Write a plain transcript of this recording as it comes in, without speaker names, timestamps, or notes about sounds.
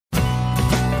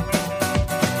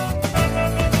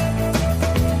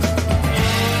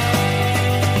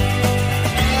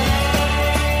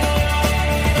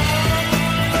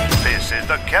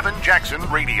Kevin Jackson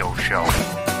Radio Show.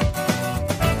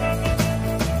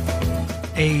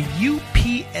 A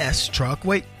UPS truck,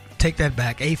 wait, take that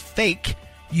back, a fake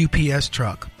UPS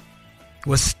truck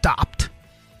was stopped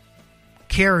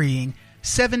carrying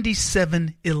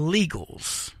 77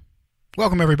 illegals.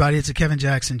 Welcome, everybody. It's a Kevin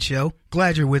Jackson Show.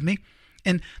 Glad you're with me.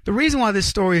 And the reason why this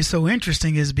story is so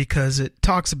interesting is because it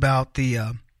talks about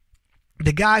the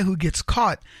guy who gets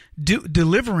caught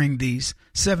delivering these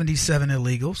 77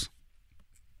 illegals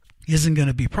isn't going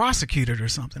to be prosecuted or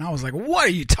something. I was like, what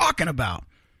are you talking about?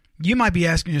 You might be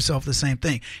asking yourself the same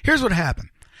thing. Here's what happened.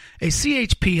 A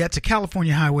CHP, that's a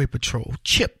California Highway Patrol,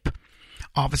 CHIP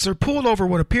officer, pulled over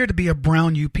what appeared to be a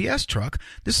brown UPS truck.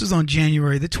 This was on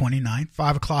January the 29th,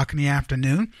 5 o'clock in the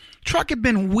afternoon. Truck had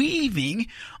been weaving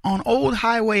on Old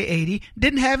Highway 80,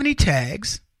 didn't have any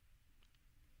tags.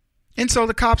 And so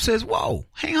the cop says, whoa,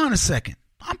 hang on a second.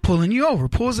 I'm pulling you over.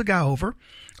 Pulls the guy over.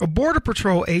 A Border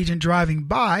Patrol agent driving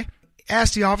by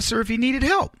asked the officer if he needed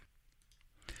help.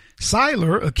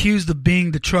 Seiler, accused of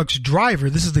being the truck's driver,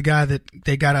 this is the guy that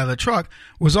they got out of the truck,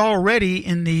 was already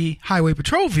in the highway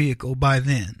patrol vehicle by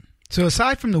then. So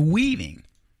aside from the weaving,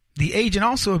 the agent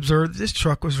also observed that this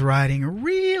truck was riding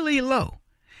really low,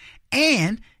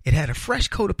 and it had a fresh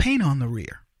coat of paint on the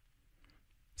rear.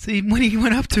 See, when he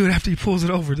went up to it after he pulls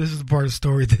it over, this is the part of the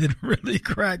story that really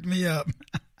cracked me up.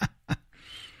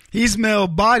 He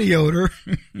smelled body odor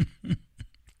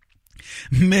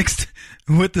mixed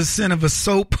with the scent of a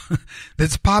soap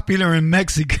that's popular in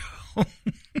Mexico.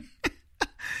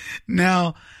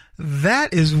 Now,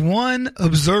 that is one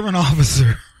observant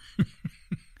officer.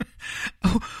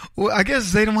 Well, I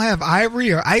guess they don't have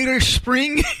Ivory or Irish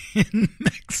Spring in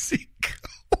Mexico.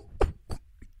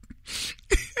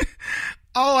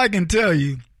 All I can tell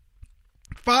you,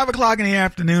 5 o'clock in the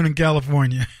afternoon in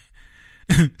California,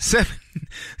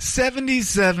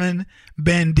 77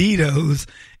 banditos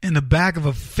in the back of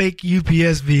a fake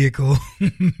UPS vehicle.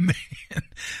 Man,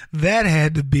 that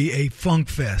had to be a funk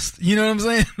fest. You know what I'm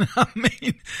saying? I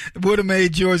mean, it would have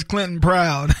made George Clinton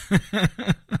proud.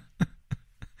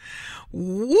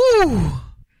 Woo!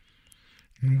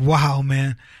 Wow,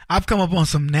 man. I've come up on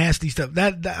some nasty stuff.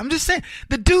 That I'm just saying,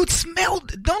 the dude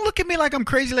smelled. Don't look at me like I'm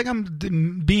crazy, like I'm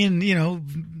being,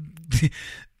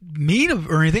 mean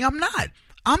or anything. I'm not.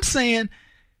 I'm saying,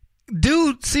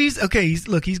 dude sees, okay,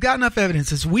 he's got enough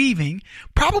evidence. It's weaving,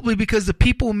 probably because the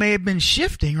people may have been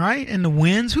shifting, right? And the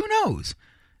winds, who knows?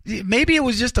 Maybe it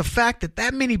was just a fact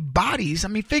that many bodies, I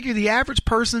mean, figure the average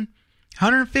person,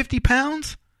 150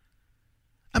 pounds.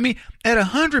 I mean, at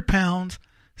 100 pounds,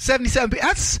 77,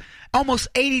 that's almost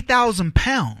 80,000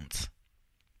 pounds.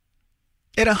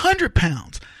 At 100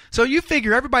 pounds. So you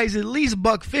figure everybody's at least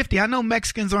 $150. I know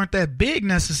Mexicans aren't that big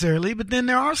necessarily, but then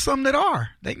there are some that are.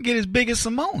 They can get as big as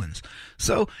Samoans.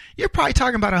 So you're probably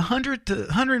talking about 100 to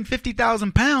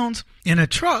 150,000 pounds in a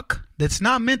truck that's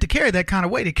not meant to carry that kind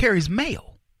of weight. It carries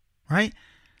mail, right?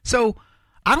 So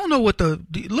I don't know what do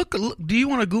you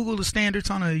want to Google the standards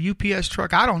on a UPS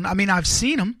truck? I've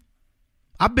seen them.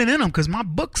 I've been in them because my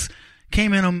books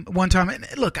came in them one time. And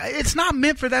look, it's not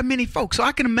meant for that many folks. So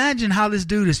I can imagine how this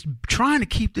dude is trying to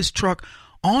keep this truck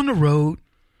on the road.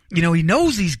 You know, he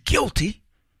knows he's guilty.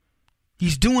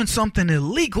 He's doing something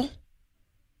illegal.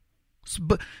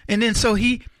 And then so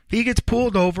he gets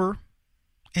pulled over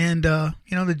and,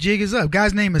 the jig is up.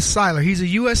 Guy's name is Seiler. He's a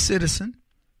U.S. citizen.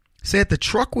 Said the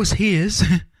truck was his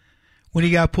when he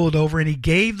got pulled over, and he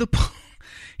gave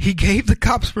the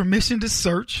cops permission to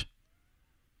search.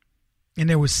 And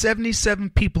there were 77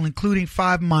 people, including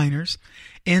 5 minors,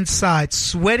 inside,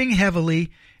 sweating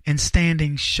heavily and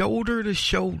standing shoulder to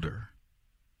shoulder.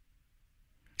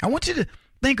 I want you to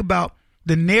think about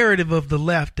the narrative of the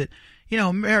left that,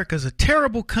 America's a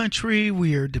terrible country.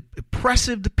 We are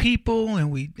oppressive to people,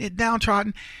 and it's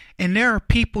downtrodden. And there are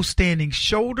people standing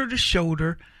shoulder to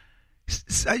shoulder.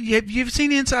 You've seen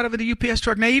the inside of a UPS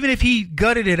truck. Now, even if he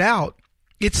gutted it out,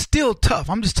 it's still tough.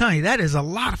 I'm just telling you, that is a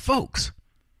lot of folks.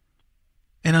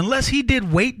 And unless he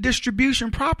did weight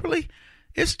distribution properly,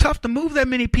 it's tough to move that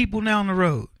many people down the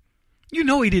road. He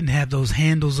didn't have those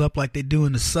handles up like they do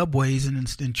in the subways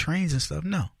and trains and stuff.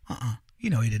 No, he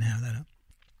didn't have that up.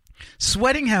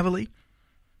 Sweating heavily.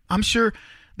 I'm sure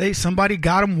somebody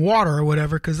got him water or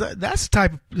whatever, because that's the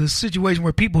type of situation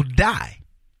where people die.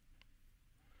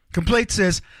 Complaint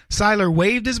says Seiler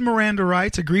waived his Miranda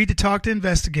rights, agreed to talk to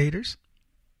investigators,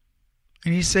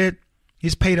 and he said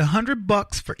he's paid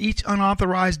 $100 for each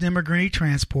unauthorized immigrant he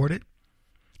transported.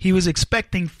 He was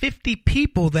expecting 50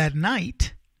 people that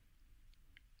night,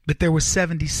 but there were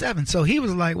 77. So he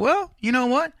was like, well, you know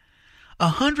what?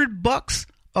 $100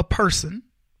 a person.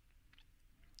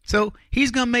 So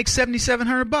he's going to make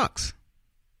 $7,700.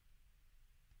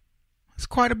 It's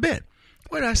quite a bit.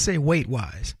 What did I say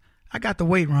weight-wise? I got the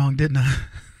weight wrong, didn't I?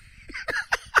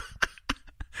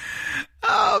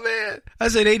 Oh, man. I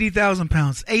said 80,000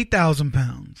 pounds. 8,000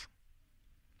 pounds.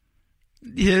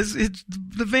 Yes,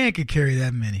 the van could carry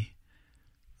that many.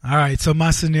 All right, so my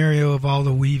scenario of all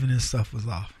the weaving and stuff was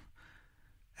off.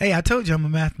 Hey, I told you I'm a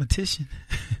mathematician.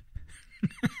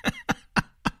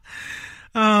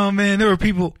 Oh, man, there were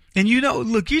people. And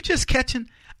look, you're just catching.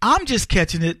 I'm just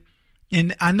catching it.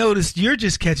 And I noticed you're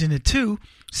just catching it too.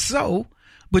 So,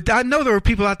 but I know there were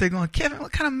people out there going, Kevin,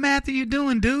 what kind of math are you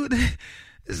doing, dude?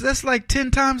 That's like 10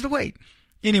 times the weight.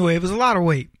 Anyway, it was a lot of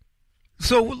weight.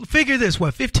 So figure this,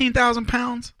 15,000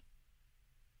 pounds?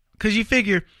 Because you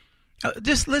figure,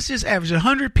 let's just average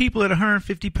 100 people at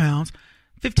 150 pounds,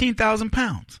 15,000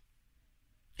 pounds.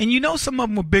 And some of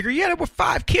them were bigger. Yeah, there were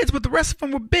 5 kids, but the rest of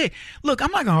them were big. Look,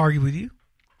 I'm not going to argue with you.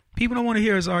 People don't want to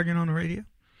hear us arguing on the radio.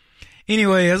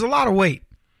 Anyway, there's a lot of weight.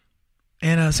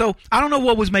 And so I don't know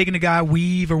what was making the guy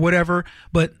weave or whatever,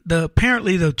 but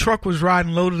apparently the truck was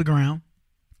riding low to the ground.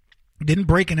 Didn't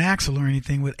break an axle or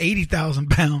anything with 80,000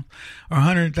 pounds or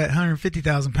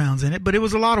 150,000 pounds in it, but it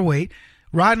was a lot of weight.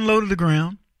 Riding low to the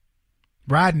ground.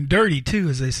 Riding dirty, too,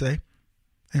 as they say.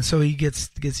 And so he gets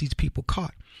these people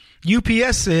caught.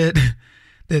 UPS said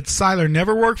that Seiler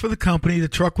never worked for the company. The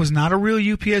truck was not a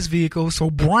real UPS vehicle, so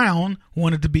Brown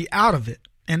wanted to be out of it.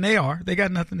 And they are. They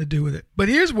got nothing to do with it. But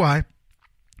here's why.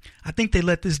 I think they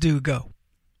let this dude go.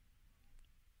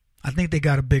 I think they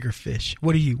got a bigger fish.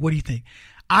 What do you think?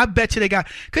 I bet you they got,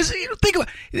 because think about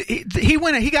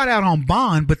it, he got out on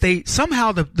bond, but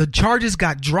somehow the charges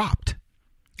got dropped.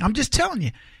 I'm just telling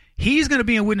you, he's going to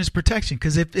be in witness protection,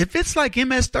 because if it's like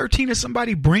MS-13 or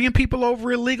somebody bringing people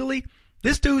over illegally,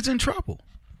 this dude's in trouble.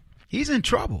 He's in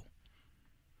trouble.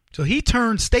 So he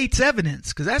turned state's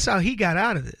evidence, because that's how he got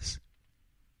out of this.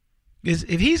 Is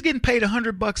if he's getting paid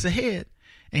 $100 a head,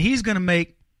 and he's going to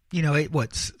make,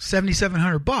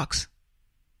 $7,700,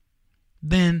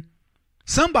 then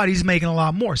somebody's making a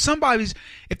lot more.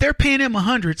 If they're paying him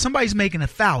 $100, somebody's making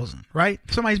 $1,000, right?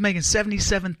 Somebody's making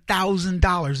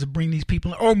 $77,000 to bring these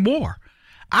people in, or more.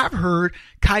 I've heard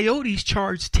coyotes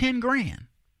charge $10,000.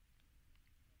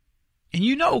 And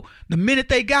the minute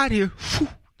they got here,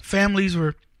 families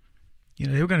were,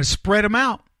 they were going to spread them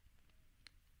out.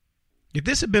 If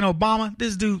this had been Obama,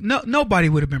 this dude, nobody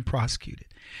would have been prosecuted.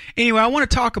 Anyway, I want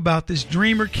to talk about this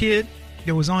Dreamer kid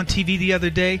that was on TV the other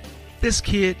day. This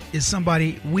kid is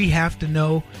somebody we have to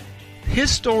know.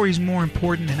 His story is more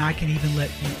important than I can even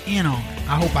let you in on.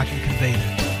 I hope I can convey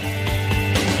that.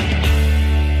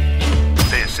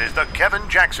 This is the Kevin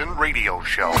Jackson Radio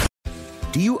Show.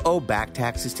 Do you owe back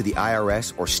taxes to the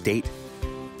IRS or state?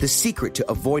 The secret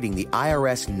to avoiding the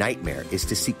IRS nightmare is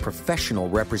to seek professional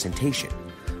representation.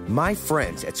 My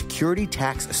friends at Security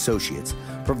Tax Associates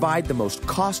provide the most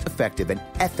cost-effective and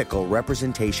ethical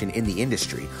representation in the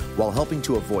industry while helping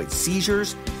to avoid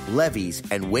seizures, levies,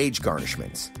 and wage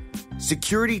garnishments.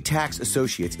 Security Tax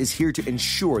Associates is here to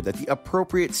ensure that the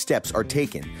appropriate steps are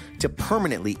taken to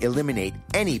permanently eliminate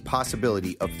any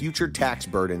possibility of future tax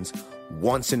burdens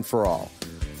once and for all.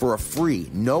 For a free,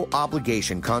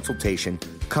 no-obligation consultation,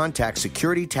 contact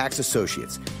Security Tax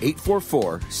Associates,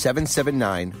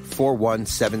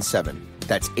 844-779-4177.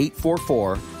 That's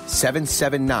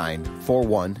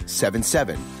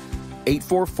 844-779-4177.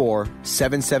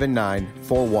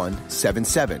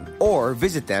 844-779-4177. Or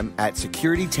visit them at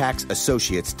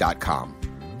securitytaxassociates.com.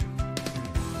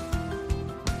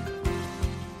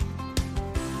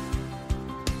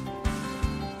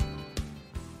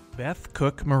 Beth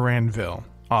Cook Moranville,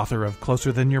 author of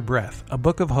Closer Than Your Breath, a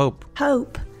book of hope.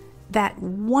 Hope, that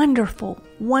wonderful,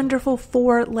 wonderful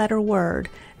 4-letter word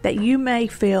that you may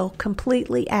feel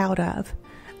completely out of.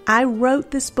 I wrote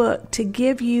this book to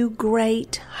give you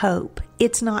great hope.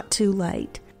 It's not too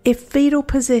late. If fetal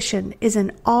position is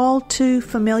an all too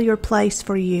familiar place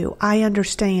for you, I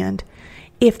understand.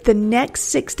 If the next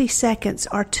 60 seconds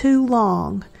are too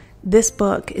long, this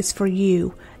book is for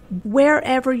you.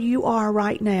 Wherever you are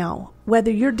right now, whether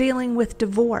you're dealing with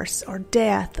divorce or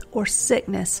death or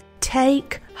sickness,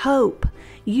 take hope.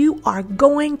 You are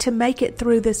going to make it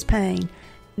through this pain.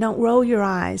 Don't roll your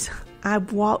eyes.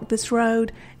 I've walked this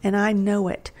road and I know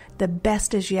it. The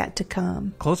best is yet to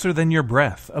come. Closer Than Your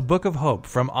Breath, a book of hope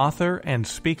from author and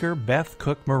speaker Beth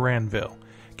Cook Moranville,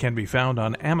 can be found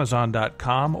on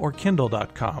Amazon.com or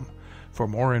Kindle.com. For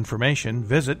more information,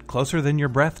 visit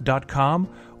closerthanyourBreath.com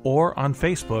or on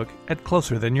Facebook at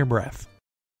Closer Than Your Breath.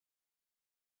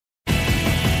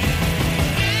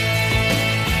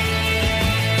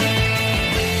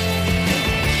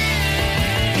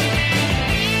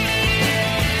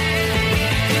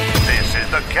 This is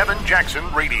the Kevin Jackson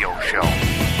Radio Show.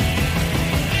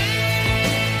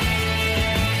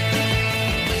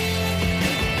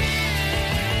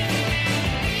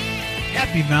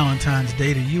 Happy Valentine's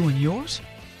Day to you and yours.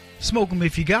 Smoke 'em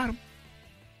if you got 'em.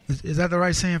 Is that the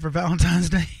right saying for Valentine's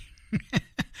Day?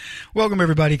 Welcome,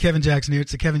 everybody. Kevin Jackson here.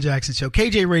 It's the Kevin Jackson Show.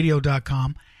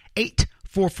 kjradio.com,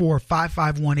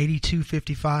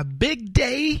 844-551-8255. Big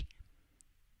day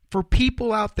for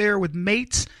people out there with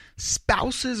mates,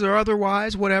 spouses, or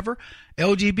otherwise, whatever.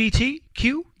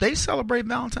 LGBTQ, they celebrate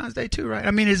Valentine's Day too, right?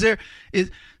 I mean, see,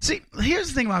 here's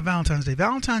the thing about Valentine's Day.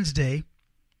 Valentine's Day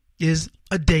is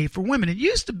a day for women. It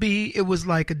used to be, it was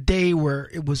like a day where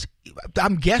it was,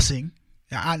 I'm guessing,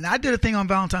 I did a thing on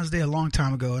Valentine's Day a long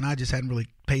time ago, and I just hadn't really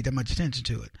paid that much attention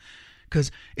to it. Because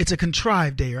it's a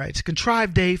contrived day, right? It's a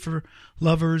contrived day for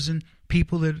lovers and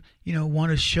people that,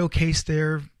 want to showcase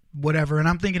their whatever. And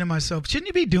I'm thinking to myself, shouldn't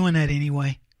you be doing that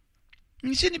anyway?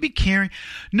 Shouldn't you be caring?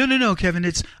 No, Kevin,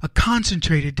 it's a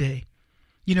concentrated day.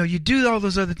 You do all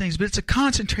those other things, but it's a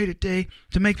concentrated day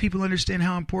to make people understand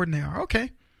how important they are.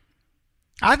 Okay.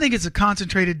 I think it's a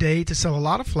concentrated day to sell a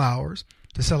lot of flowers,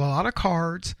 to sell a lot of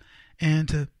cards, and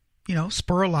to,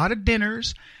 spur a lot of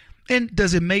dinners. And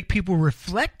does it make people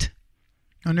reflect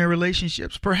on their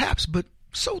relationships? Perhaps, but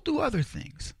so do other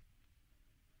things.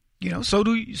 So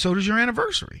does your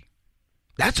anniversary.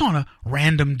 That's on a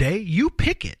random day. You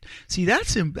pick it. See,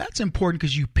 that's important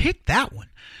because you picked that one.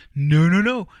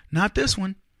 No, not this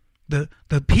one. The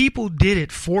people did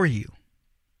it for you.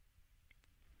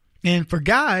 And for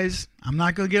guys, I'm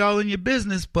not going to get all in your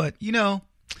business, but,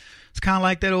 it's kind of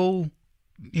like that old,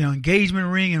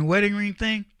 engagement ring and wedding ring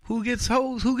thing. Who gets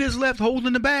left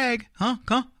holding the bag? Huh?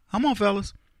 Come on,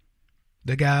 fellas.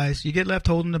 The guys, you get left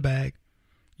holding the bag.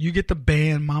 You get the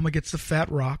band. Mama gets the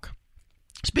fat rock.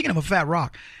 Speaking of a fat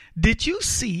rock, did you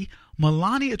see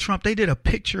Melania Trump? They did a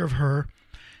picture of her,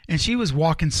 and she was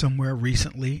walking somewhere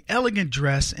recently, elegant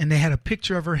dress, and they had a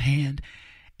picture of her hand,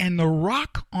 and the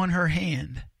rock on her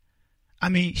hand. I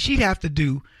mean, she'd have to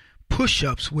do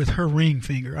push-ups with her ring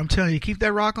finger. I'm telling you, keep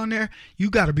that rock on there,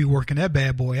 you got to be working that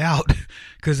bad boy out,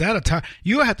 because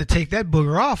you'll have to take that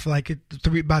booger off like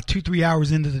about 2-3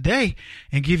 hours into the day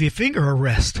and give your finger a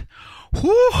rest.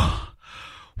 Whoo.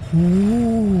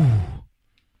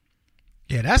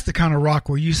 Yeah, that's the kind of rock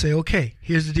where you say, okay,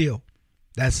 here's the deal.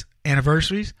 That's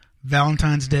anniversaries,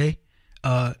 Valentine's Day,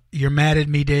 you're mad at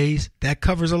me days. That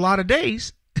covers a lot of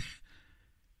days.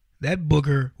 That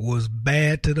booger was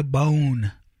bad to the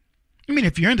bone. I mean,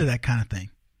 if you're into that kind of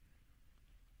thing.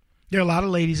 There are a lot of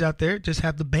ladies out there just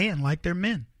have the band like they're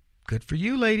men. Good for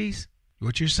you, ladies.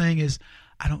 What you're saying is,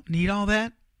 I don't need all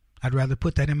that. I'd rather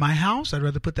put that in my house. I'd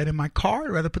rather put that in my car.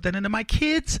 I'd rather put that into my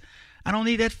kids. I don't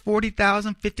need that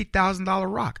 $40,000,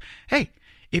 $50,000 rock. Hey,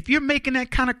 if you're making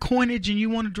that kind of coinage and you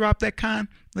want to drop that kind,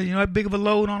 that big of a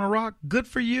load on a rock, good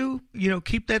for you.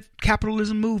 Keep that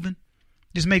capitalism moving.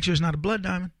 Just make sure it's not a blood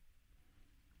diamond.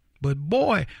 But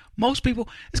boy, most people,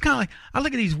 it's kind of like, I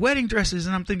look at these wedding dresses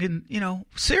and I'm thinking,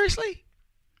 seriously?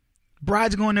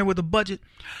 Bride's going there with a budget.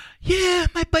 Yeah,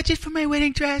 my budget for my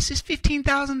wedding dress is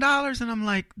 $15,000. And I'm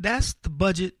like, that's the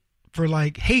budget for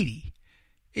like Haiti.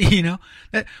 Really?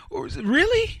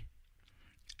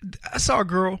 I saw a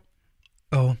girl.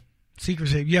 Oh, secret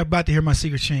shame. You're about to hear my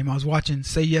secret shame. I was watching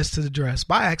Say Yes to the Dress.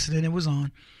 By accident, it was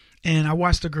on. And I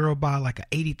watched a girl buy like an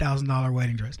 $80,000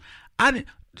 wedding dress.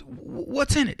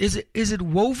 What's in it? Is it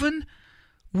woven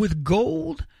with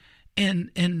gold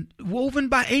and woven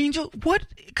by angel? What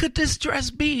could this dress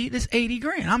be? This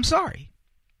 $80,000? I'm sorry.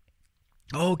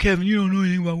 Oh, Kevin, you don't know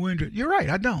anything about wedding dress. You're right.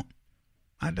 I don't.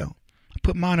 I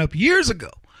put mine up years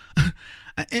ago.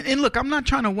 And look, I'm not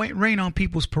trying to rain on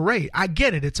people's parade. I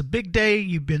get it. It's a big day.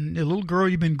 You've been a little girl.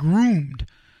 You've been groomed.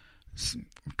 It's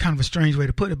kind of a strange way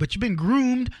to put it, but you've been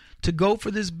groomed to go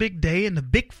for this big day and the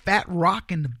big fat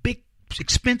rock and the big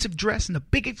expensive dress and the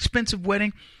big expensive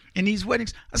wedding. And these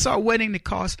weddings, I saw a wedding that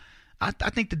cost, I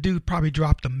think the dude probably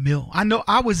dropped $1 million. I know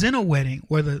I was in a wedding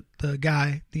where the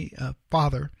guy, the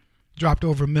father, dropped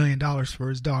over $1 million for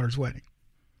his daughter's wedding.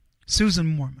 Susan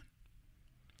Mormon.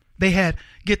 They had,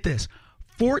 get this,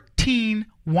 14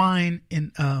 wine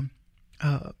and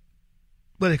what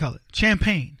do they call it?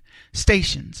 Champagne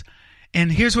stations.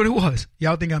 And here's what it was.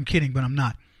 Y'all think I'm kidding, but I'm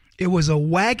not. It was a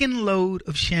wagon load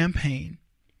of champagne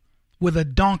with a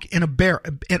donkey in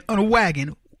a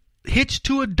wagon hitched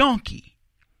to a donkey.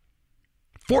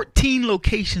 14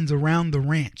 locations around the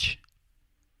ranch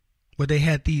where they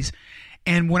had these.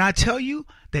 And when I tell you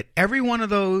that every one of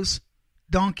those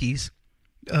donkeys,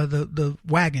 the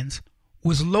wagons,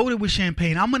 was loaded with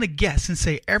champagne, I'm going to guess and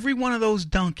say every one of those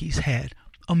donkeys had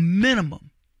a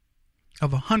minimum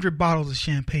of 100 bottles of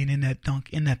champagne in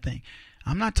that thing.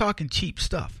 I'm not talking cheap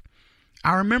stuff.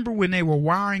 I remember when they were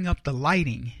wiring up the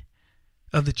lighting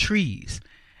of the trees,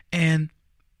 and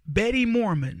Betty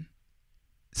Mormon,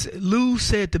 Lou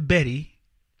said to Betty,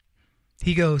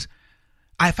 he goes,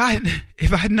 if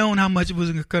I'd known how much it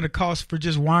was going to cost for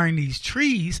just wiring these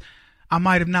trees, I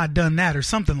might have not done that, or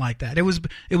something like that. It was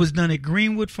done at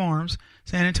Greenwood Farms,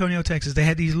 San Antonio, Texas. They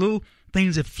had these little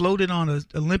things that floated on an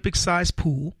Olympic-sized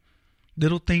pool,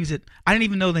 little things that I didn't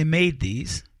even know they made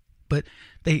these, but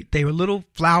they were little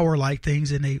flower-like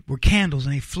things, and they were candles,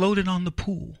 and they floated on the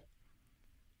pool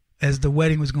as the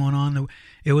wedding was going on.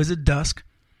 It was at dusk.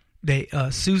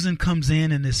 Susan comes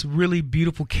in this really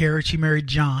beautiful carriage. She married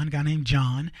John, a guy named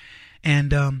John,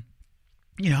 and I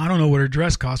don't know what her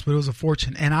dress cost, but it was a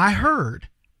fortune. And I heard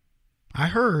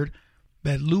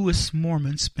that Lewis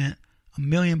Mormon spent $1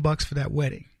 million for that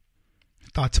wedding. I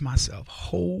thought to myself,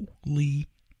 holy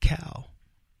cow.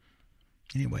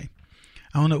 Anyway,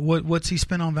 I don't know what's he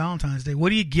spent on Valentine's Day. What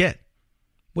do you get?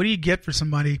 What do you get for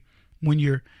somebody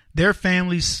when their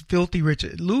family's filthy rich?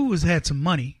 Lou had some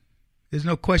money. There's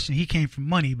no question he came from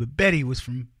money, but Betty was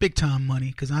from big time money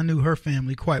because I knew her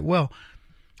family quite well.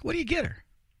 What do you get her?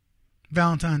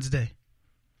 Valentine's Day.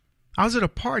 I was at a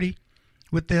party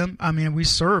with them. I mean, we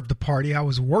served the party. I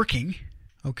was working.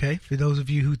 Okay, for those of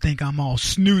you who think I'm all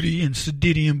snooty and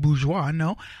seditious bourgeois,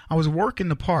 no, I was working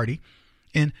the party,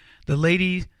 and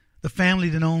the family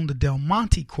that owned the Del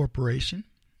Monte Corporation,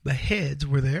 the Heads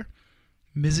were there.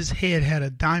 Mrs. Head had a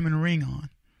diamond ring on,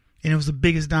 and it was the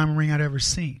biggest diamond ring I'd ever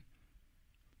seen.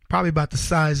 Probably about the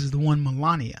size as the one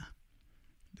Melania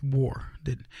wore.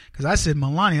 Because I said,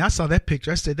 Melania, I saw that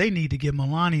picture. I said, they need to give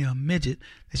Melania a midget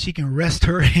that she can rest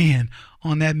her hand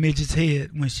on that midget's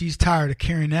head when she's tired of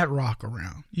carrying that rock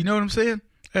around. You know what I'm saying?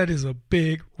 That is a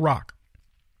big rock.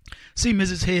 See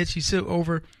Mrs. Head, she sit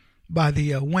over by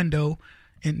the window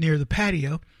near the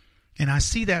patio, and I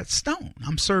see that stone.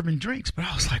 I'm serving drinks, but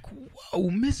I was like, whoa,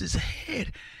 Mrs.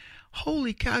 Head.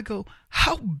 Holy cow. I go,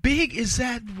 how big is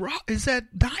that rock? Is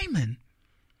that diamond?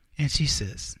 And she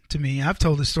says to me, I've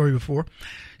told this story before.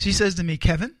 She says to me,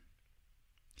 Kevin,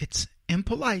 it's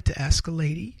impolite to ask a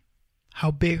lady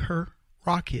how big her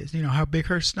rock is, how big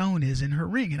her stone is in her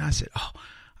ring. And I said, oh,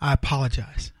 I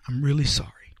apologize. I'm really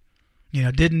sorry.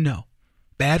 Didn't know.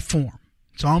 Bad form.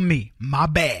 It's on me. My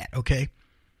bad. Okay.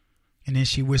 And then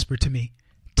she whispered to me,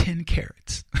 10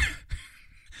 carats.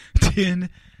 10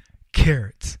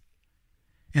 carats.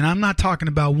 And I'm not talking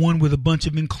about one with a bunch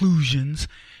of inclusions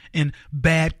and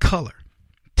bad color.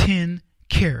 10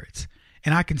 carats.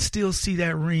 And I can still see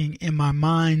that ring in my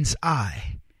mind's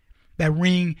eye. That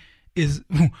ring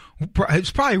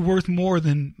it's probably worth more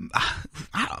than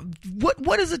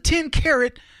what is a 10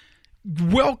 carat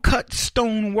well cut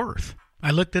stone worth?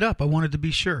 I looked it up. I wanted to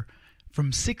be sure.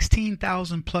 From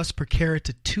 $16,000 plus per carat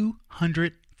to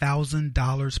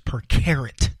 $200,000 per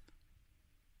carat.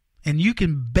 And you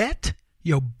can bet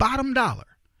your bottom dollar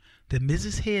that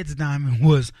Mrs. Head's diamond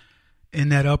was in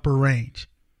that upper range.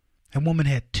 That woman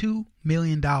had $2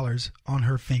 million on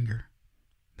her finger.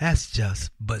 That's just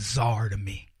bizarre to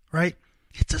me, right?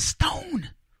 It's a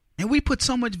stone. And we put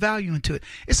so much value into it.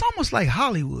 It's almost like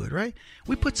Hollywood, right?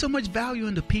 We put so much value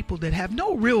into people that have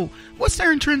no real, what's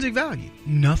their intrinsic value?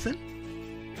 Nothing.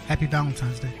 Happy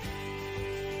Valentine's Day.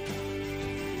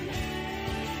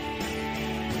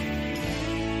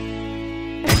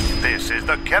 This is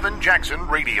the Kevin Jackson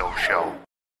Radio Show.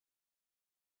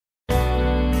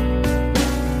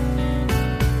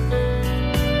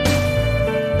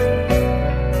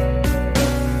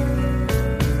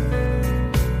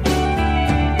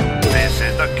 This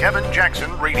is the Kevin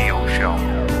Jackson Radio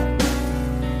Show.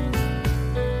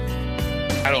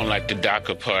 I don't like the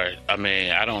DACA part. I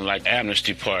don't like the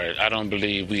amnesty part. I don't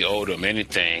believe we owe them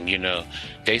anything,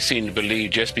 They seem to believe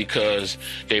just because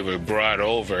they were brought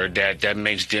over that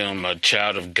makes them a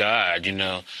child of God,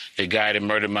 The guy that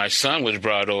murdered my son was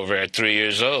brought over at 3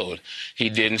 years old. He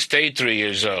didn't stay 3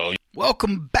 years old.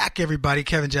 Welcome back, everybody.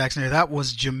 Kevin Jackson here. That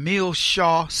was Jamil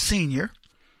Shaw Sr.,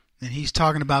 and he's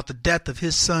talking about the death of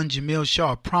his son, Jamil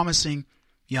Shaw, a promising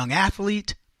young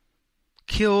athlete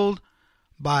killed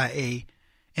by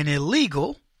an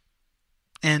illegal,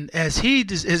 and as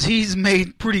he's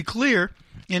made pretty clear,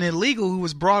 an illegal who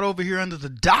was brought over here under the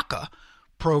DACA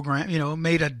program,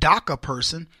 made a DACA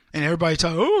person, and everybody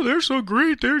thought, oh, they're so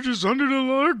great, they're just under the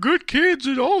law, they're good kids,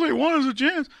 and all they want is a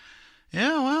chance.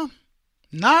 Yeah, well,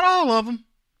 not all of them.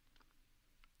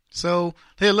 So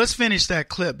here, let's finish that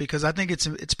clip because I think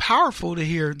it's powerful to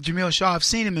hear Jamil Shaw. I've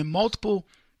seen him in multiple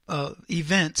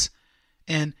events,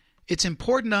 and it's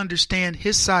important to understand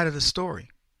his side of the story.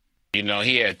 You know,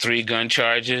 he had 3 gun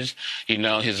charges. You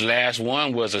know, his last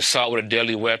one was assault with a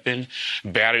deadly weapon,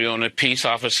 battery on a peace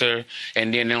officer,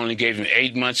 and then they only gave him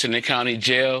 8 months in the county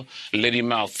jail, let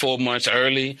him out 4 months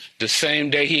early. The same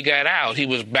day he got out, he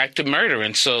was back to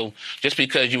murdering. So just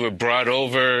because you were brought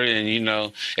over and, you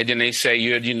know, and then they say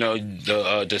you're, you know,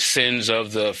 the sins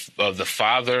of the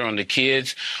father on the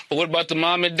kids. But what about the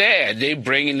mom and dad? They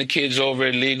bringing the kids over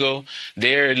illegal.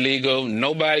 They're illegal.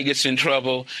 Nobody gets in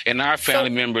trouble. And our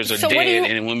family members are dead,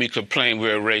 and when we complain,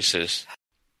 we're racist.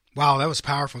 Wow, that was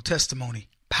powerful testimony.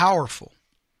 Powerful.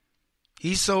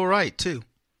 He's so right, too.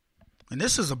 And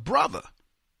this is a brother.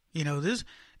 You know, this,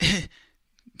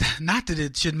 not that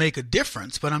it should make a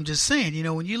difference, but I'm just saying, you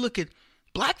know, when you look at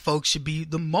black folks should be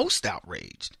the most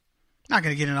outraged. Not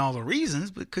going to get into all the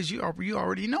reasons because you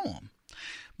already know them.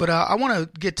 But I want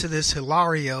to get to this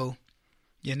Hilario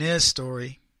Yanez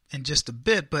story in just a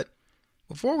bit, but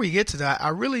before we get to that, I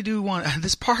really do want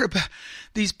this part about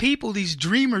these people, these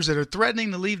dreamers that are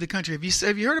threatening to leave the country.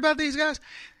 Have you heard about these guys?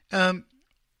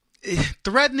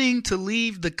 Threatening to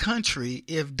leave the country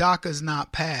if DACA's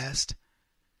not passed.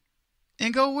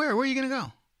 And go where? Where are you going to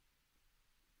go?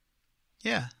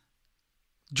 Yeah.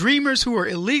 Dreamers who are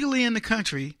illegally in the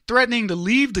country, threatening to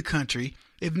leave the country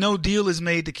if no deal is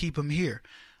made to keep them here.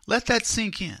 Let that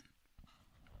sink in.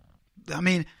 I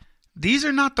mean, these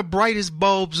are not the brightest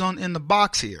bulbs in the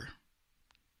box here.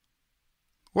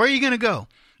 Where are you going to go?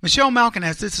 Michelle Malkin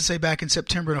has this to say back in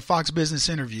September in a Fox Business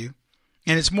interview,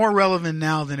 and it's more relevant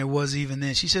now than it was even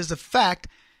then. She says the fact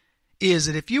is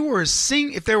that if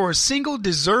there were a single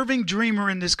deserving dreamer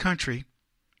in this country,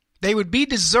 they would be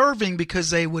deserving because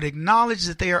they would acknowledge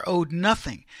that they are owed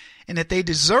nothing and that they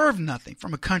deserve nothing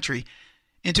from a country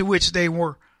into which they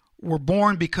were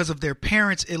born because of their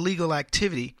parents' illegal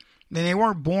activity. Then they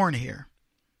weren't born here.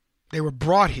 They were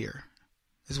brought here,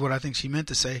 is what I think she meant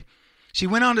to say. She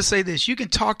went on to say this: you can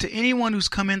talk to anyone who's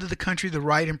come into the country the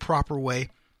right and proper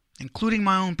way, including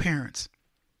my own parents.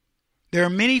 There are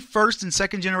many first and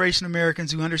second generation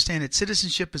Americans who understand that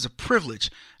citizenship is a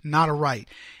privilege, not a right.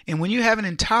 And when you have an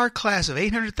entire class of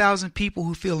 800,000 people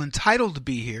who feel entitled to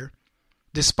be here,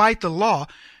 despite the law,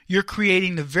 you're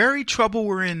creating the very trouble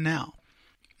we're in now.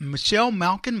 Michelle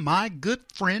Malkin, my good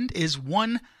friend, is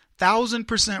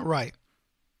 1,000% right.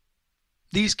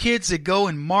 These kids that go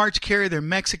and march, carry their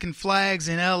Mexican flags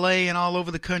in LA and all over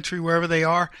the country, wherever they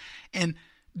are, and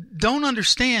don't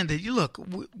understand that, look,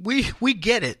 we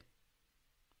get it.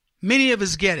 Many of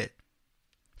us get it.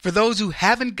 For those who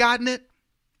haven't gotten it,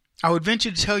 I would venture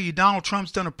to tell you Donald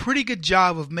Trump's done a pretty good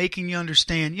job of making you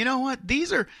understand, you know what,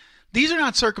 these are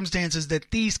not circumstances that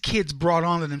these kids brought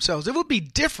on to themselves. It would be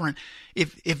different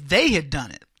if they had done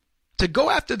it. To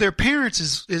go after their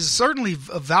parents is certainly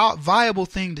a viable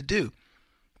thing to do.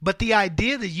 But the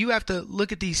idea that you have to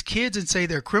look at these kids and say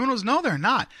they're criminals, no, they're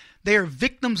not. They are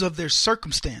victims of their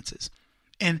circumstances.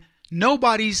 And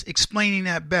nobody's explaining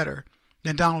that better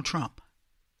than Donald Trump.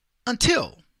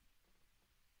 Until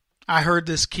I heard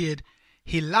this kid,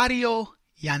 Hilario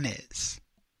Yanez.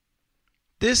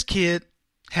 This kid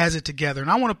has it together. And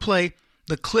I want to play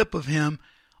the clip of him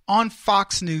on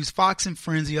Fox News, Fox and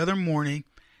Friends the other morning.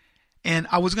 And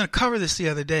I was going to cover this the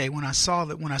other day when I saw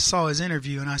his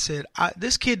interview, and I said,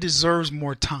 this kid deserves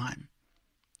more time,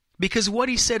 because what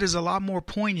he said is a lot more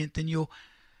poignant than you'll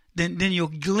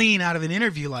glean out of an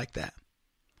interview like that.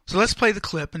 So let's play the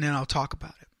clip, and then I'll talk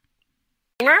about it.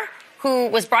 Who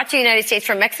was brought to the United States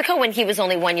from Mexico when he was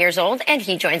only 1 year old, and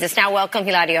he joins us now. Welcome,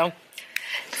 Hilario.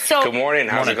 So, good morning.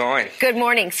 How's it going? Good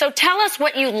morning. So tell us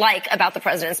what you like about the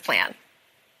president's plan.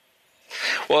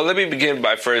 Well, let me begin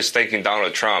by first thanking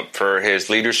Donald Trump for his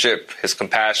leadership, his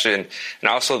compassion, and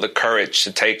also the courage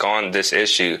to take on this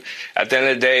issue. At the end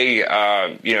of the day,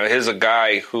 here's a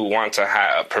guy who wants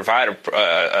to provide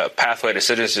a pathway to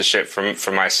citizenship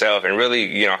for myself and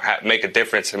really, make a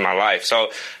difference in my life.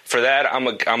 So for that,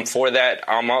 I'm for that.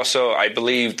 I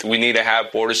believe we need to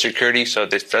have border security so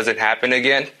this doesn't happen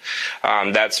again.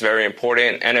 That's very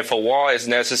important. And if a wall is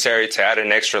necessary to add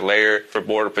an extra layer for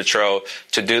Border Patrol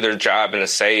to do their job in a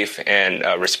safe and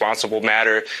responsible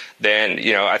manner, then,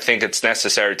 I think it's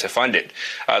necessary to fund it.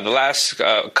 The last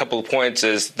couple of points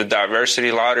is the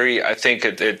diversity lottery. I think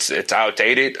it's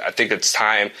outdated. I think it's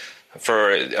time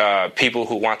for people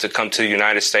who want to come to the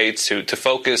United States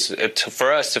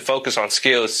for us to focus on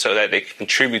skills so that they can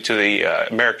contribute to the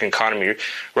American economy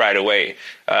right away.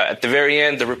 At the very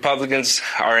end, the Republicans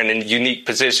are in a unique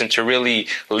position to really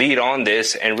lead on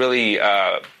this and really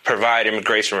provide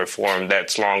immigration reform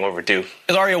that's long overdue.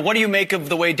 Hilario, what do you make of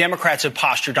the way Democrats have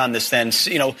postured on this then?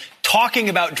 Talking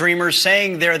about dreamers,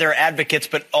 saying they're their advocates,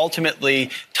 but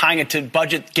ultimately tying it to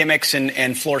budget gimmicks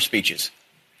and floor speeches.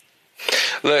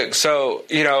 Look, so,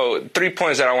 3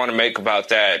 points that I want to make about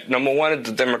that. Number one,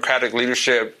 the Democratic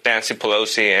leadership, Nancy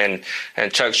Pelosi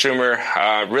and Chuck Schumer,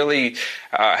 really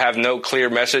have no clear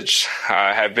message,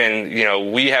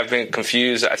 we have been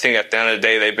confused. I think at the end of the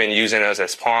day, they've been using us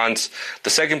as pawns. The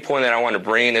second point that I want to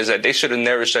bring is that they should have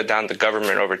never shut down the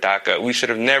government over DACA. We should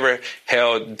have never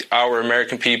held our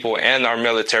American people and our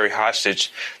military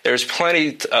hostage. There's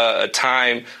plenty of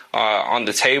time on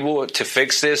the table to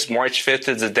fix this. March 5th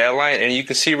is the deadline, and you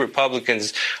can see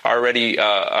Republicans already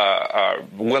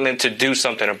willing to do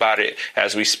something about it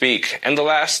as we speak. And the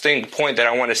last point that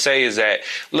I want to say is that,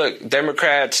 look,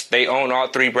 Democrats, they own all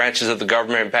three branches of the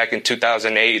government back in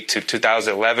 2008 to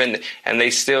 2011, and they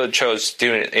still chose to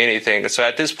do anything. So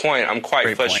at this point, I'm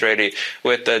quite frustrated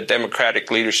with the Democratic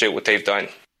leadership, what they've done.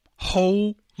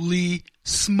 Holy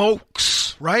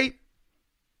smokes, right?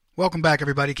 Welcome back,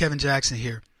 everybody. Kevin Jackson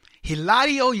here.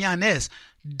 Hilario Yanez,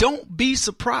 don't be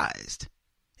surprised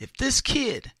if this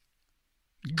kid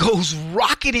goes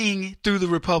rocketing through the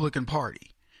Republican Party.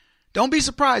 Don't be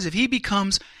surprised if he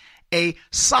becomes a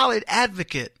solid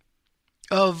advocate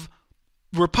of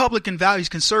Republican values,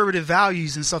 conservative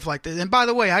values, and stuff like that. And by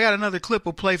the way, I got another clip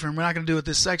we'll play for him. We're not going to do it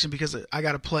this section because I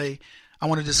got to play. I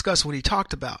want to discuss what he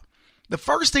talked about. The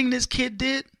first thing this kid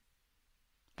did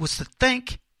was to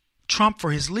thank Trump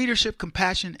for his leadership,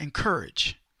 compassion, and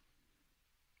courage.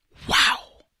 Wow.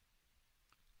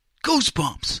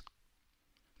 Goosebumps.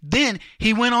 Then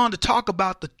he went on to talk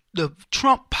about the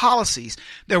Trump policies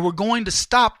that were going to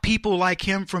stop people like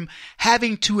him from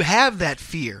having to have that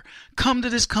fear, come to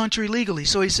this country legally.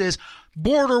 So he says,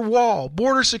 border wall,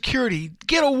 border security,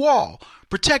 get a wall,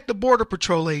 protect the border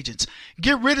patrol agents,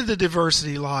 get rid of the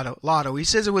diversity lotto. He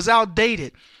says it was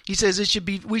outdated. He says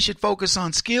we should focus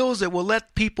on skills that will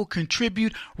let people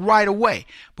contribute right away.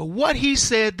 But what he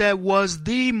said that was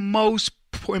the most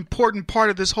important part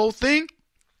of this whole thing,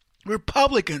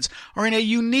 Republicans are in a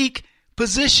unique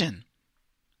position.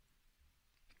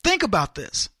 Think about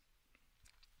this.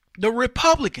 The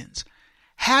Republicans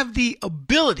have the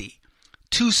ability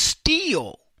to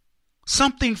steal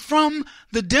something from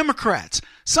the Democrats,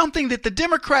 something that the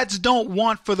Democrats don't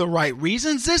want for the right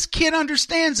reasons. This kid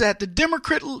understands that. The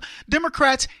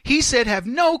Democrats, he said, have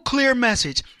no clear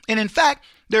message. And in fact,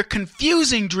 they're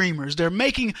confusing dreamers. They're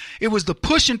making, it was the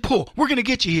push and pull. We're going to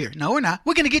get you here. No, we're not.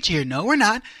 We're going to get you here. No, we're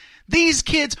not. These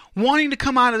kids wanting to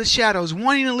come out of the shadows,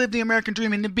 wanting to live the American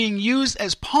dream, and being used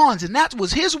as pawns. And that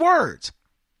was his words.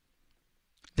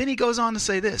 Then he goes on to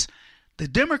say this. The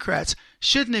Democrats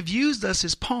shouldn't have used us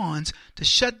as pawns to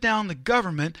shut down the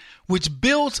government, which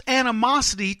builds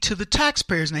animosity to the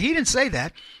taxpayers. Now, he didn't say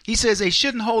that. He says they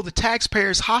shouldn't hold the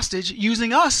taxpayers hostage,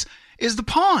 using us as the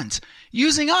pawns,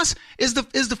 using us as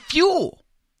the fuel.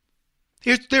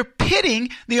 They're pitting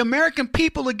the American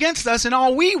people against us, and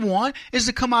all we want is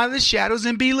to come out of the shadows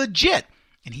and be legit.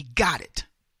 And he got it.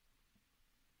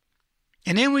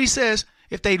 And then when he says,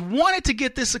 if they'd wanted to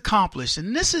get this accomplished,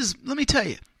 and this is, let me tell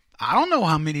you, I don't know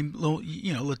how many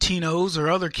Latinos or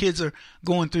other kids are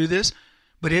going through this,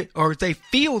 or if they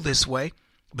feel this way,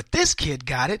 but this kid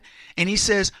got it. And he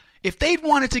says, if they'd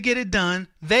wanted to get it done,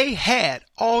 they had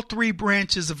all three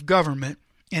branches of government,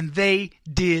 and they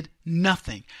did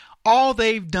nothing. All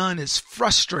they've done is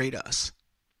frustrate us.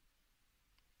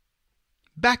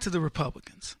 Back to the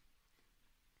Republicans.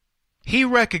 He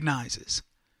recognizes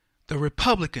the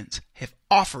Republicans have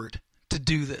offered to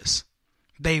do this.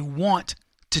 They want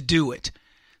to do it.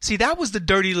 See, that was the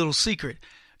dirty little secret.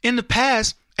 In the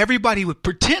past, everybody would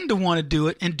pretend to want to do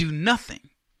it and do nothing.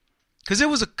 Because it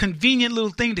was a convenient little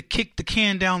thing to kick the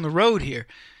can down the road here.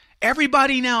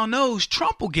 Everybody now knows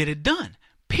Trump will get it done.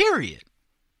 Period.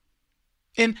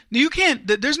 And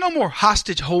there's no more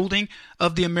hostage holding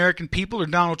of the American people or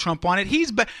Donald Trump on it.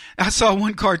 I saw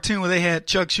one cartoon where they had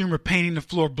Chuck Schumer painting the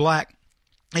floor black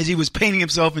as he was painting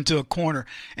himself into a corner.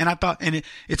 And I thought, and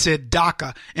it said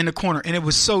DACA in the corner. And it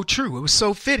was so true. It was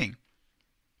so fitting.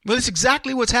 Well, it's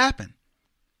exactly what's happened.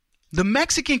 The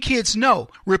Mexican kids know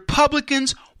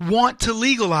Republicans want to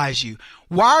legalize you.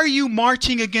 Why are you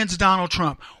marching against Donald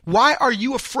Trump? Why are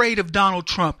you afraid of Donald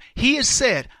Trump? He has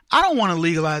said, I don't want to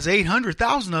legalize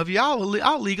 800,000 of you.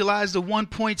 I'll legalize the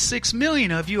 1.6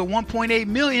 million of you, or 1.8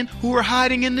 million who are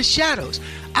hiding in the shadows.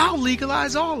 I'll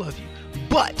legalize all of you.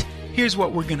 But here's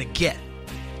what we're going to get.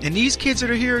 And these kids that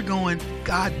are here are going,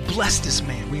 God bless this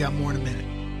man. We got more in a minute.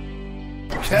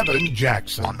 Kevin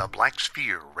Jackson on the Black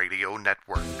Sphere Radio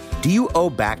Network. Do you owe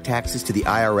back taxes to the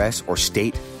IRS or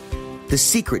state? The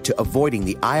secret to avoiding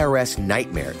the IRS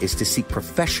nightmare is to seek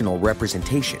professional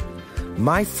representation.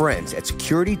 My friends at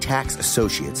Security Tax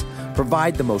Associates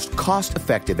provide the most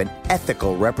cost-effective and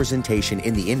ethical representation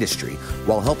in the industry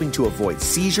while helping to avoid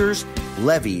seizures,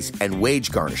 levies, and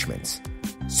wage garnishments.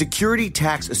 Security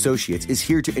Tax Associates is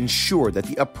here to ensure that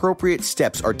the appropriate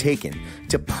steps are taken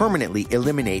to permanently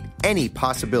eliminate any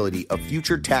possibility of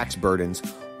future tax burdens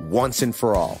once and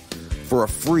for all. For a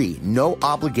free,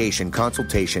 no-obligation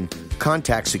consultation,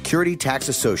 contact Security Tax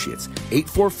Associates,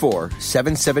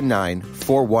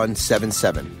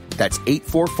 844-779-4177. That's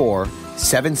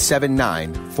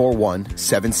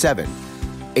 844-779-4177.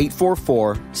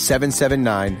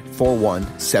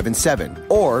 844-779-4177.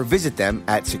 Or visit them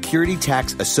at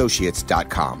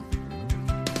securitytaxassociates.com.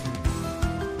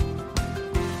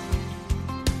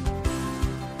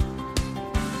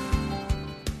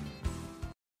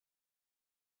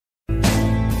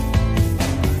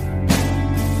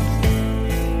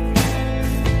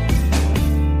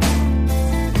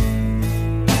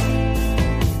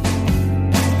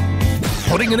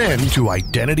 Putting an end to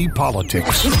identity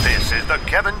politics. This is the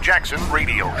Kevin Jackson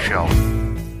Radio Show.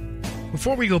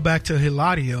 Before we go back to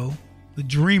Hilario, the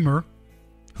dreamer,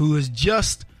 who has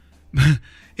just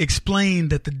explained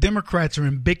that the Democrats are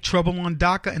in big trouble on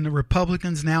DACA and the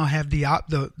Republicans now have the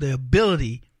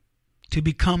ability to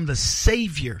become the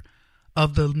savior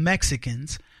of the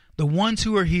Mexicans, the ones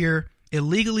who are here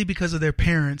illegally because of their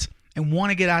parents and want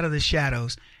to get out of the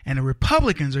shadows, and the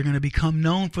Republicans are going to become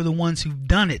known for the ones who've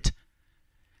done it.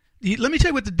 Let me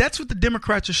tell you that's what the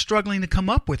Democrats are struggling to come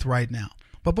up with right now.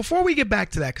 But before we get back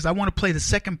to that, because I want to play the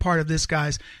second part of this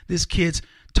kid's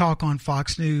talk on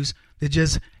Fox News that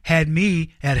just had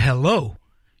me at hello.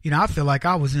 You know, I feel like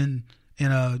I was in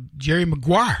a Jerry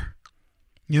Maguire.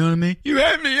 You know what I mean? You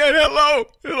had me at hello,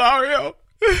 Hilario.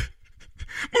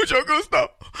 Mucho gusto,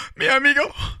 mi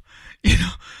amigo. You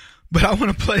know, but I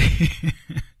want to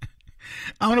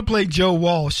play Joe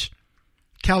Walsh,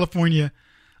 California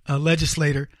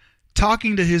legislator,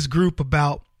 talking to his group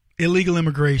about illegal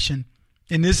immigration.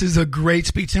 And this is a great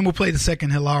speech. And we'll play the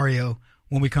second Hilario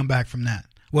when we come back from that.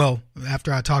 Well,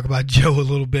 after I talk about Joe a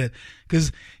little bit,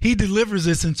 because he delivers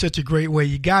this in such a great way.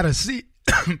 You got to see,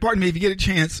 pardon me, if you get a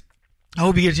chance, I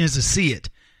hope you get a chance to see it,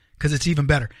 because it's even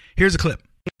better. Here's a clip.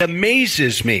 It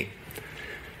amazes me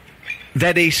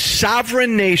that a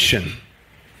sovereign nation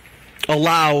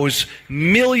allows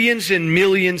millions and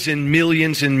millions and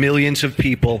millions and millions of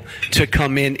people to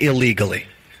come in illegally.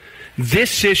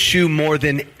 This issue, more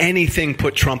than anything,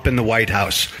 put Trump in the White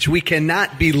House. We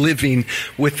cannot be living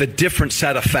with a different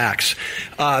set of facts.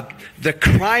 The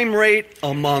crime rate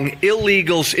among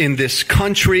illegals in this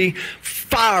country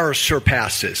far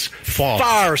surpasses. False.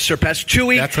 Far surpasses.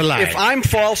 Chewy, that's a lie. If I'm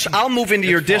false, I'll move into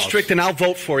your district and I'll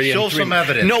vote for you. Show some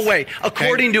evidence. No way.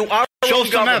 According to our Show own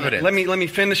some government, evidence. let me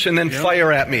finish and then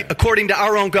fire at me. According to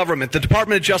our own government, the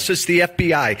Department of Justice, the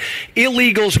FBI,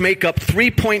 illegals make up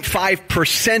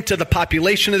 3.5% of the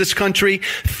population of this country.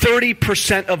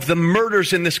 30% of the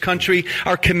murders in this country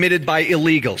are committed by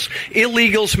illegals.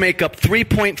 Illegals make up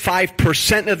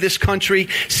 3.5% of this country.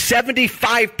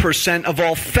 75% of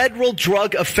all federal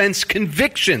drug offense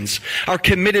convictions are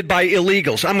committed by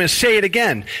illegals. I'm going to say it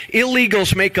again.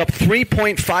 Illegals make up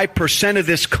 3.5% of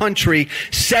this country.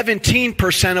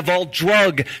 17% of all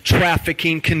drug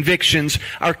trafficking convictions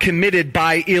are committed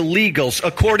by illegals,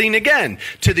 according again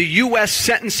to the U.S.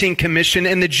 Sentencing Commission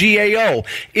and the GAO.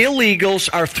 Illegals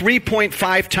are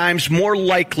 3.5 times more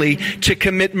likely to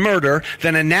commit murder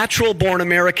than a natural-born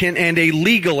American and a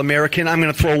legal American. I'm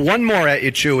going to throw one more at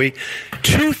you, Chewy.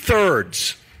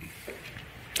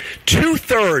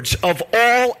 Two-thirds of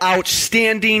all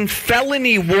outstanding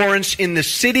felony warrants in the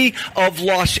city of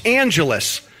Los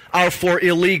Angeles are for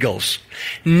illegals.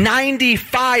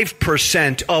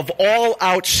 95% of all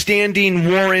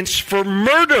outstanding warrants for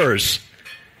murders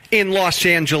in Los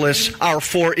Angeles are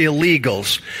for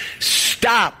illegals.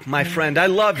 Stop, my friend. I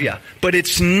love you. But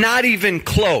it's not even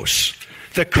close.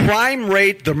 The crime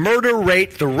rate, the murder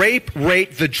rate, the rape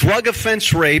rate, the drug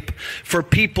offense rate for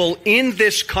people in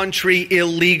this country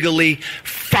illegally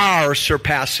far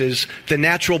surpasses the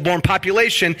natural-born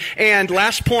population. And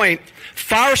last point,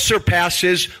 far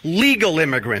surpasses legal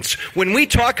immigrants. When we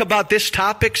talk about this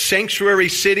topic, sanctuary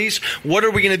cities, what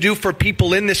are we going to do for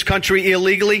people in this country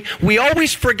illegally? We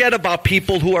always forget about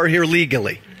people who are here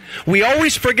legally. We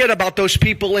always forget about those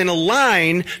people in a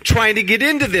line trying to get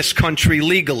into this country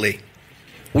legally.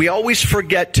 We always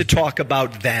forget to talk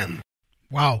about them.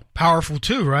 Wow. Powerful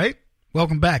too, right?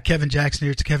 Welcome back. Kevin Jackson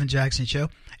here. It's the Kevin Jackson Show.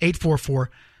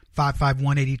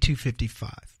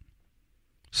 844-551-8255.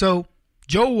 So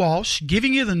Joe Walsh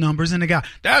giving you the numbers, and the guy,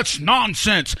 that's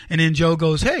nonsense. And then Joe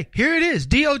goes, hey, here it is.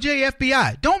 DOJ,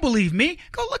 FBI. Don't believe me?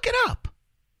 Go look it up.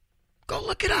 Go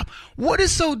look it up. What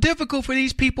is so difficult for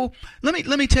these people? Let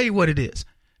me tell you what it is.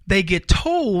 They get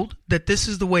told that this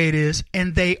is the way it is,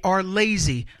 and they are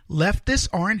lazy. Leftists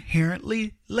are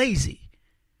inherently lazy.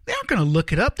 They aren't going to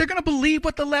look it up. They're going to believe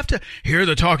what the left. Here are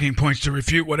the talking points to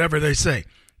refute whatever they say.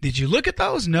 Did you look at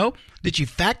those? No. Did you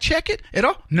fact check it at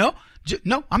all? No.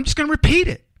 No. I'm just going to repeat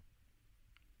it.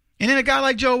 And then a guy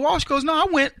like Joe Walsh goes, no, I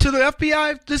went to the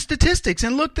FBI, the statistics,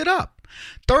 and looked it up.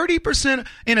 30%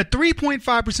 in a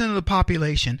 3.5% of the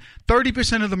population,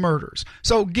 30% of the murders.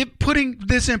 So putting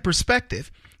this in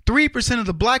perspective, 3% of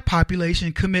the black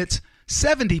population commits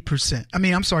 50%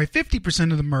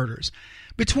 of the murders.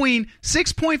 Between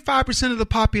 6.5% of the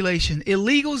population,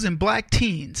 illegals and black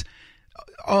teens,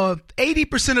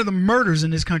 80% of the murders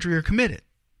in this country are committed.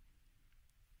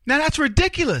 Now that's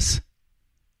ridiculous.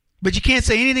 But you can't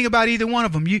say anything about either one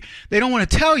of them. They don't want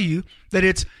to tell you that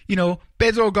it's,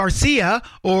 Pedro Garcia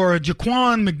or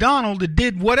Jaquan McDonald that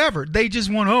did whatever. They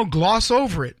just want to gloss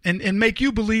over it and make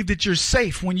you believe that you're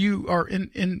safe when you are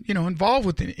involved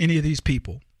with any of these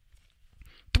people.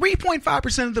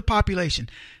 3.5% of the population,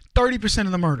 30%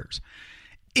 of the murders.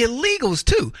 Illegals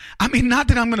too. I mean, not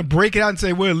that I'm going to break it out and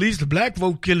say, well, at least the black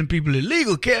folk killing people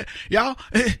illegal. Y'all,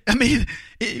 I mean,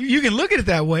 you can look at it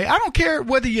that way. I don't care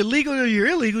whether you're legal or you're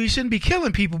illegal. You shouldn't be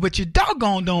killing people, but you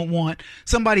doggone don't want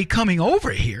somebody coming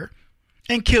over here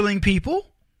and killing people.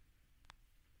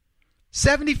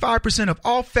 75% of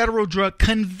all federal drug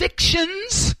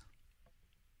convictions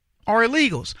are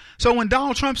illegals. So when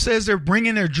Donald Trump says they're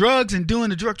bringing their drugs and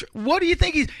doing the drug, what do you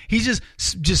think he's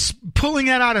just pulling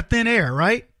that out of thin air,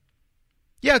 right?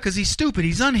 Yeah, because he's stupid.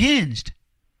 He's unhinged.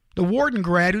 The Wharton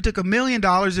grad who took $1 million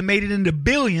and made it into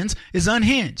billions is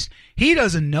unhinged. He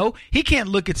doesn't know. He can't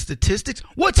look at statistics.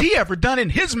 What's he ever done in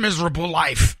his miserable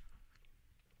life?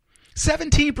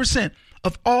 17%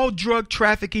 of all drug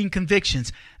trafficking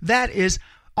convictions. That is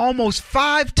almost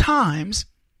 5 times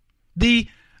the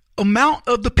amount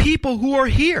of the people who are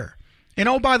here. And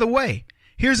oh, by the way,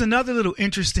 here's another little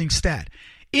interesting stat.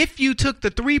 If you took the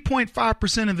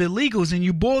 3.5% of illegals and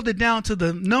you boiled it down to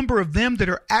the number of them that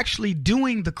are actually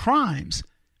doing the crimes,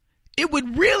 it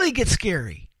would really get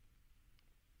scary.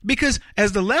 Because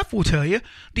as the left will tell you,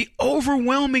 the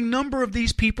overwhelming number of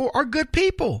these people are good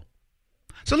people.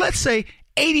 So let's say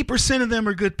 80% of them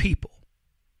are good people.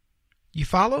 You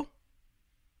follow?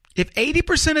 If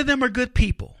 80% of them are good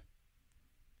people,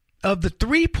 of the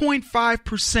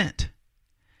 3.5%,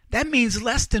 that means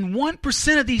less than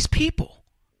 1% of these people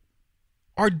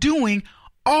are doing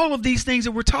all of these things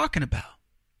that we're talking about.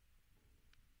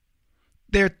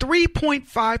 They're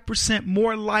 3.5%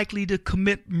 more likely to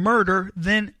commit murder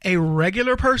than a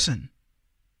regular person.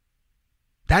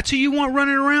 That's who you want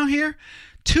running around here?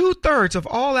 2/3 of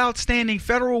all outstanding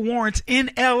federal warrants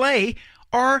in LA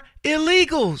are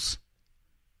illegals.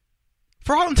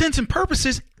 For all intents and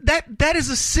purposes, that is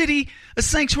a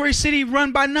sanctuary city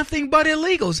run by nothing but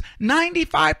illegals.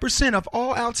 95% of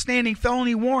all outstanding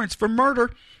felony warrants for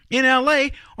murder in LA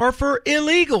are for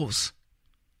illegals.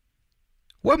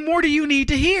 What more do you need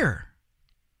to hear?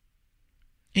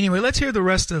 Anyway, let's hear the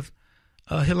rest of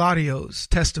Hilario's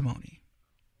testimony.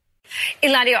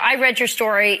 Hilario, I read your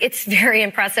story. It's very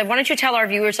impressive. Why don't you tell our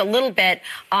viewers a little bit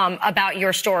about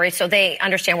your story so they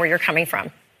understand where you're coming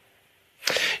from?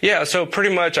 Yeah, so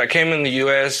pretty much I came in the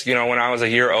U.S., when I was a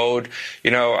year old.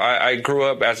 I grew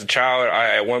up as a child.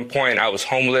 At one point, I was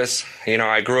homeless.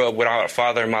 I grew up without a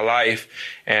father in my life,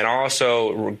 and I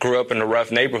also grew up in a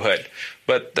rough neighborhood.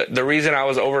 But the reason I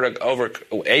was able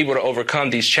to overcome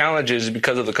these challenges is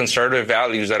because of the conservative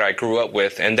values that I grew up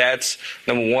with. And that's,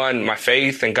 number one, my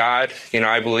faith in God.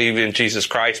 I believe in Jesus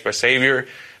Christ, my Savior.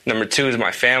 Number 2 is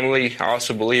my family. I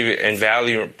also believe in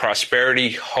value,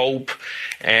 prosperity, hope,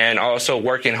 and also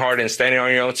working hard and standing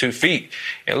on your own 2 feet.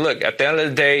 And look, at the end of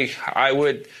the day,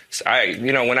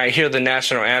 when I hear the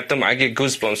national anthem, I get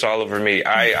goosebumps all over me.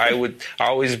 I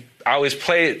always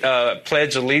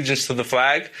pledge allegiance to the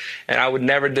flag, and I would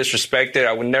never disrespect it.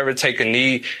 I would never take a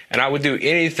knee, and I would do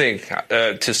anything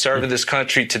to serve this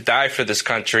country, to die for this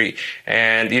country.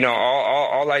 And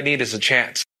all I need is a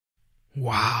chance.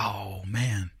 Wow,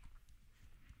 man.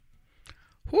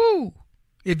 Whoo.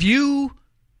 I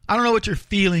don't know what your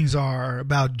feelings are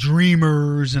about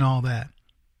dreamers and all that,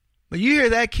 but you hear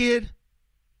that kid?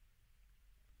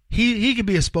 He could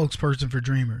be a spokesperson for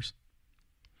dreamers.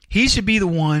 He should be the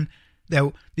one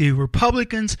that the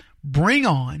Republicans bring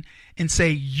on and say,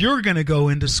 you're going to go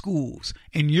into schools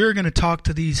and you're going to talk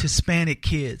to these Hispanic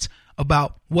kids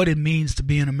about what it means to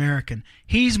be an American.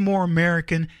 He's more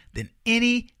American than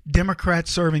any Democrat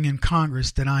serving in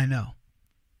Congress that I know.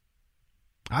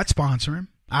 I'd sponsor him.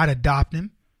 I'd adopt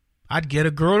him. I'd get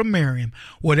a girl to marry him.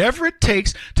 Whatever it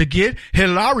takes to get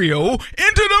Hilario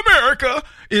into America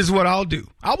is what I'll do.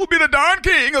 I will be the Don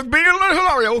King of being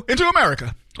Hilario into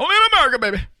America. Only in America,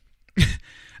 baby.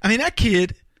 I mean, that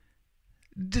kid,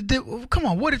 come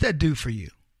on, what did that do for you?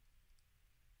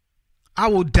 I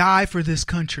will die for this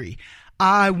country.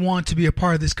 I want to be a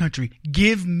part of this country.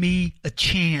 Give me a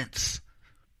chance.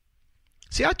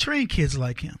 See, I train kids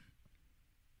like him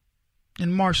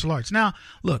in martial arts. Now,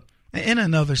 look, and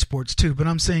in other sports too, but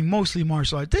I'm saying mostly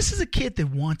martial arts. This is a kid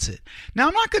that wants it. Now,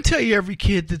 I'm not going to tell you every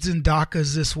kid that's in DACA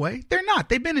is this way. They're not.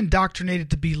 They've been indoctrinated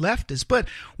to be leftists. But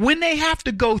when they have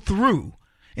to go through,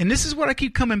 and this is what I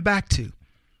keep coming back to,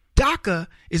 DACA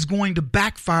is going to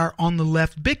backfire on the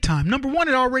left big time. Number one,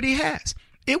 it already has.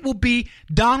 It will be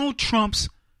Donald Trump's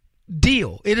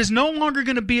deal. It is no longer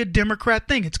going to be a Democrat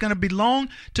thing. It's going to belong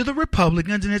to the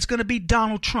Republicans, and it's going to be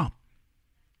Donald Trump.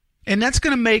 And that's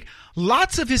going to make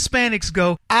lots of Hispanics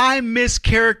go, I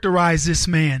mischaracterize this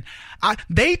man.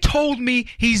 They told me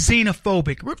he's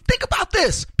xenophobic. Think about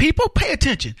this. People, pay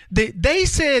attention. They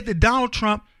said that Donald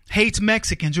Trump hates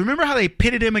Mexicans. Remember how they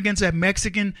pitted him against that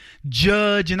Mexican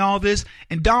judge and all this?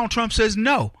 And Donald Trump says,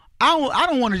 no, I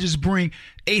don't want to just bring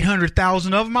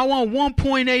 800,000 of them. I want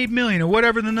 1.8 million or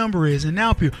whatever the number is. And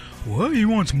now people, well, he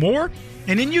wants more?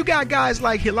 And then you got guys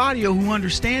like Hilario who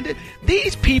understand it.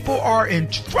 These people are in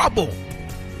trouble.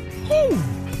 Whew.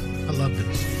 I love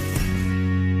this.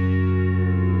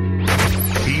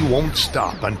 He won't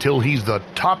stop until he's the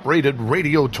top-rated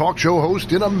radio talk show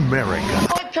host in America.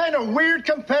 What kind of weird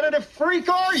competitive freak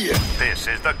are you? This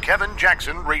is the Kevin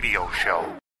Jackson Radio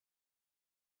Show.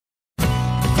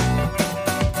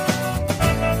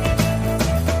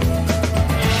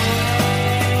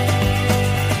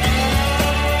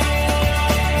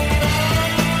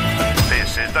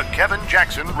 The Kevin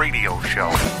Jackson Radio Show.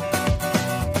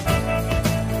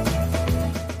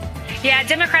 Yeah,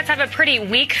 Democrats have a pretty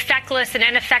weak, feckless, and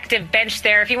ineffective bench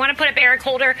there. If you want to put up Eric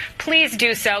Holder, please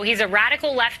do so. He's a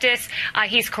radical leftist.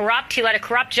 He's corrupt. He led a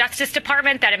corrupt Justice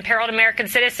Department that imperiled American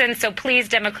citizens. So please,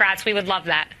 Democrats, we would love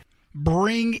that.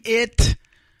 Bring it.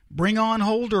 Bring on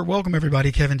Holder. Welcome,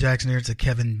 everybody. Kevin Jackson here. It's the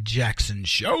Kevin Jackson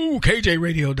Show,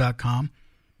 kjradio.com.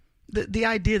 The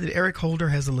idea that Eric Holder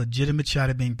has a legitimate shot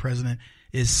at being president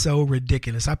is so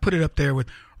ridiculous. I put it up there with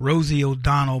Rosie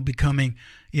O'Donnell becoming,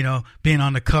 being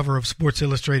on the cover of Sports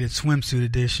Illustrated Swimsuit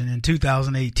Edition in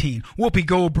 2018. Whoopi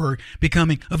Goldberg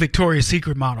becoming a Victoria's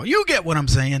Secret model. You get what I'm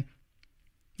saying.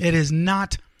 It is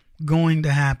not going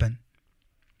to happen.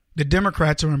 The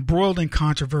Democrats are embroiled in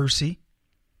controversy.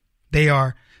 They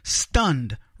are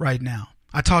stunned right now.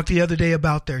 I talked the other day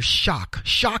about their shock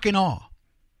and awe.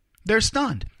 They're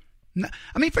stunned.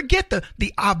 I mean, forget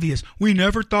the obvious. We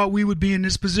never thought we would be in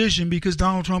this position because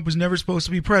Donald Trump was never supposed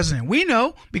to be president. We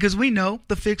know because we know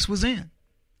the fix was in.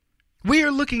 We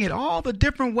are looking at all the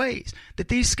different ways that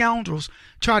these scoundrels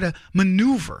try to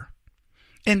maneuver.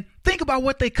 And think about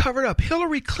what they covered up.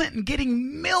 Hillary Clinton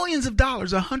getting millions of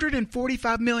dollars,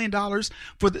 $145 million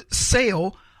for the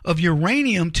sale of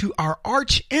uranium to our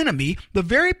arch enemy, the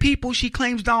very people she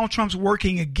claims Donald Trump's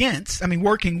working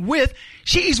with,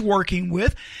 she's working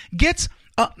with, gets,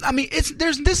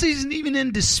 this isn't even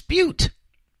in dispute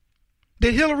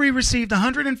that Hillary received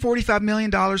 $145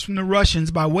 million from the Russians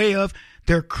by way of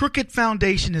their crooked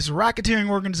foundation, this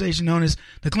racketeering organization known as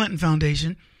the Clinton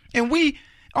Foundation, and we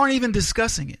aren't even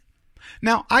discussing it.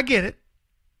 Now, I get it.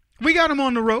 We got them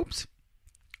on the ropes.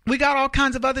 We got all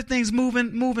kinds of other things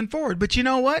moving forward. But you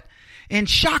know what? In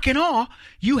shock and awe,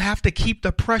 you have to keep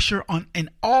the pressure on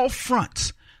in all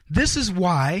fronts. This is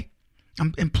why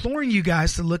I'm imploring you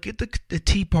guys to look at the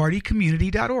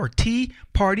teapartycommunity.org,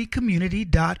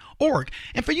 teapartycommunity.org.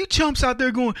 And for you chumps out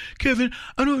there going, Kevin,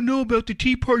 I don't know about the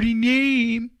Tea Party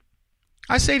name.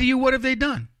 I say to you, what have they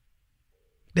done?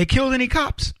 They killed any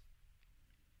cops?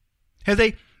 Have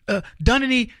they done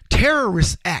any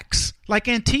terrorist acts like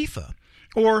Antifa?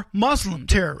 Or Muslim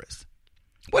terrorists?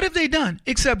 What have they done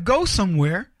except go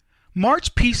somewhere,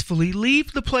 march peacefully,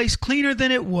 leave the place cleaner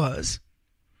than it was?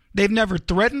 They've never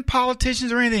threatened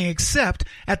politicians or anything except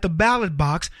at the ballot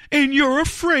box, and you're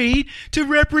afraid to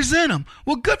represent them.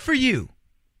 Well, good for you.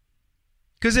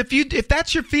 Because if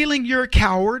that's your feeling, you're a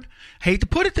coward. I hate to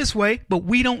put it this way, but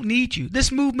we don't need you.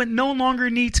 This movement no longer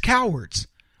needs cowards.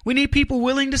 We need people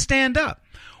willing to stand up.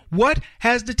 What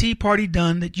has the Tea Party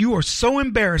done that you are so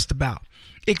embarrassed about?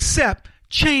 Except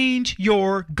change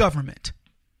your government.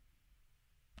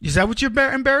 Is that what you're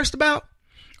embarrassed about?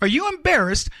 Are you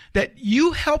embarrassed that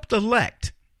you helped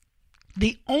elect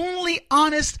the only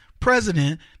honest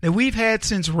president that we've had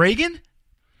since Reagan?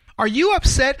 Are you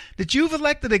upset that you've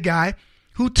elected a guy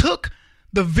who took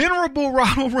the venerable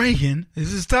Ronald Reagan,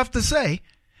 this is tough to say,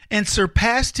 and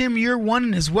surpassed him year one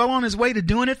and is well on his way to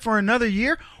doing it for another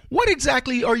year, what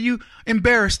exactly are you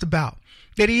embarrassed about?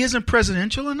 That he isn't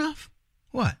presidential enough?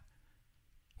 What?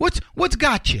 What's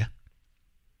got you?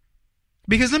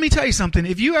 Because let me tell you something.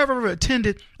 If you ever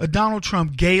attended a Donald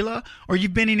Trump gala or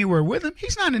you've been anywhere with him,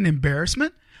 he's not an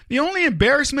embarrassment. The only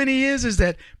embarrassment he is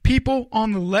that people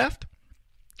on the left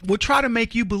will try to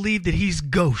make you believe that he's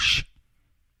gauche.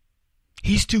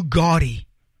 He's too gaudy.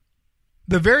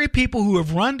 The very people who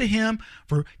have run to him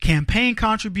for campaign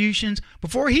contributions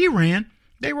before he ran,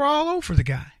 they were all over the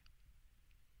guy.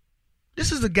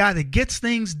 This is the guy that gets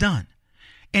things done.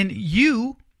 And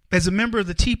you, as a member of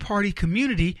the Tea Party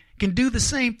community, can do the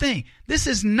same thing. This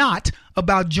is not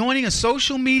about joining a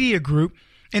social media group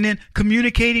and then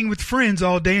communicating with friends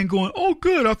all day and going, oh,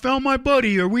 good, I found my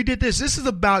buddy, or we did this. This is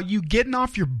about you getting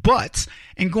off your butts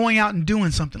and going out and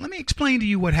doing something. Let me explain to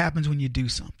you what happens when you do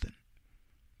something.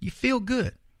 You feel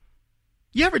good.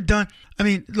 You ever done,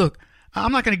 look,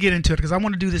 I'm not going to get into it because I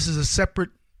want to do this as a separate,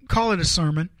 call it a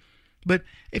sermon. But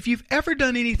if you've ever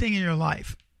done anything in your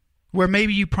life where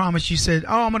maybe you promised, you said,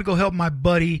 oh, I'm going to go help my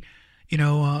buddy,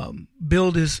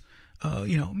 build his,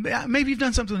 maybe you've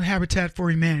done something with Habitat for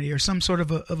Humanity or some sort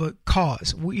of a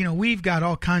cause. We've got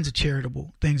all kinds of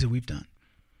charitable things that we've done.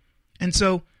 And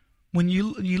so when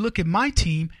you look at my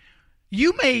team,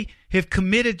 you may have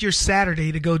committed your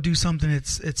Saturday to go do something at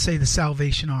say, the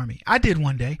Salvation Army. I did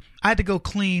one day. I had to go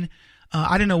clean.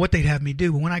 I didn't know what they'd have me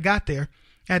do, but when I got there,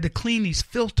 I had to clean these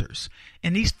filters.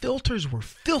 And these filters were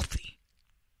filthy.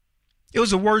 It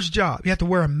was the worst job. You had to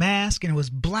wear a mask, and it was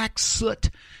black soot.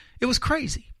 It was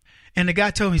crazy. And the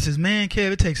guy told me, he says, man,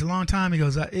 Kev, it takes a long time. He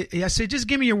goes, I said, just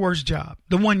give me your worst job,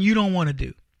 the one you don't want to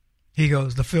do. He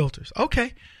goes, the filters.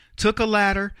 Okay. Took a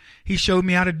ladder. He showed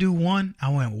me how to do one. I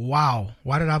went, wow,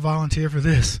 why did I volunteer for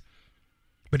this?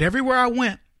 But everywhere I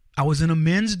went, I was in a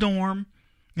men's dorm,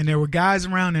 and there were guys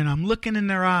around, and I'm looking in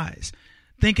their eyes,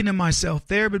 thinking to myself,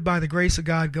 there but by the grace of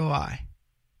God go I.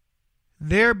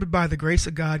 There but by the grace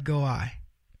of God go I.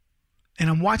 And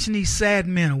I'm watching these sad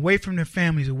men away from their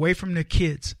families, away from their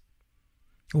kids,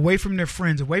 away from their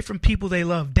friends, away from people they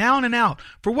love, down and out,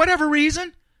 for whatever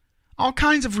reason, all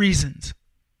kinds of reasons.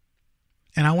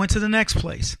 And I went to the next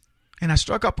place, and I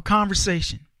struck up a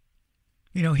conversation,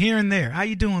 here and there. How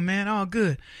you doing, man? Oh,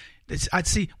 good. I'd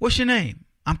see, what's your name?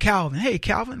 I'm Calvin. Hey,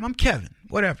 Calvin. I'm Kevin.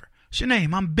 Whatever. What's your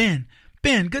name? I'm Ben.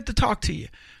 Ben, good to talk to you.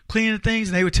 Cleaning things,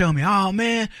 and they would tell me, oh,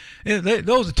 man,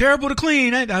 those are terrible to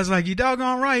clean. I was like, you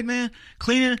doggone right, man.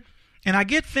 Cleaning. And I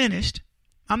get finished.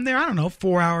 I'm there,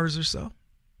 4 hours or so.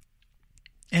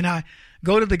 And I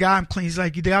go to the guy I'm cleaning. He's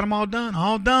like, you got them all done?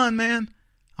 All done, man.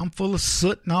 I'm full of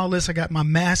soot and all this. I got my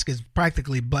mask is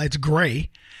practically, it's gray.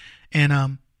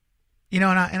 And,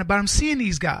 but I'm seeing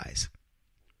these guys.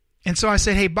 And so I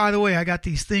said, hey, by the way, I got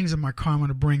these things in my car I'm going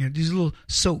to bring in. These little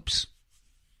soaps.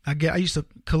 I used to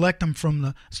collect them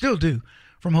still do,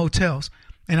 from hotels.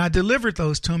 And I delivered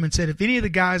those to them and said, if any of the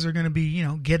guys are going to be,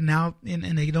 getting out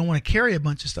and they don't want to carry a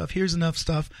bunch of stuff, here's enough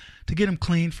stuff to get them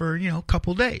clean for, a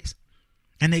couple days.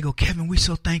 And they go, Kevin, we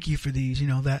so thank you for these,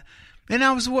 that. And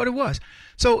that was what it was.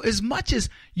 So as much as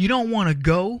you don't want to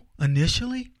go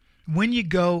initially, when you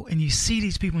go and you see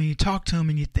these people and you talk to them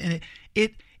and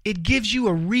it gives you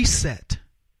a reset.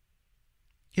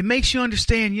 It makes you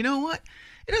understand, you know what?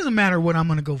 It doesn't matter what I'm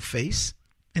going to go face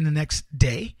in the next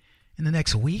day, in the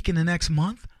next week, in the next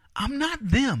month. I'm not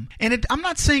them. And I'm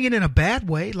not saying it in a bad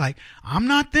way, like I'm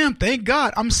not them, thank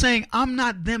God. I'm saying I'm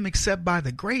not them except by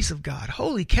the grace of God.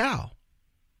 Holy cow.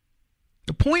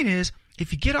 The point is,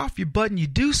 if you get off your butt and you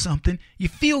do something, you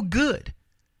feel good.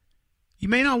 You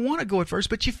may not want to go at first,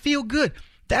 but you feel good.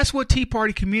 That's what Tea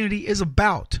Party community is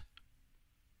about.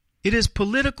 It is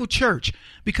political church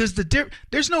because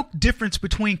there's no difference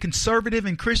between conservative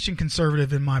and Christian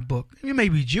conservative in my book. You may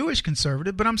be Jewish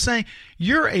conservative, but I'm saying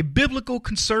you're a biblical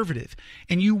conservative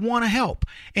and you want to help.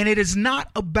 And it is not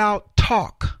about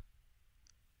talk.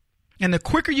 And the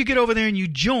quicker you get over there and you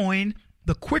join,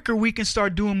 the quicker we can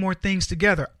start doing more things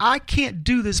together. I can't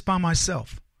do this by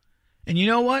myself. And you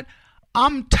know what?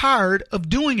 I'm tired of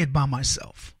doing it by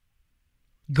myself.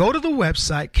 Go to the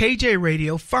website, KJ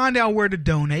Radio, find out where to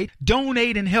donate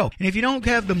and help. And if you don't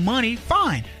have the money,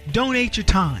 fine, donate your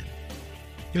time.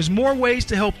 There's more ways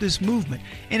to help this movement.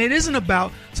 And it isn't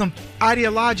about some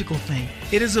ideological thing.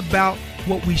 It is about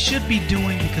what we should be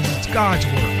doing because it's God's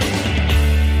work.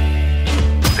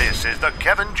 This is the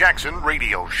Kevin Jackson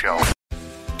Radio Show.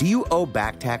 Do you owe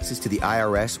back taxes to the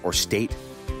IRS or state?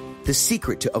 The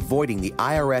secret to avoiding the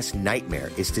IRS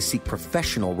nightmare is to seek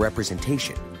professional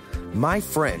representation. My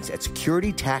friends at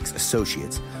Security Tax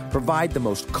Associates provide the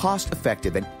most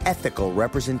cost-effective and ethical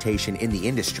representation in the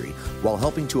industry while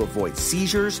helping to avoid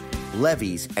seizures,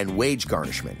 levies, and wage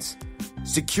garnishments.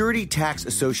 Security Tax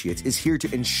Associates is here to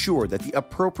ensure that the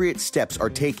appropriate steps are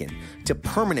taken to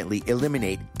permanently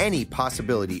eliminate any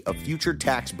possibility of future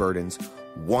tax burdens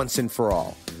once and for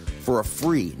all. For a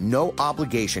free,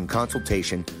 no-obligation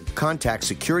consultation, contact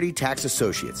Security Tax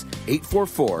Associates,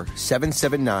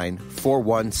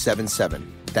 844-779-4177.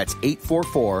 That's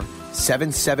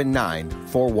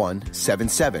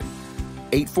 844-779-4177.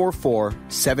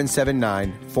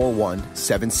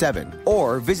 844-779-4177.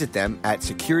 Or visit them at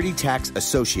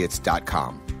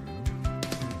securitytaxassociates.com.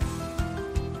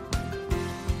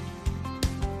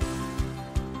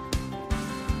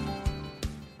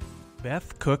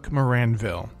 Beth Cook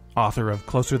Moranville, author of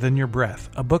Closer Than Your Breath,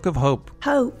 a book of hope.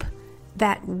 Hope,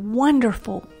 that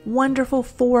wonderful, wonderful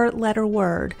 4-letter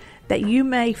word that you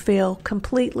may feel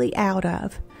completely out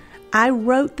of. I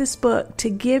wrote this book to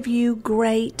give you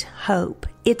great hope.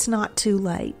 It's not too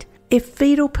late. If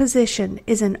fetal position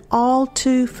is an all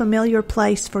too familiar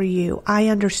place for you, I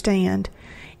understand.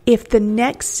 If the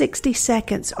next 60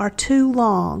 seconds are too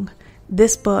long,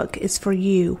 this book is for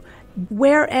you.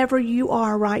 Wherever you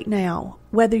are right now,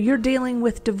 whether you're dealing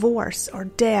with divorce or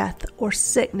death or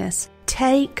sickness,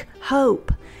 take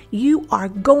hope. You are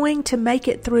going to make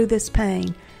it through this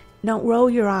pain. Don't roll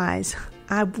your eyes.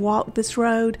 I've walked this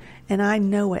road and I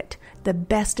know it. The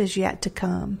best is yet to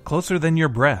come. Closer Than Your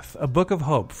Breath, a book of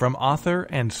hope from author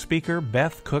and speaker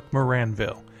Beth Cook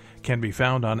Moranville, can be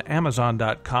found on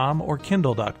Amazon.com or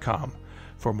Kindle.com.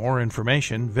 For more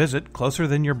information, visit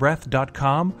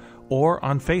closerthanyourBreath.com or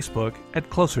on Facebook at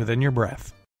Closer Than Your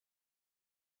Breath.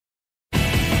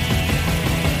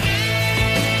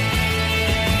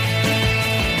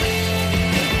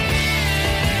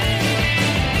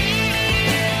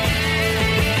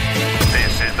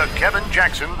 This is the Kevin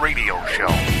Jackson Radio Show.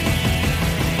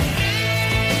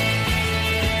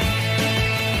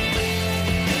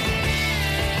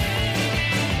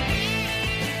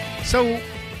 So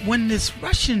when this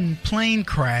Russian plane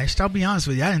crashed, I'll be honest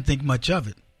with you, I didn't think much of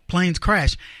it. Planes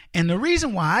crash. And the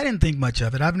reason why I didn't think much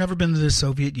of it, I've never been to the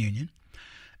Soviet Union.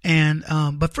 And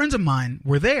but friends of mine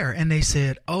were there and they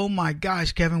said, "Oh my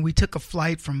gosh, Kevin, we took a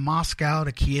flight from Moscow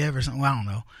to Kiev or something." Well, I don't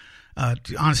know.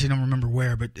 Honestly, don't remember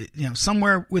where, but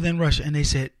somewhere within Russia. And they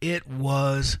said it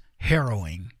was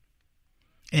harrowing.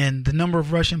 And the number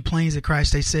of Russian planes that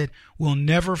crashed, they said, we'll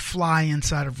never fly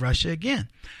inside of Russia again.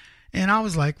 And I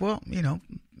was like, well,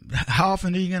 how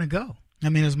often are you going to go? I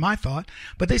mean, it was my thought.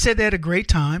 But they said they had a great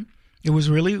time. It was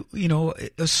really,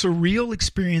 a surreal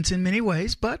experience in many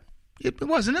ways, but it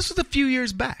wasn't. This was a few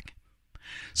years back.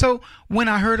 So when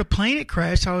I heard a plane had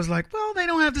crashed, I was like, well, they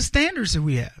don't have the standards that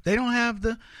we have. They don't have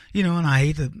the, and I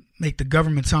hate to make the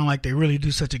government sound like they really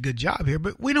do such a good job here,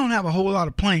 but we don't have a whole lot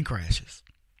of plane crashes.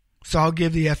 So I'll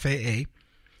give the FAA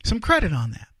some credit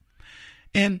on that.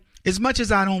 And as much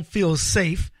as I don't feel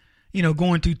safe,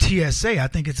 going through TSA, I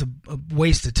think it's a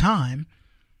waste of time.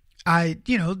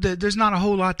 There's not a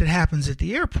whole lot that happens at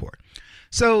the airport.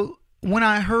 So when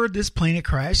I heard this plane had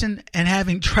crashed and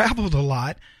having traveled a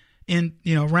lot in,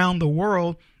 around the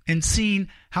world and seen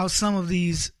how some of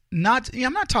these I'm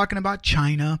not talking about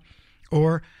China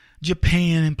or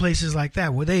Japan and places like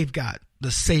that where they've got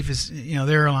the safest,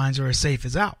 their airlines are as safe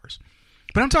as ours.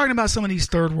 But I'm talking about some of these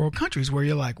third world countries where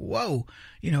you're like, whoa,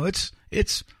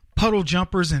 it's puddle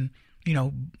jumpers and,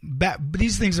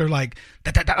 these things are like,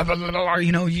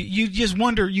 you just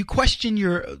wonder, you question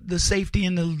the safety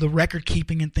and the record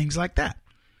keeping and things like that.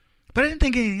 But I didn't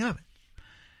think anything of it.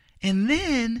 And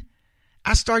then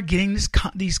I start getting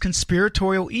these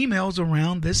conspiratorial emails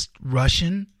around this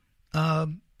Russian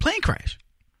plane crash.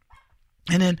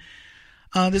 And then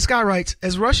this guy writes,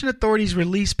 as Russian authorities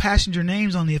released passenger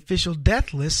names on the official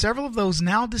death list, several of those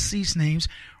now deceased names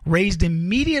raised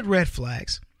immediate red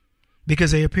flags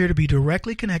because they appear to be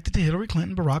directly connected to Hillary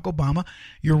Clinton, Barack Obama,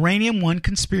 Uranium One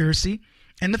conspiracy,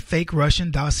 and the fake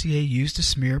Russian dossier used to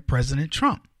smear President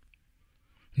Trump.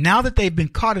 Now that they've been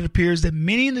caught, it appears that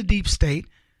many in the deep state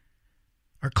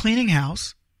are cleaning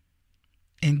house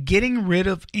and getting rid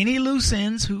of any loose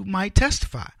ends who might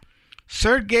testify.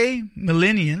 Sergei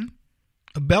Milinin,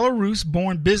 a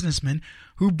Belarus-born businessman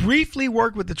who briefly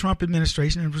worked with the Trump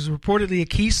administration and was reportedly a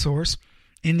key source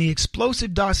in the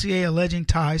explosive dossier alleging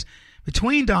ties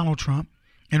between Donald Trump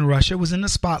and Russia, was in the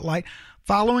spotlight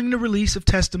following the release of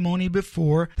testimony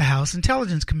before the House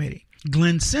Intelligence Committee.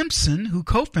 Glenn Simpson, who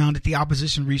co-founded the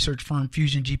opposition research firm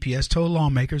Fusion GPS, told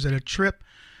lawmakers that a trip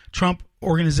Trump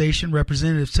organization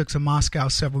representatives took to Moscow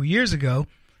several years ago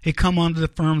had come onto the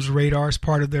firm's radar as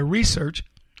part of their research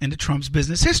into Trump's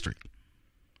business history.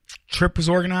 Trip was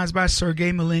organized by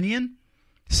Sergey Millennium,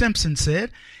 Simpson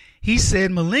said. He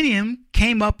said Millennium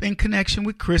came up in connection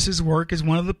with Chris's work as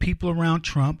one of the people around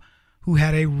Trump who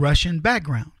had a Russian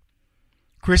background.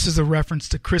 Chris is a reference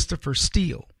to Christopher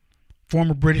Steele,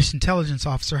 former British intelligence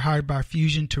officer hired by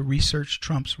Fusion to research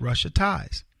Trump's Russia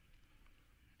ties.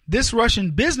 This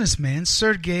Russian businessman,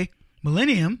 Sergey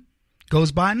Millennium,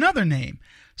 goes by another name,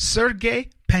 Sergey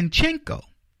Panchenko.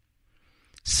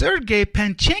 Sergey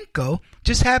Panchenko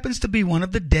just happens to be one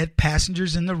of the dead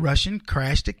passengers in the Russian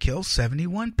crash that killed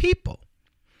 71 people.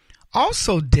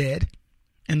 Also dead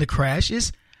in the crash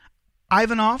is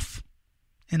Ivanov,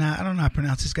 and I don't know how to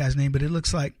pronounce this guy's name, but it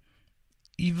looks like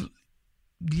you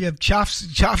have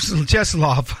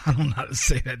Cheslov, I don't know how to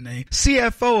say that name,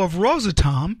 CFO of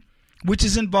Rosatom, which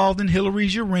is involved in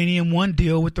Hillary's Uranium One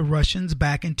deal with the Russians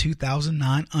back in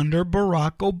 2009 under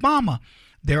Barack Obama.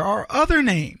 There are other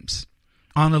names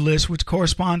on the list which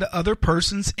correspond to other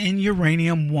persons in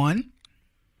Uranium One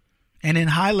and in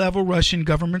high-level Russian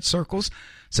government circles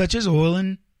such as oil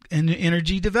and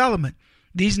energy development.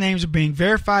 These names are being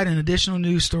verified and additional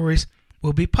news stories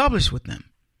will be published with them.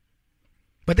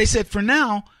 But they said for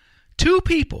now, 2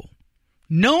 people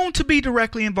known to be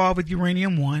directly involved with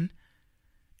Uranium One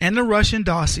and the Russian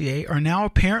dossier are now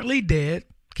apparently dead,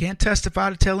 can't testify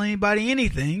to tell anybody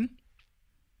anything.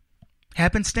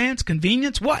 Happenstance,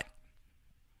 convenience, what?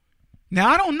 Now,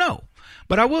 I don't know,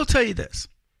 but I will tell you this.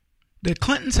 The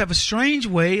Clintons have a strange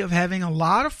way of having a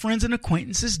lot of friends and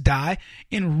acquaintances die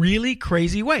in really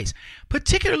crazy ways,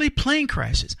 particularly plane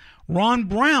crashes. Ron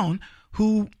Brown,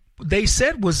 who they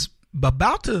said was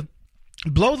about to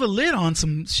blow the lid on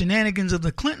some shenanigans of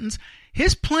the Clintons,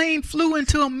 his plane flew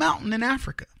into a mountain in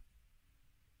Africa.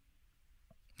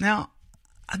 Now,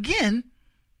 again,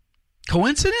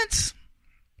 coincidence?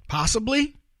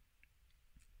 Possibly.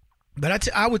 But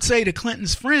I would say to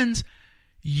Clinton's friends,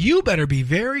 you better be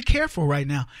very careful right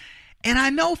now. And I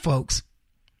know, folks,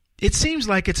 it seems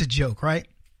like it's a joke, right?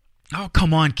 Oh,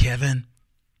 come on, Kevin.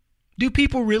 Do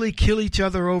people really kill each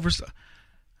other over stuff?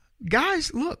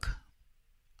 Guys, look,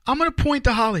 I'm going to point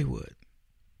to Hollywood.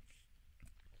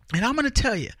 And I'm going to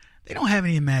tell you, they don't have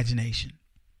any imagination.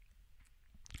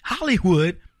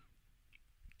 Hollywood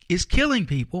is killing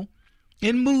people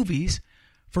in movies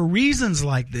for reasons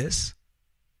like this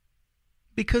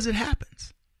because it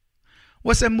happens.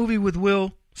 What's that movie with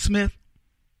Will Smith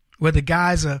where the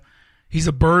guy's he's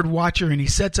a bird watcher and he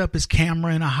sets up his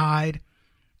camera in a hide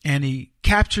and he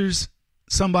captures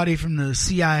somebody from the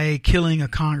CIA killing a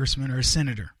congressman or a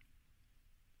senator.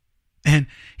 And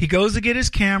he goes to get his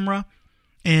camera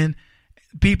and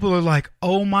people are like,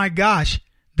 oh my gosh,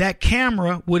 that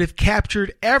camera would have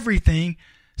captured everything.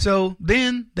 So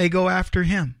then they go after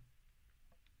him.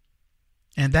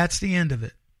 And that's the end of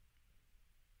it.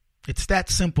 It's that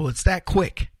simple. It's that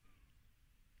quick.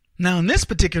 Now, in this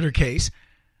particular case,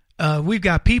 we've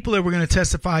got people that were going to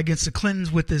testify against the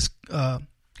Clintons with this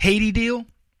Haiti deal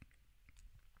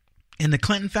in the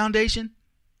Clinton Foundation.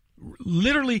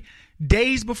 Literally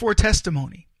days before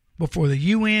testimony, before the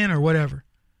UN or whatever,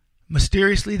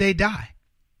 mysteriously they die.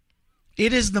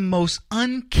 It is the most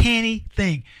uncanny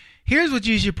thing. Here's what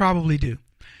you should probably do.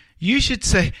 You should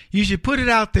put it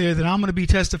out there that I'm going to be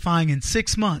testifying in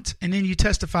 6 months, and then you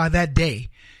testify that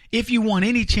day if you want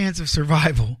any chance of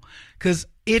survival. Because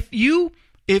if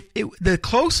the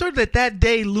closer that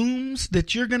day looms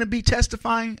that you're going to be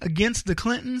testifying against the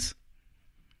Clintons,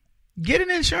 get an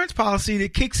insurance policy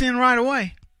that kicks in right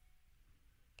away.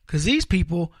 Because these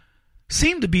people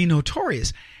seem to be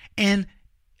notorious and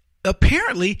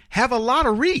apparently have a lot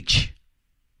of reach.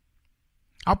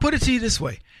 I'll put it to you this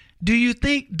way. Do you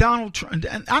think Donald Trump,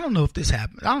 and I don't know if this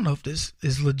happened, I don't know if this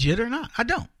is legit or not. I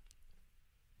don't.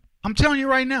 I'm telling you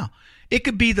right now, it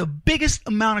could be the biggest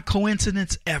amount of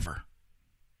coincidence ever.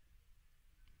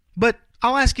 But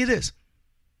I'll ask you this.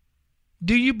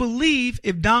 Do you believe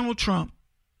if Donald Trump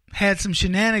had some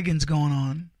shenanigans going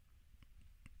on,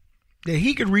 that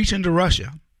he could reach into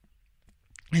Russia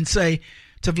and say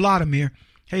to Vladimir,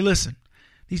 hey, listen,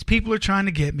 these people are trying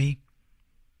to get me.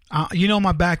 You know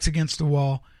my back's against the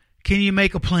wall. Can you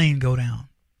make a plane go down?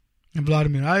 And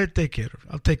Vladimir, I'll take care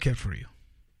for you.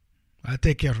 I'll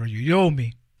take care for you. You owe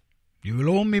me. You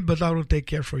will owe me, but I will take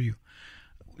care for you.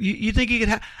 You think he could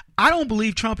have? I don't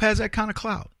believe Trump has that kind of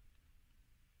clout.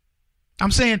 I'm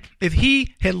saying if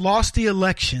he had lost the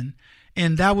election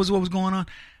and that was what was going on,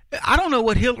 I don't know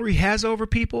what Hillary has over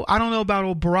people. I don't know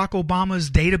about Barack Obama's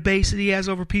database that he has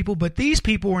over people, but these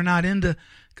people were not into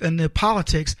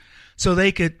politics so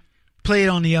they could play it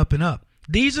on the up and up.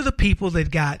 These are the people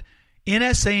that got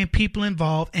NSA and people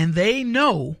involved, and they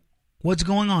know what's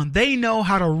going on. They know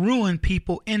how to ruin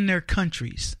people in their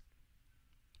countries.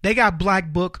 They got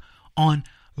black book on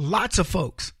lots of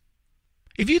folks.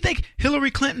 If you think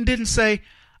Hillary Clinton didn't say,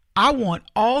 I want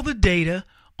all the data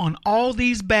on all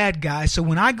these bad guys, so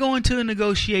when I go into a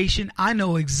negotiation, I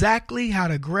know exactly how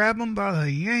to grab them by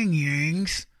the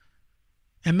yang-yangs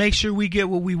and make sure we get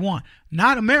what we want.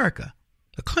 Not America,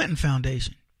 the Clinton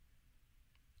Foundation.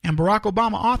 And Barack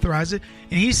Obama authorized it,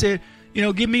 and he said,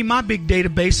 give me my big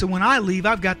database so when I leave,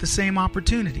 I've got the same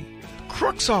opportunity.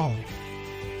 Crooks all.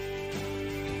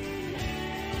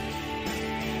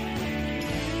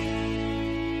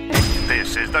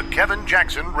 This is the Kevin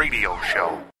Jackson Radio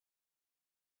Show.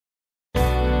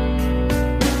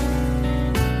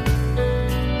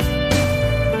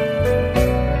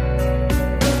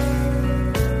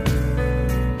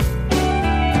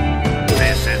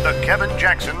 This is the Kevin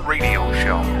Jackson Radio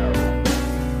Show.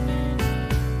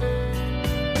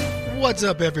 What's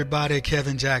up, everybody?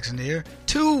 Kevin Jackson here.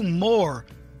 2 more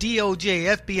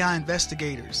DOJ FBI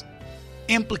investigators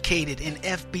implicated in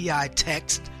FBI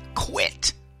text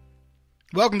quit.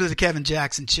 Welcome to the Kevin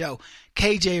Jackson Show,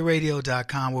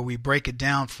 kjradio.com, where we break it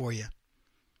down for you.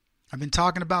 I've been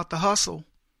talking about the hustle.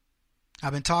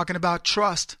 I've been talking about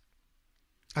trust.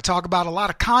 I talk about a lot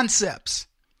of concepts,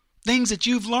 things that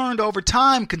you've learned over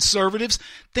time, conservatives,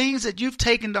 things that you've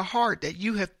taken to heart, that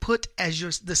you have put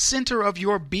as the center of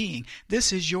your being.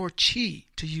 This is your chi,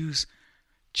 to use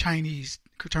Chinese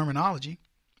terminology.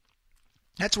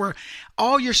 That's where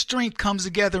all your strength comes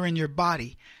together in your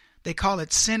body. They call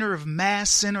it center of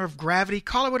mass, center of gravity.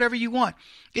 Call it whatever you want.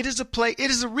 It is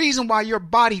a reason why your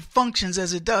body functions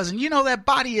as it does. And that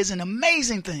body is an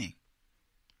amazing thing.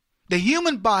 The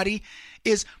human body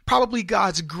is probably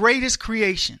God's greatest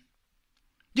creation.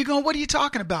 You're going, what are you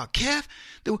talking about, Kev?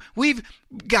 We've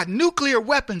got nuclear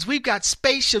weapons. We've got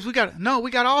spaceships. We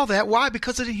got all that. Why?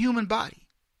 Because of the human body.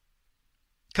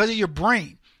 Because of your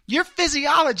brain. Your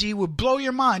physiology will blow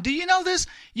your mind. Do you know this?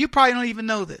 You probably don't even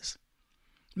know this.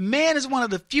 Man is one of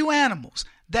the few animals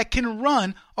that can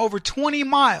run over 20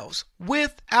 miles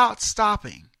without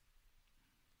stopping.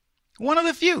 One of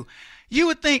the few. You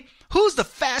would think, who's the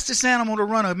fastest animal to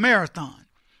run a marathon?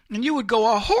 And you would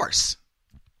go, a horse.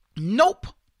 Nope.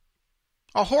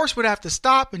 A horse would have to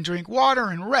stop and drink water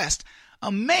and rest.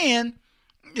 A man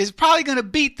is probably going to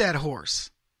beat that horse.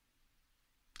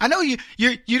 I know you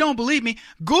don't believe me.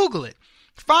 Google it.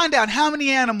 Find out how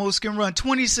many animals can run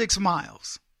 26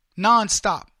 miles.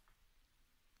 Non-stop.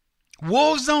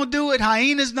 Wolves don't do it.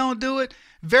 Hyenas don't do it.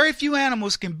 Very few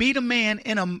animals can beat a man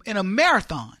in a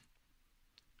marathon.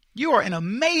 You are an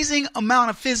amazing amount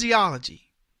of physiology.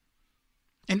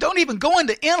 And don't even go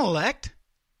into intellect.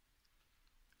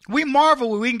 We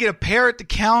marvel when we can get a parrot to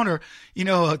count, or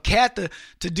a cat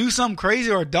to do something crazy,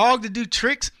 or a dog to do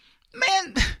tricks.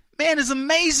 Man is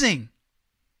amazing.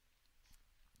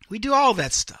 We do all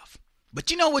that stuff.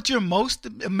 But you know what you're most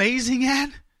amazing at?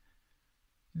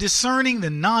 Discerning the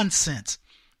nonsense,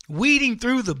 weeding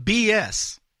through the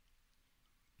BS.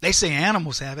 They say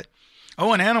animals have it.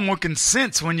 Oh, an animal can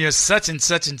sense when you're such and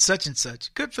such and such and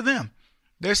such. Good for them.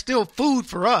 They're still food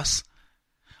for us.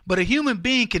 But a human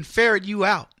being can ferret you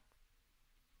out.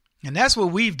 And that's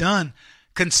what we've done,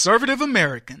 conservative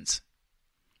Americans.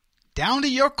 Down to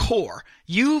your core,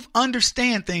 you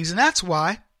understand things. And that's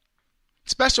why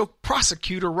Special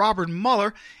Prosecutor Robert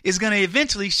Mueller is going to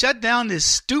eventually shut down this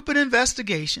stupid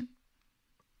investigation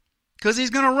because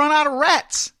he's going to run out of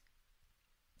rats.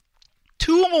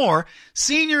 2 more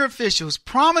senior officials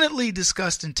prominently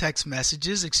discussed in text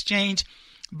messages exchanged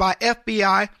by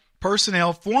FBI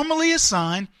personnel formerly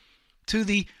assigned to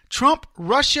the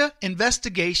Trump-Russia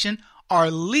investigation are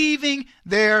leaving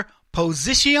their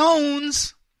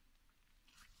positions.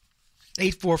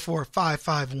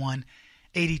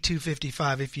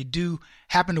 844-551-8255 if you do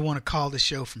happen to want to call the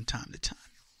show from time to time.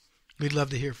 We'd love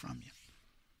to hear from you.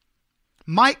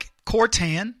 Mike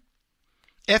Cortan,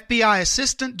 FBI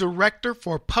Assistant Director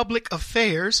for Public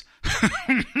Affairs.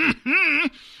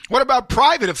 What about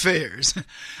private affairs?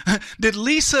 Did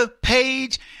Lisa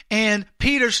Page and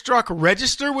Peter Strzok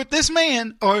register with this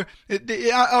man, or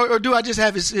do I just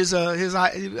have his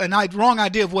wrong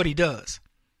idea of what he does?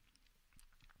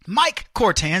 Mike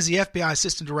Cortan's the FBI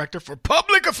Assistant Director for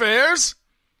Public Affairs.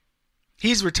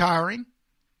 He's retiring.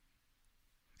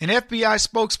 An FBI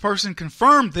spokesperson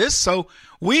confirmed this, so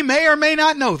we may or may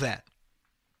not know that.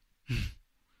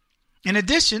 In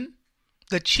addition,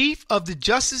 the chief of the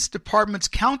Justice Department's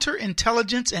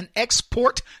Counterintelligence and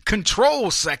Export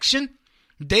Control Section,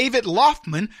 David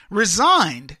Loftman,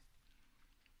 resigned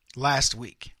last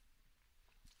week.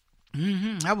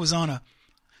 That was on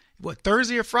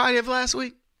Thursday or Friday of last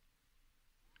week?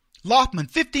 Loftman,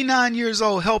 59 years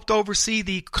old, helped oversee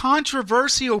the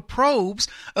controversial probes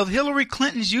of Hillary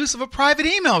Clinton's use of a private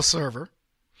email server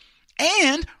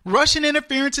and Russian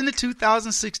interference in the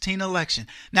 2016 election.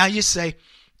 Now you say,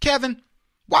 Kevin,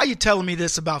 why are you telling me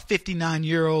this about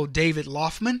 59-year-old David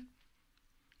Loftman?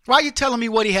 Why are you telling me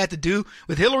what he had to do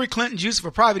with Hillary Clinton's use of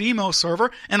a private email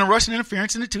server and a Russian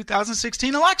interference in the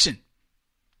 2016 election?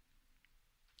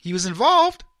 He was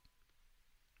involved.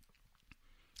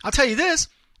 I'll tell you this,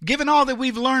 given all that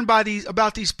we've learned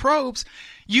about these probes,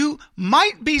 you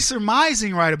might be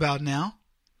surmising right about now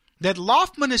that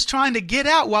Loftman is trying to get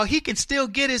out while he can still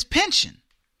get his pension.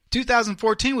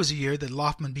 2014 was a year that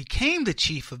Loftman became the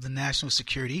chief of the National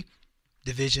Security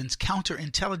Division's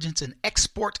Counterintelligence and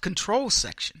Export Control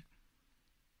Section.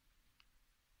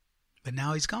 But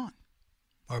now he's gone,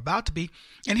 or about to be.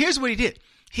 And here's what he did.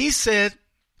 He said,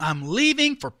 I'm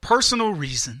leaving for personal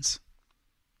reasons.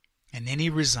 And then he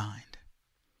resigned.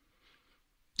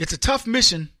 It's a tough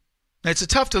mission. It's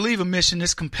tough to leave a mission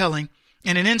this compelling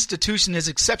in an institution as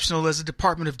exceptional as the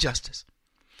Department of Justice.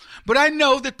 But I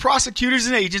know that prosecutors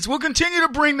and agents will continue to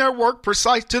bring their work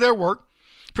precisely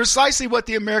what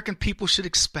the American people should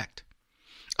expect.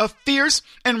 A fierce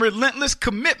and relentless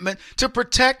commitment to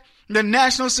protect the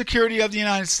national security of the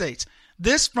United States.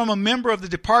 This from a member of the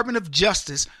Department of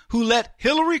Justice who let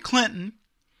Hillary Clinton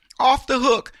off the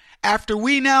hook after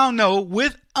we now know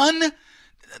without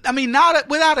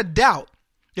a doubt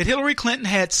that Hillary Clinton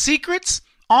had secrets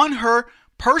on her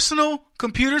personal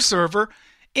computer server,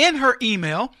 in her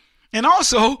email, and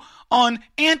also on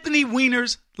Anthony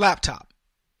Weiner's laptop.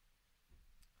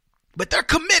 But they're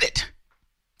committed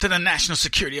to the national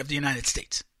security of the United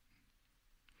States.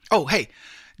 Oh, hey,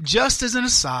 just as an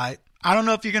aside, I don't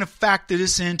know if you're going to factor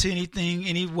this into anything,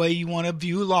 any way you want to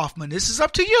view Loftman. This is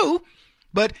up to you.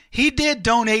 But he did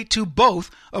donate to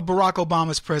both of Barack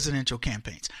Obama's presidential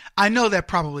campaigns. I know that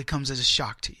probably comes as a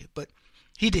shock to you, but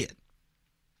he did.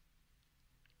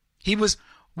 He was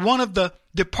one of the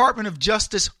Department of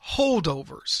Justice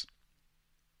holdovers.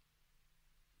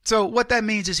 So what that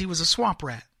means is he was a swamp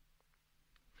rat.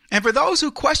 And for those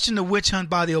who question the witch hunt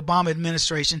by the Obama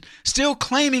administration, still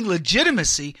claiming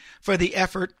legitimacy for the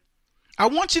effort, I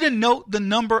want you to note the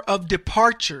number of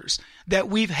departures that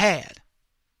we've had.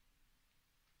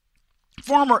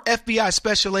 Former FBI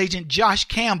Special Agent Josh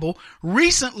Campbell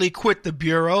recently quit the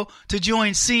Bureau to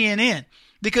join CNN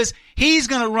because he's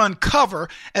going to run cover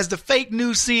as the fake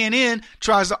news CNN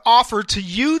tries to offer to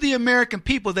you, the American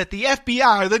people, that the FBI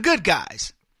are the good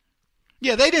guys.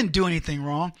 Yeah, they didn't do anything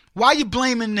wrong. Why are you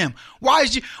blaming them? Why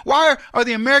are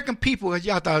the American people,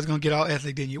 y'all thought I was going to get all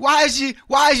ethnic, didn't you? Why is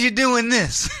you doing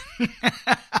this?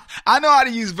 I know how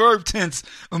to use verb tense,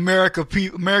 American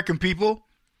people.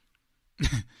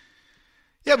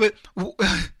 Yeah, but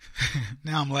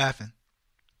now I'm laughing.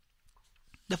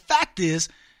 The fact is,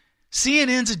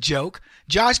 CNN's a joke.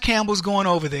 Josh Campbell's going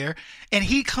over there, and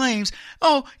he claims,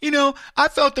 I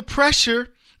felt the pressure.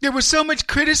 There was so much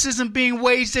criticism being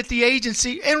waged at the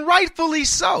agency, and rightfully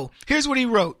so. Here's what he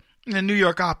wrote in the New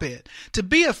York op-ed. To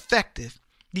be effective,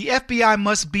 the FBI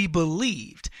must be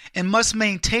believed and must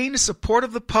maintain the support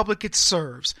of the public it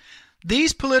serves.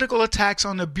 These political attacks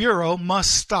on the Bureau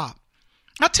must stop.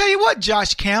 I'll tell you what,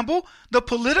 Josh Campbell, the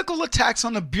political attacks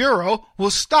on the Bureau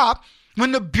will stop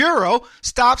when the Bureau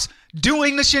stops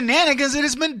doing the shenanigans it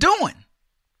has been doing.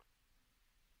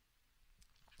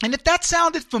 And if that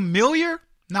sounded familiar,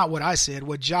 not what I said,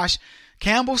 what Josh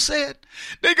Campbell said,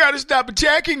 they got to stop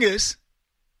attacking us.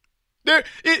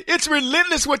 It's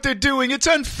relentless what they're doing. It's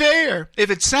unfair.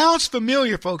 If it sounds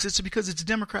familiar, folks, it's because it's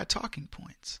Democrat talking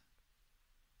points.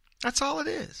 That's all it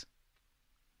is.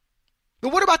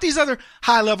 But what about these other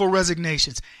high-level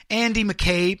resignations? Andrew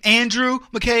McCabe,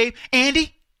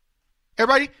 Andy?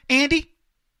 Everybody? Andy?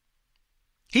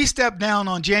 He stepped down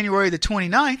on January the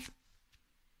 29th.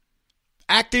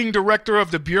 Acting director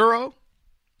of the Bureau.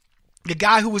 The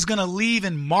guy who was going to leave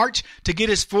in March to get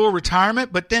his full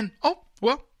retirement. But then,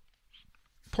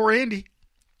 poor Andy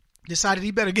decided he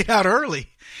better get out early.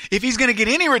 If he's going to get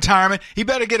any retirement, he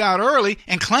better get out early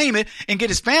and claim it and get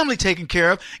his family taken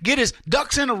care of, get his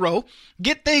ducks in a row,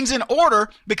 get things in order,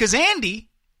 because Andy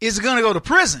is going to go to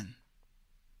prison.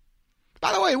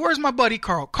 By the way, where's my buddy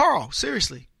Carl? Carl,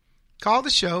 seriously, call the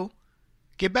show.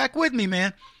 Get back with me,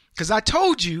 man, because I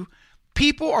told you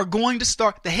people are going to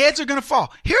start, the heads are going to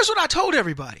fall. Here's what I told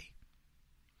everybody.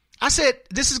 I said,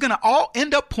 this is going to all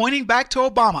end up pointing back to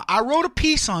Obama. I wrote a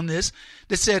piece on this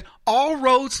that said, all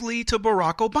roads lead to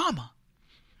Barack Obama.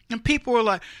 And people were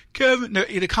like, Kevin,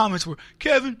 the comments were,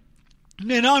 Kevin,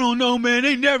 man, I don't know,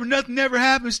 man. Nothing never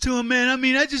happens to him, man. I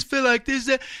mean, I just feel like this,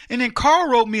 that. And then Carl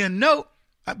wrote me a note.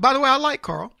 By the way, I like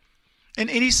Carl.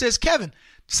 And he says, Kevin,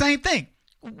 same thing.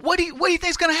 What do you think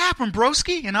is going to happen,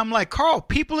 broski? And I'm like, Carl,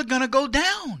 people are going to go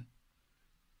down.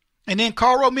 And then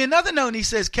Carl wrote me another note, and he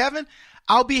says, Kevin,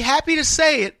 I'll be happy to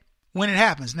say it when it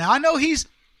happens. Now, I know he's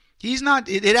not,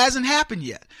 it hasn't happened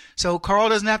yet. So Carl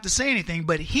doesn't have to say anything,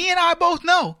 but he and I both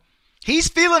know he's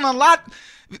feeling a lot.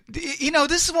 You know,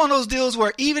 this is one of those deals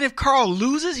where even if Carl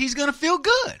loses, he's going to feel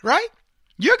good, right?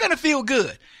 You're going to feel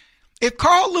good. If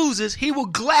Carl loses, he will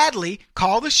gladly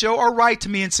call the show or write to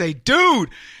me and say, dude,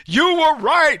 you were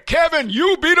right. Kevin,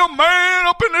 you be the man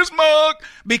up in this mug.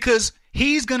 Because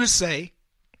he's going to say,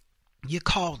 you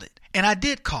called it. And I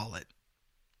did call it.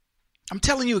 I'm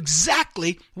telling you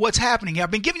exactly what's happening here.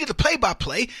 I've been giving you the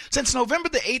play-by-play since November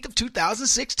the 8th of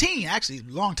 2016. Actually,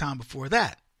 a long time before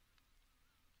that.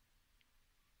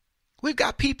 We've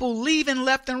got people leaving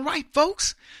left and right,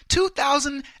 folks.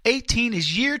 2018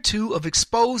 is year 2 of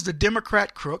Expose the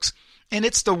Democrat Crooks, and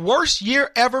it's the worst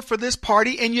year ever for this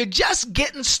party, and you're just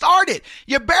getting started.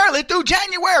 You're barely through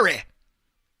January.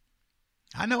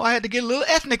 I know I had to get a little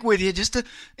ethnic with you just to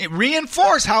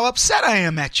reinforce how upset I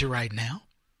am at you right now.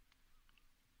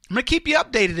 I'm going to keep you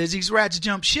updated as these rats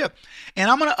jump ship. And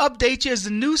I'm going to update you as the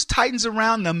news tightens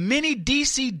around the many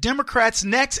D.C. Democrats'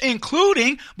 necks,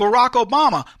 including Barack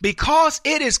Obama, because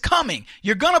it is coming.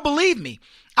 You're going to believe me.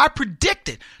 I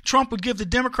predicted Trump would give the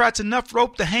Democrats enough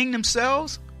rope to hang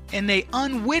themselves, and they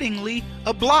unwittingly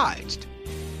obliged.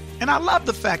 And I love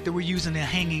the fact that we're using a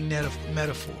hanging net of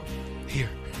metaphor here,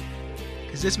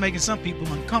 because it's making some people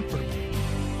uncomfortable.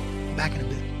 Back in a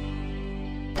bit.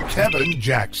 Kevin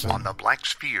Jackson on the Black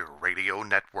Sphere Radio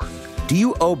Network. Do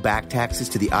you owe back taxes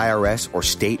to the IRS or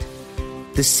state?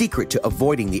 The secret to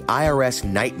avoiding the IRS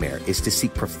nightmare is to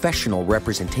seek professional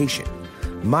representation.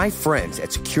 My friends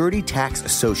at Security Tax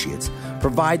Associates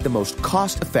provide the most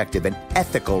cost-effective and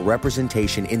ethical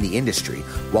representation in the industry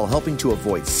while helping to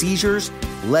avoid seizures,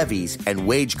 levies, and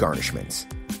wage garnishments.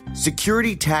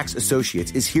 Security Tax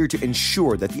Associates is here to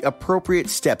ensure that the appropriate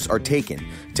steps are taken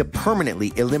to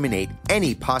permanently eliminate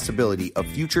any possibility of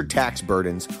future tax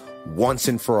burdens once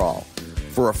and for all.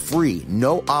 For a free,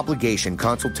 no-obligation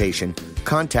consultation,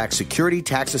 contact Security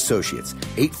Tax Associates,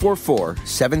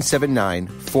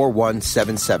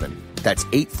 844-779-4177. That's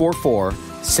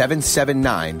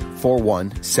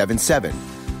 844-779-4177.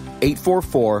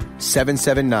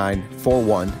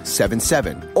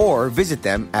 844-779-4177, or visit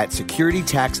them at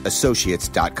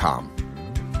securitytaxassociates.com.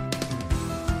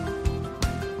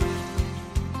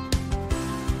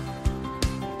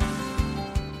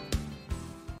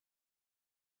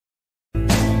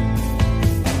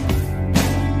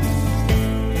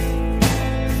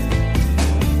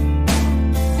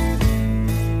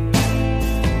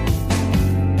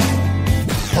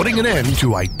 Putting an end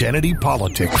to identity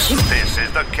politics. This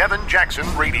is the Kevin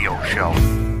Jackson Radio Show.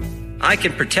 I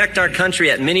can protect our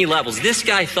country at many levels. This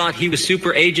guy thought he was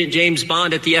Super Agent James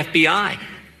Bond at the FBI.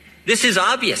 This is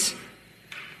obvious.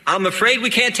 I'm afraid we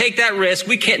can't take that risk.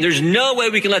 We can't. There's no way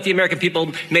we can let the American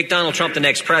people make Donald Trump the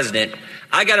next president.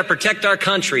 I got to protect our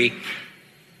country.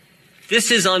 This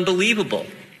is unbelievable.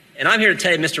 And I'm here to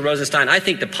tell you, Mr. Rosenstein, I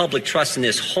think the public trust in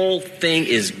this whole thing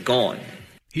is gone.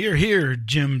 Hear, hear,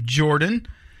 Jim Jordan.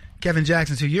 Kevin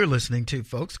Jackson's who you're listening to,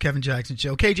 folks. Kevin Jackson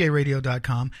Show.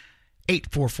 kjradio.com.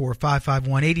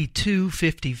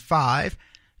 844-551-8255.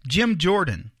 Jim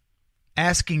Jordan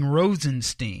asking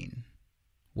Rosenstein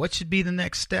what should be the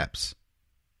next steps.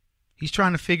 He's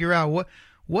trying to figure out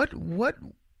what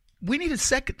we need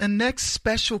a next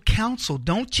special counsel,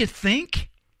 don't you think?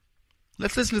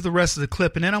 Let's listen to the rest of the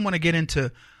clip, and then I'm going to get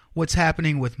into what's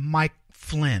happening with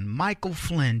Michael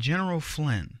Flynn, General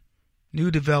Flynn. New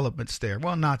developments there.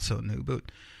 Well, not so new, but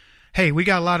hey, we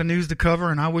got a lot of news to cover,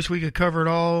 and I wish we could cover it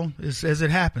all as it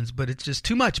happens, but it's just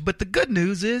too much. But the good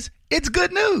news is it's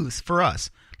good news for us.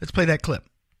 Let's play that clip.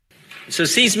 So it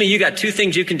seems to me you got two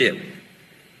things you can do.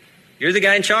 You're the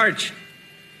guy in charge.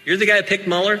 You're the guy who picked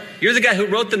Mueller. You're the guy who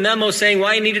wrote the memo saying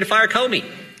why he needed to fire Comey.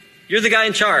 You're the guy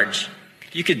in charge.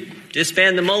 You could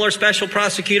disband the Mueller special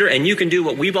prosecutor, and you can do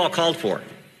what we've all called for.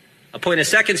 Appoint a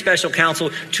second special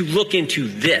counsel to look into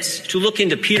this, to look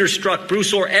into Peter Strzok,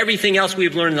 Bruce Orr, everything else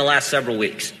we've learned in the last several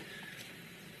weeks.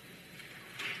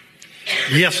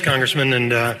 Yes, Congressman,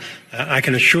 and I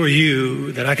can assure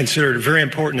you that I consider it very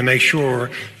important to make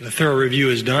sure the thorough review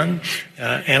is done,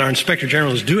 and our Inspector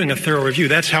General is doing a thorough review.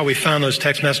 That's how we found those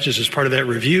text messages as part of that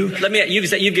review.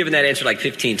 You've given that answer like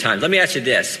 15 times. Let me ask you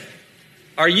this.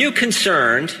 Are you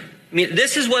concerned? I mean,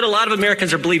 this is what a lot of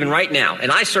Americans are believing right now,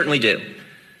 and I certainly do.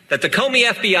 That the Comey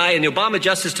FBI and the Obama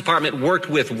Justice Department worked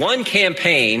with one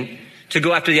campaign to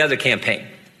go after the other campaign.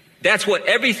 That's what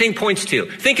everything points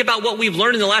to. Think about what we've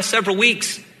learned in the last several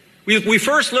weeks. We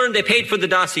first learned they paid for the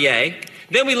dossier.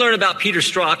 Then we learned about Peter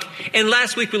Strzok. And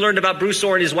last week we learned about Bruce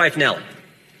Orr and his wife, Nellie.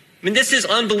 I mean, this is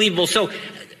unbelievable. So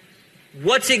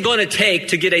what's it going to take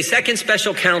to get a second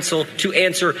special counsel to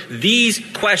answer these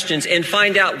questions and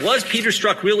find out, was Peter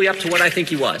Strzok really up to what I think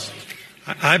he was?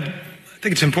 I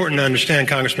think it's important to understand,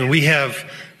 Congressman, we have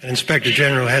an inspector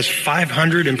general who has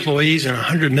 500 employees and a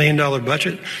 $100 million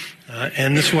budget.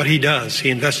 And this is what he does. He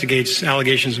investigates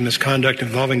allegations of misconduct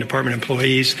involving department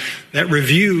employees. That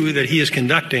review that he is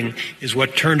conducting is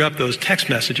what turned up those text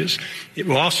messages. It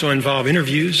will also involve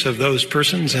interviews of those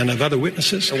persons and of other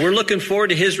witnesses. And we're looking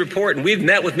forward to his report, and we've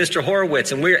met with Mr.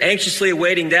 Horowitz, and we're anxiously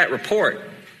awaiting that report.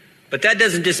 But that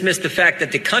doesn't dismiss the fact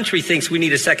that the country thinks we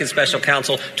need a second special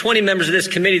counsel. 20 members of this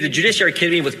committee, the Judiciary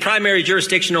Committee with primary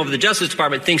jurisdiction over the Justice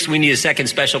Department, thinks we need a second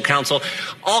special counsel.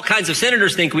 All kinds of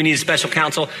senators think we need a special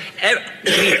counsel.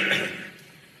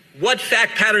 What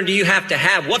fact pattern do you have to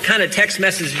have? What kind of text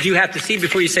messages do you have to see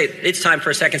before you say it's time for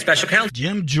a second special counsel?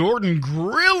 Jim Jordan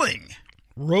grilling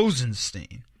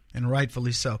Rosenstein, and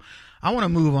rightfully so. I want to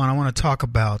move on. I want to talk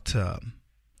about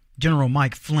General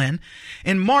Mike Flynn.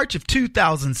 In March of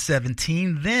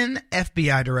 2017, then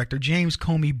FBI Director James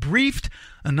Comey briefed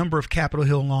a number of Capitol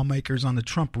Hill lawmakers on the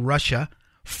Trump-Russia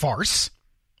farce.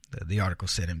 The article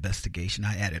said investigation.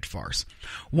 I added farce.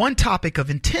 One topic of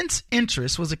intense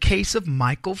interest was a case of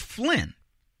Michael Flynn,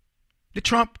 the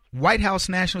Trump White House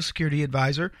National Security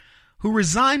Advisor, who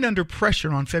resigned under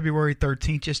pressure on February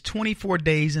 13th, just 24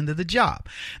 days into the job.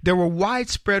 There were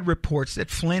widespread reports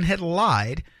that Flynn had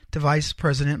lied to Vice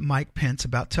President Mike Pence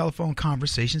about telephone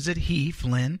conversations that he,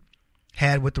 Flynn,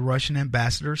 had with the Russian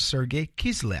ambassador Sergei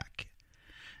Kislyak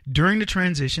during the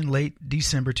transition late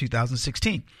December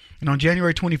 2016. And on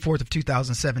January 24th of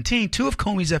 2017, two of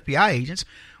Comey's FBI agents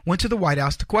went to the White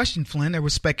House to question Flynn. There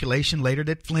was speculation later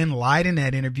that Flynn lied in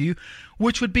that interview,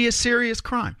 which would be a serious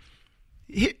crime.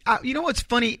 You know what's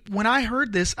funny? When I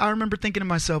heard this, I remember thinking to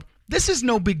myself, this is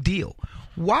no big deal.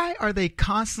 Why are they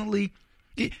constantly...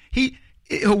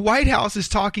 A White House is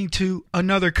talking to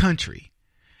another country,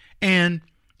 and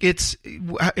it's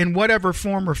in whatever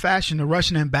form or fashion the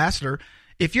Russian ambassador.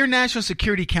 If you're National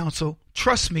Security Council,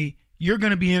 trust me, you're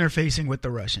going to be interfacing with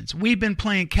the Russians. We've been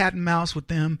playing cat and mouse with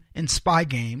them in spy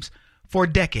games for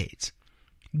decades.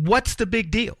 What's the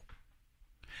big deal?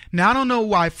 Now, I don't know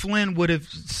why Flynn would have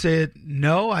said,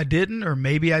 no, I didn't, or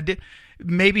maybe I did.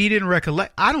 Maybe he didn't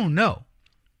recollect. I don't know.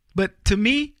 But to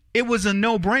me, it was a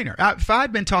no-brainer. If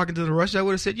I'd been talking to the Russians, I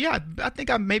would have said, yeah, I think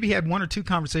I maybe had one or two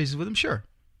conversations with them. Sure.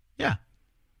 Yeah.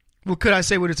 Well, could I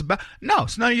say what it's about? No,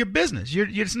 it's none of your business.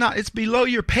 It's below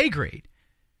your pay grade.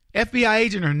 FBI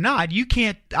agent or not, you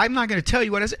can't, I'm not going to tell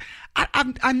you what I said.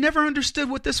 I never understood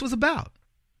what this was about.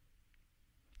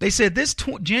 They said this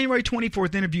January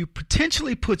 24th interview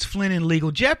potentially puts Flynn in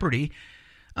legal jeopardy.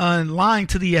 Lying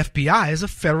to the FBI is a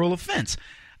federal offense.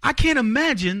 I can't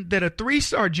imagine that a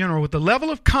 3-star general with the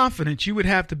level of confidence you would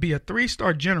have to be a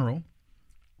 3-star general,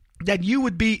 that you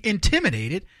would be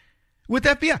intimidated with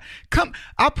FBI.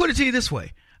 I'll put it to you this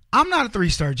way. I'm not a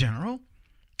 3-star general.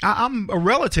 I'm a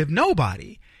relative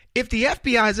nobody. If the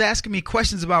FBI is asking me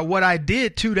questions about what I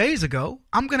did 2 days ago,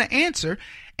 I'm going to answer.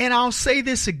 And I'll say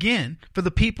this again for the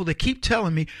people that keep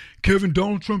telling me, Kevin,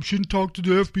 Donald Trump shouldn't talk to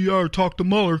the FBI or talk to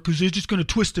Mueller because they're just going to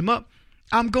twist him up.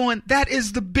 I'm going, that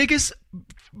is the biggest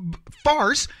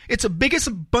farce. It's the biggest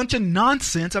bunch of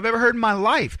nonsense I've ever heard in my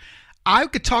life. I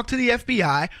could talk to the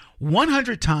FBI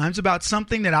 100 times about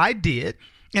something that I did,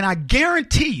 and I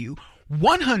guarantee you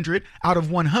 100 out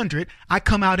of 100, I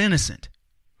come out innocent.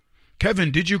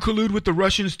 Kevin, did you collude with the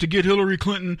Russians to get Hillary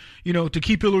Clinton, to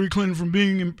keep Hillary Clinton from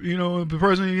being, the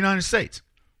president of the United States?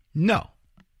 No.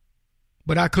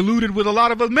 But I colluded with a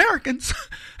lot of Americans.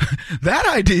 That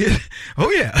I did.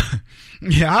 Oh, yeah.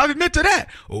 Yeah, I'll admit to that.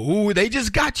 Oh, they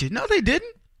just got you. No, they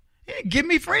didn't. They didn't get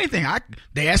me for anything.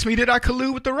 They asked me, did I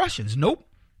collude with the Russians? Nope.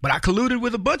 But I colluded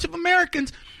with a bunch of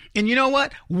Americans. And you know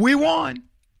what? We won.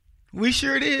 We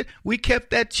sure did. We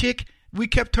kept that chick. We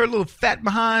kept her little fat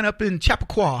behind up in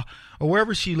Chappaqua or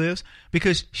wherever she lives,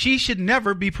 because she should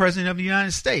never be president of the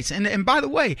United States. And by the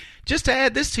way, just to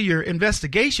add this to your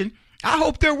investigation, I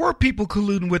hope there were people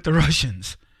colluding with the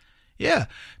Russians. Yeah,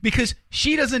 because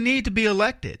she doesn't need to be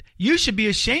elected. You should be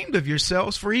ashamed of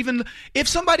yourselves for even, if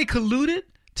somebody colluded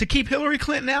to keep Hillary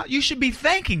Clinton out, you should be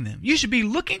thanking them. You should be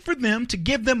looking for them to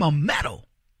give them a medal.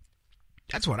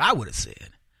 That's what I would have said.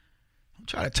 Don't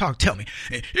try to tell me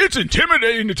it's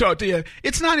intimidating to talk to you.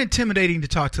 It's not intimidating to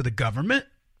talk to the government.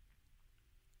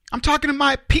 I'm talking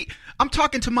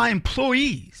to my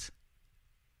employees.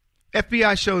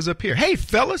 FBI shows up here. Hey,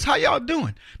 fellas, how y'all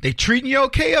doing? They treating you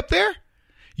okay up there?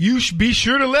 You should be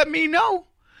sure to let me know,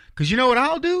 Because you know what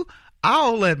I'll do?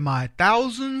 I'll let my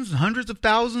thousands, hundreds of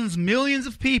thousands, millions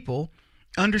of people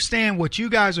understand what you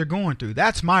guys are going through.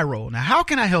 That's my role. Now, how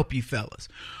can I help you fellas?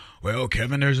 Well,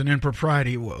 Kevin, there's an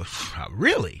impropriety. Well,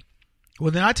 really?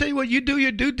 Well, then I tell you what, you do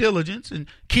your due diligence and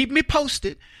keep me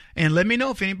posted and let me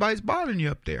know if anybody's bothering you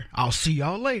up there. I'll see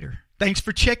y'all later. Thanks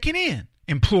for checking in,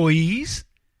 employees.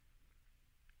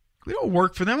 We don't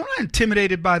work for them. I'm not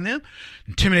intimidated by them.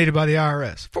 Intimidated by the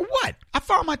IRS. For what? I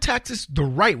file my taxes the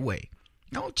right way.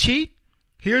 Don't cheat.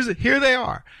 Here they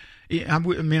are. I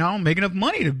mean, I don't make enough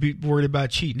money to be worried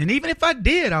about cheating. And even if I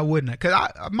did, I wouldn't.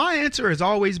 Because my answer has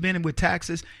always been with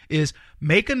taxes is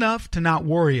make enough to not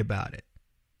worry about it.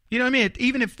 You know what I mean?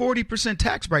 Even at 40%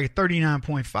 tax bracket,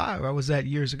 39.5, I was at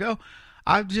years ago,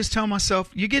 I just tell myself,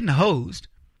 you're getting hosed.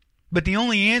 But the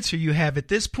only answer you have at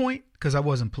this point, because I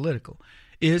wasn't political,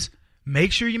 is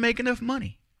make sure you make enough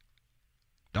money.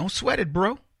 Don't sweat it,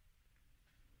 bro.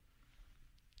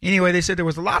 Anyway, they said there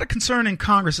was a lot of concern in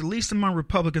Congress, at least among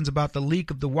Republicans, about the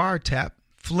leak of the wiretap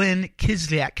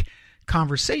Flynn-Kislyak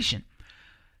conversation.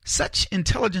 Such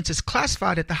intelligence is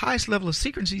classified at the highest level of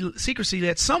secrecy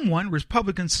that someone,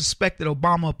 Republicans suspect that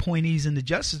Obama appointees in the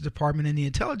Justice Department and the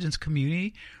intelligence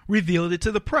community, revealed it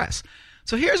to the press.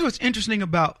 So here's what's interesting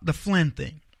about the Flynn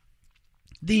thing.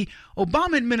 The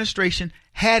Obama administration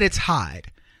had its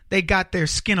hide. They got their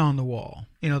skin on the wall.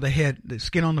 You know, the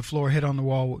skin on the floor, head on the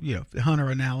wall, you know, the Hunter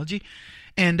analogy.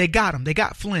 And they got him. They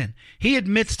got Flynn. He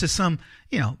admits to some,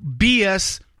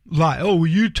 BS lie. Oh,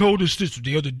 you told us this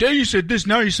the other day. You said this.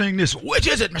 Now you're saying this. Which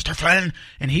is it, Mr. Flynn?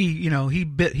 And he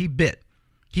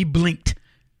blinked.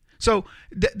 So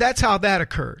that's how that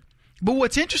occurred. But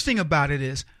what's interesting about it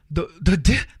is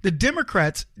the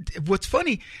Democrats, what's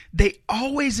funny, they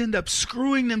always end up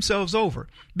screwing themselves over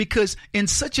because in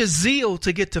such a zeal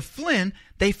to get to Flynn,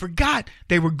 they forgot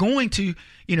they were going to,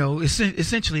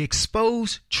 essentially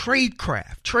expose trade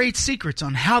secrets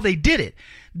on how they did it.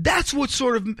 That's what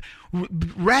sort of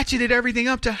ratcheted everything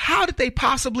up to how did they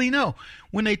possibly know?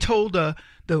 When they told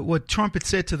what Trump had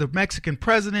said to the Mexican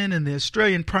president and the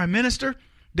Australian prime minister,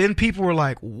 then people were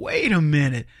like, wait a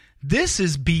minute, this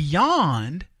is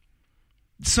beyond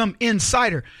some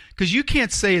insider, because you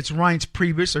can't say it's Reince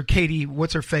Priebus or Katie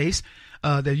what's-her-face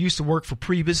that used to work for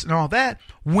Priebus and all that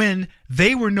when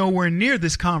they were nowhere near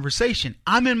this conversation.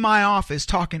 I'm in my office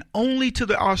talking only to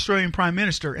the Australian Prime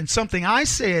Minister, and something I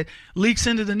said leaks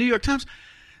into the New York Times.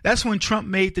 That's when Trump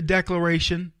made the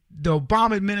declaration, the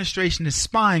Obama administration is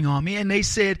spying on me, and they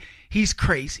said he's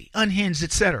crazy, unhinged,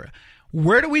 etc.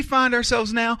 Where do we find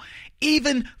ourselves now?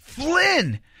 Even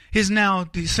Flynn is now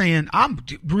saying,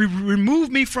 remove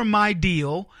me from my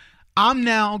deal. I'm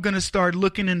now going to start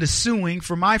looking into suing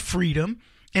for my freedom.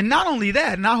 And not only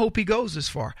that, and I hope he goes this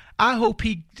far, I hope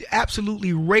he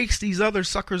absolutely rakes these other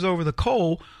suckers over the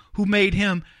coal who made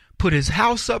him put his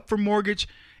house up for mortgage,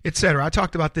 etc. I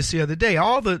talked about this the other day.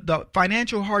 All the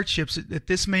financial hardships that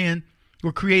this man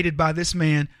were created by this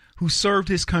man who served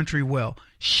his country well.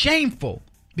 Shameful,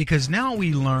 because now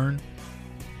we learn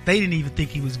they didn't even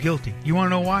think he was guilty. You want to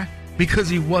know why? Because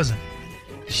he wasn't.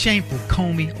 Shameful,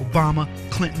 Comey, Obama,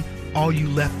 Clinton, all you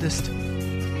leftists.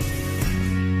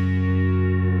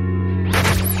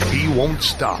 He won't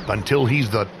stop until he's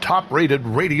the top-rated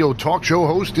radio talk show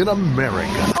host in America.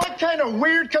 What kind of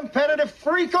weird competitive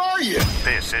freak are you?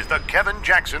 This is the Kevin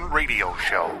Jackson Radio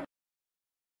Show.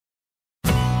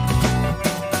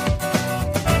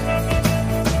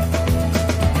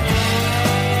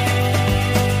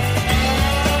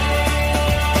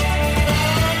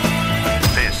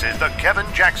 The Kevin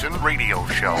Jackson Radio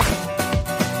Show.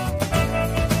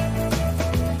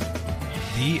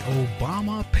 The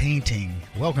Obama painting.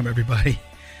 Welcome, everybody.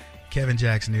 Kevin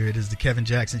Jackson here. It is the Kevin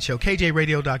Jackson Show.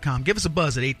 kjradio.com. Give us a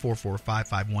buzz at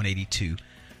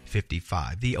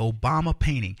 844-551-8255. The Obama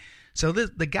painting. So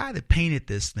the guy that painted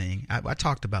this thing, I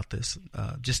talked about this,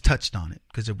 just touched on it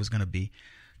because it was going to be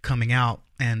coming out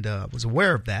and was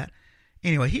aware of that.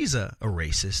 Anyway, he's a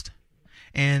racist.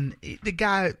 And the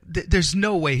guy, there's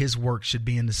no way his work should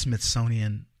be in the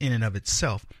Smithsonian in and of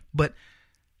itself. But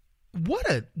what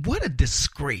a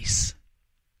disgrace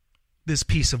this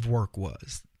piece of work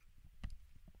was.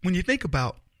 When you think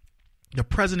about the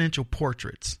presidential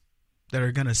portraits that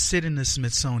are going to sit in the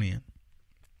Smithsonian,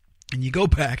 and you go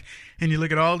back and you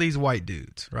look at all these white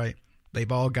dudes, right?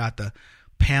 They've all got the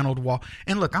paneled wall.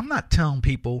 And look, I'm not telling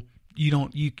people you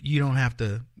don't have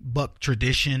to buck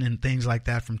tradition and things like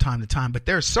that from time to time, but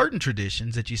there are certain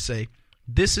traditions that you say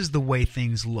this is the way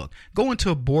things look. Go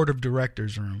into a board of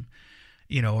directors room,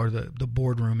 or the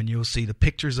boardroom, and you'll see the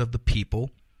pictures of the people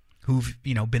who've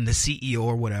been the CEO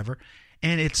or whatever,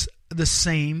 and it's the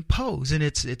same pose, and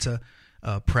it's a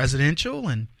presidential,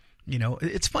 and You know,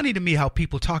 it's funny to me how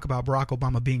people talk about Barack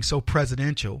Obama being so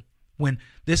presidential when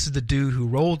this is the dude who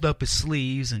rolled up his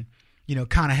sleeves and, you know,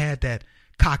 kind of had that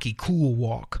cocky, cool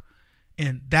walk.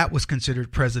 And that was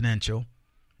considered presidential.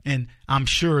 And I'm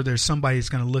sure there's somebody who's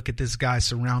going to look at this guy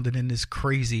surrounded in this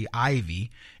crazy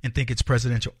ivy and think it's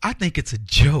presidential. I think it's a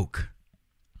joke.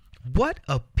 What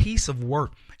a piece of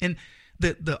work. And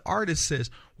the artist says,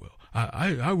 well,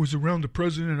 I was around the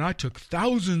president and I took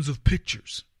thousands of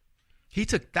pictures. He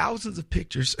took thousands of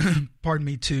pictures, pardon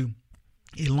me, to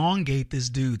elongate this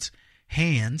dude's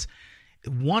hands.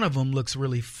 One of them looks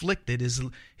really flicted.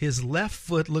 His left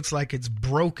foot looks like it's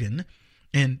broken.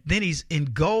 And then he's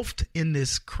engulfed in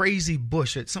this crazy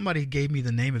bush. Somebody gave me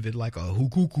the name of it, like a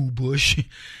hukuku bush.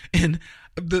 And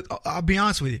I'll be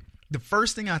honest with you. The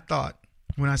first thing I thought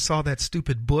when I saw that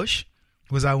stupid bush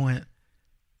was I went,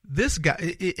 this guy,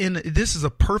 this is a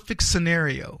perfect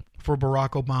scenario for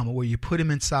Barack Obama, where you put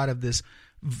him inside of this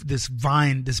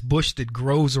vine, this bush that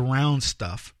grows around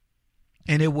stuff.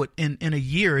 And it would, in a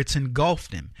year, it's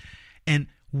engulfed him. And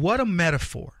what a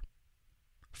metaphor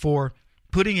for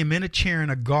putting him in a chair in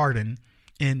a garden,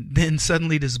 and then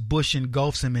suddenly this bush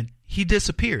engulfs him and he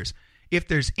disappears. If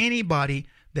there's anybody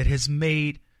that has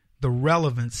made the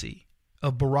relevancy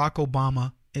of Barack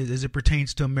Obama as it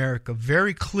pertains to America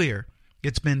very clear,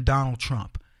 it's been Donald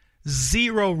Trump.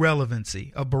 Zero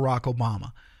relevancy of Barack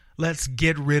Obama. Let's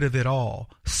get rid of it all.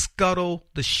 Scuttle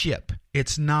the ship.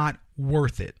 It's not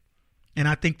worth it. And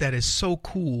I think that is so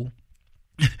cool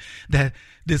that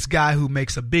this guy who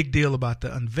makes a big deal about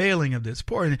the unveiling of this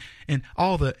port and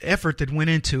all the effort that went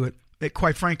into it, that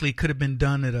quite frankly could have been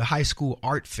done at a high school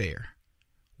art fair.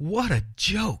 What a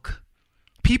joke.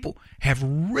 People have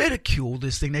ridiculed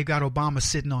this thing. They got Obama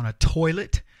sitting on a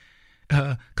toilet.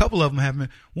 A couple of them have him.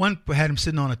 One had him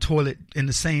sitting on a toilet in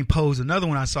the same pose. Another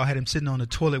one I saw had him sitting on a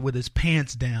toilet with his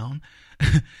pants down.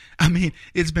 I mean,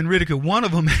 it's been ridiculed. One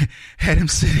of them had him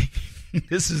sitting.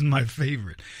 This is my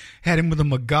favorite. Had him with a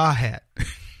MAGA hat.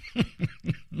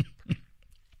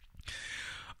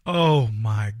 Oh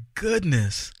my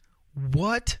goodness.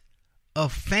 What a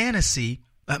fantasy.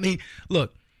 I mean,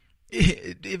 look,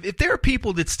 if there are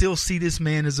people that still see this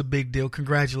man as a big deal,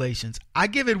 congratulations. I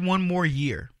give it one more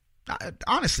year.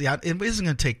 Honestly, it isn't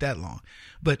going to take that long.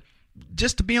 But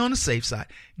just to be on the safe side,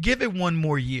 give it one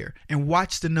more year and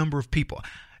watch the number of people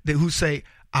who say,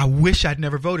 I wish I'd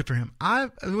never voted for him.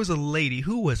 There was a lady,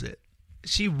 who was it?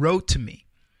 She wrote to me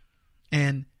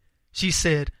and she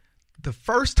said the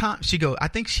first time I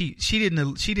think she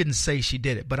didn't say she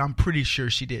did it, but I'm pretty sure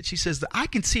she did. She says that I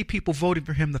can see people voting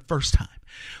for him the first time.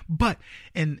 But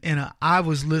I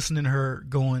was listening to her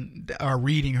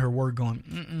reading her word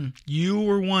going, you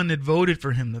were one that voted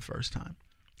for him the first time.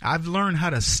 I've learned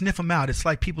how to sniff them out. It's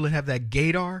like people that have that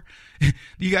gaydar.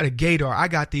 You got a gaydar. I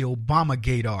got the Obama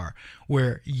gaydar,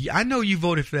 where I know you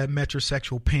voted for that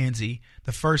metrosexual pansy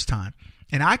the first time.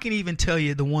 And I can even tell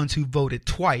you the ones who voted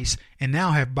twice and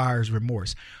now have buyer's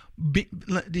remorse.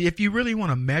 If you really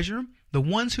want to measure them, the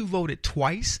ones who voted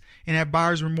twice and have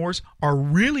buyer's remorse are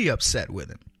really upset with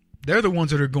him. They're the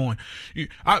ones that are going,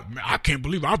 I can't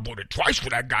believe I voted twice for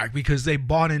that guy, because they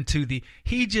bought into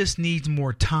he just needs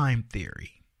more time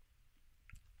theory.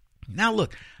 Now,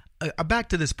 look, back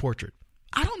to this portrait.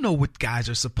 I don't know what guys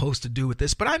are supposed to do with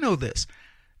this, but I know this.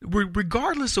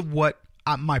 Regardless of what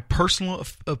my personal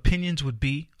opinions would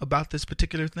be about this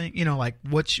particular thing, like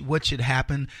what should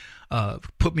happen,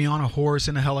 put me on a horse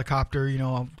in a helicopter,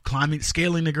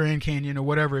 scaling the Grand Canyon or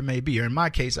whatever it may be. Or in my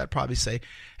case, I'd probably say,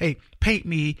 hey, paint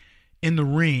me in the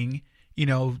ring,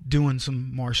 doing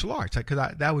some martial arts,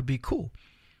 because that would be cool.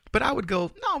 But I would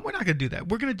go, no, we're not going to do that.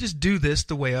 We're going to just do this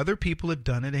the way other people have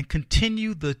done it and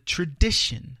continue the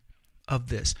tradition of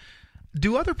this.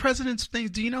 Do other presidents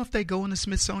things? Do you know if they go in the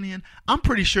Smithsonian? I'm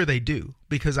pretty sure they do,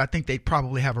 because I think they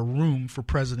probably have a room for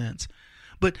presidents.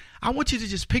 But I want you to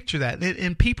just picture that.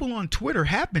 And people on Twitter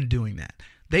have been doing that.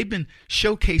 They've been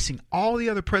showcasing all the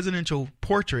other presidential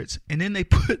portraits, and then they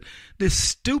put this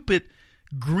stupid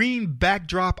green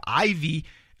backdrop ivy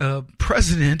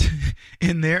president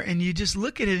in there, and you just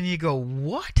look at it and you go,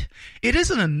 what? It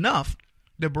isn't enough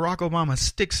that Barack Obama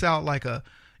sticks out like a,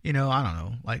 I don't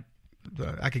know, like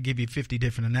I could give you 50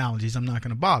 different analogies. I'm not going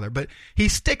to bother, but he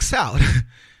sticks out.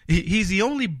 He's the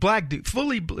only black dude,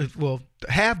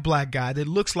 half black guy that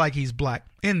looks like he's black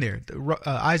in there.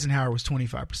 Eisenhower was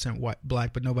 25%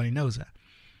 black, but nobody knows that.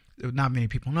 Not many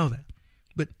people know that.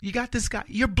 But you got this guy.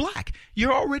 You're black.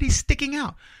 You're already sticking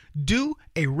out. Do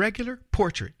a regular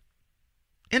portrait.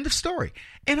 End of story.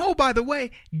 And oh, by the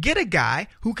way, get a guy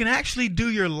who can actually do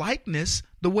your likeness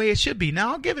the way it should be.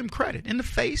 Now, I'll give him credit. In the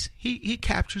face, he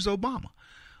captures Obama.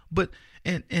 But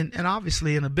and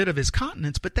obviously in a bit of his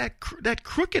countenance, but that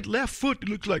crooked left foot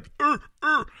looks like,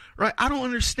 right? I don't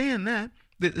understand that.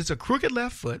 It's a crooked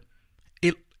left foot,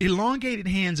 elongated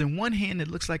hands, and one hand that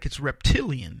looks like it's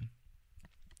reptilian.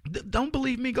 Don't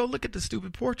believe me? Go look at the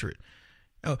stupid portrait.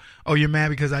 Oh, you're mad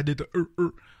because I did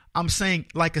the I'm saying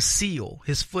like a seal.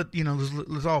 His foot,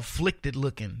 was all flicked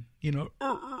looking,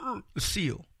 a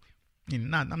seal. I'm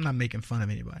not making fun of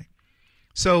anybody.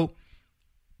 So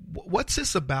what's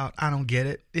this about? I don't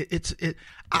get it.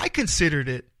 I considered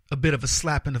it a bit of a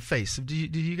slap in the face. Do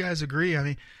you guys agree? I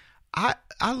mean, I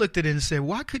looked at it and said,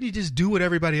 why couldn't you just do what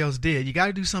everybody else did? You got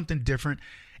to do something different.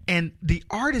 And the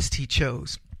artist he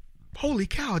chose, holy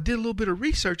cow, I did a little bit of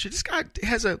research. This guy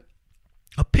has a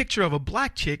picture of a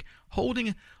black chick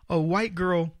holding a white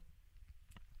girl,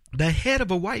 the head of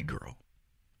a white girl,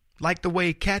 like the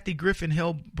way Kathy Griffin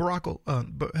held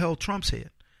Trump's head.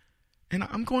 And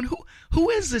I'm going, who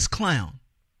is this clown?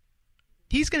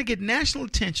 He's going to get national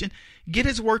attention, get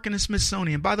his work in the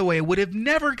Smithsonian. By the way, it would have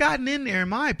never gotten in there, in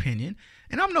my opinion.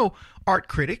 And I'm no art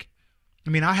critic. I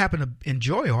mean, I happen to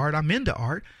enjoy art. I'm into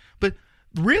art. But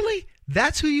really,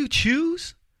 that's who you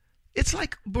choose? It's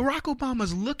like Barack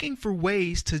Obama's looking for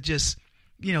ways to just,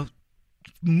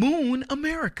 moon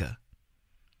America.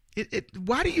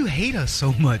 Why do you hate us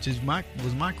so much was my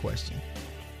question.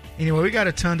 Anyway, we got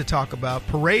a ton to talk about.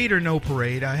 Parade or no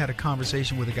parade. I had a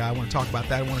conversation with a guy. I want to talk about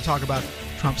that. I want to talk about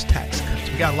Trump's tax cuts.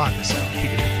 We got a lot to say.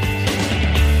 Keep it in.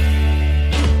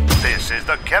 This is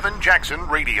the Kevin Jackson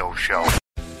Radio Show.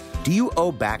 Do you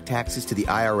owe back taxes to the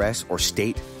IRS or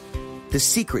state? The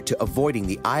secret to avoiding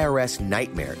the IRS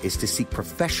nightmare is to seek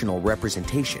professional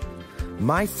representation.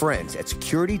 My friends at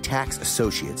Security Tax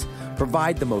Associates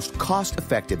provide the most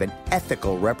cost-effective and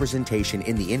ethical representation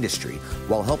in the industry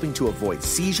while helping to avoid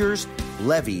seizures,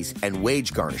 levies, and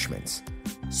wage garnishments.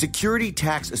 Security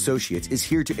Tax Associates is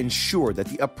here to ensure that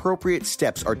the appropriate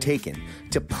steps are taken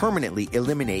to permanently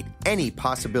eliminate any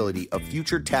possibility of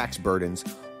future tax burdens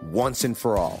once and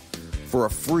for all. For a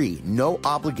free,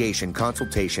 no-obligation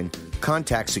consultation,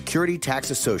 contact Security Tax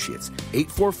Associates,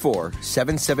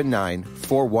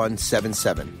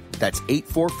 844-779-4177. That's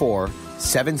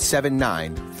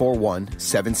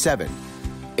 844-779-4177.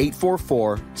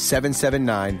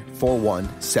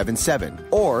 844-779-4177.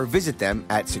 Or visit them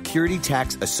at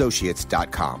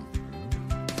securitytaxassociates.com.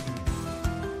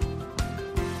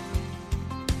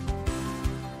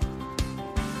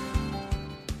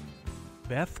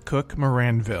 Beth Cook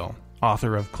Moranville,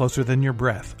 author of Closer Than Your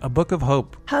Breath, a book of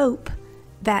hope. Hope,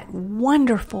 that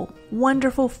wonderful,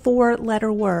 wonderful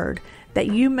 4-letter word that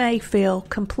you may feel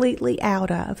completely out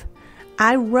of.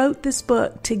 I wrote this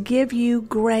book to give you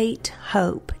great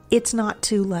hope. It's not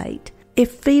too late.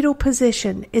 If fetal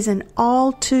position is an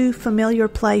all too familiar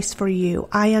place for you,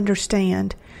 I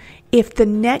understand. If the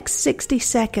next 60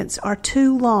 seconds are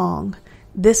too long,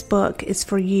 this book is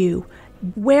for you.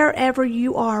 Wherever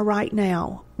you are right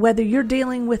now, whether you're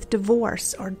dealing with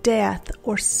divorce or death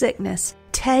or sickness,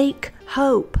 take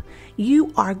hope.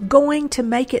 You are going to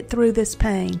make it through this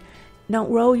pain.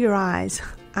 Don't roll your eyes.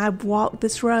 I've walked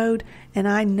this road and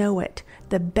I know it.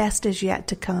 The best is yet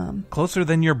to come. Closer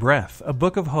Than Your Breath, a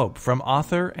book of hope from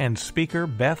author and speaker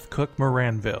Beth Cook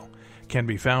Moranville, can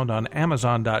be found on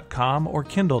Amazon.com or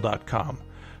Kindle.com.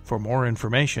 For more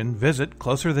information, visit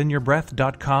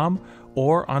closerthanyourBreath.com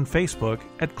or on Facebook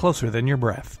at Closer Than Your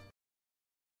Breath.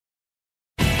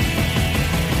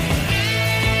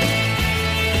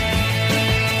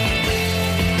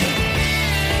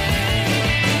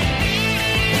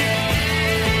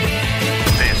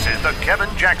 This is the Kevin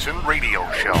Jackson Radio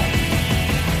Show.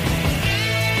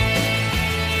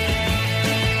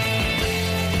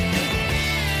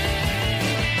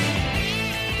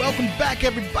 Welcome back,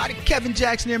 everybody. Kevin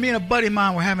Jackson here. Me and a buddy of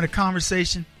mine were having a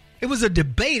conversation. It was a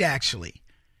debate, actually,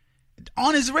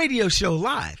 on his radio show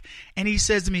live. And he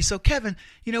says to me, so, Kevin,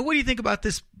 what do you think about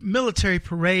this military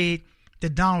parade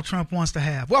that Donald Trump wants to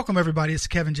have? Welcome, everybody. It's the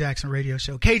Kevin Jackson Radio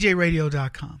Show,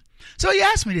 kjradio.com. So he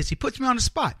asked me this. He puts me on the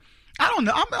spot. I don't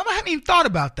know. I haven't even thought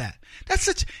about that.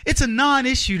 It's a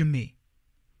non-issue to me.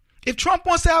 If Trump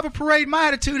wants to have a parade, my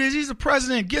attitude is he's the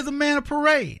president. Give the man a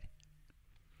parade.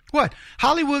 What?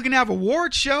 Hollywood can have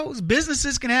award shows.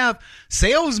 Businesses can have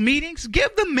sales meetings. Give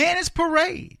the man his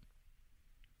parade.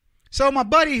 So my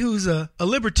buddy, who's a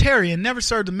libertarian, never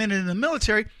served a minute in the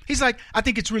military, he's like, I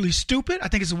think it's really stupid. I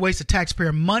think it's a waste of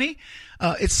taxpayer money.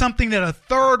 It's something that a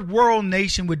third world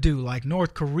nation would do, like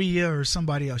North Korea or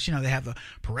somebody else. They have a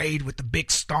parade with the big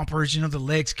stompers,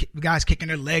 the guys kicking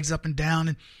their legs up and down,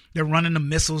 and they're running the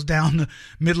missiles down the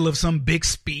middle of some big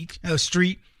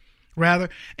street. rather.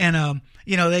 And,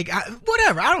 they got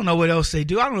whatever. I don't know what else they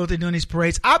do. I don't know what they do in these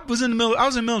parades. I was in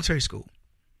military school.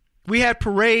 We had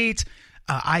parades,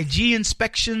 IG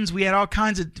inspections. We had all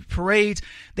kinds of parades.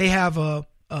 They have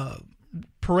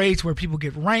parades where people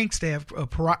get ranks. They have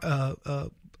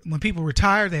when people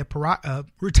retire, they have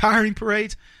retiring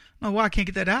parades. I don't know why I can't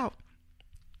get that out.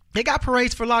 They got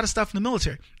parades for a lot of stuff in the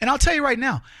military. And I'll tell you right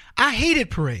now, I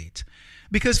hated parades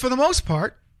because for the most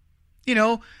part,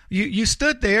 you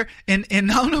stood there and I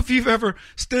don't know if you've ever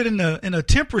stood in a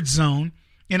temperate zone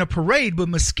in a parade, but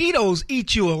mosquitoes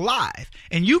eat you alive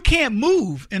and you can't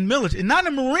move in military. Not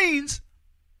in the Marines.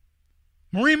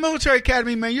 Marine Military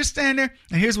Academy, man, you're standing there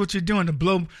and here's what you're doing to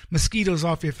blow mosquitoes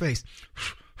off your face.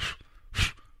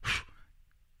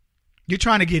 You're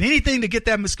trying to get anything to get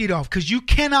that mosquito off because you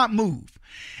cannot move.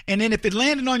 And then if it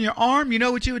landed on your arm, you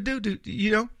know what you would do?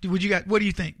 What do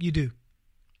you think you do?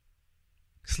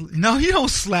 No, you don't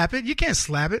slap it. You can't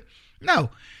slap it. No.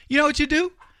 You know what you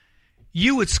do?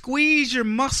 You would squeeze your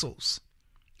muscles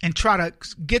and try to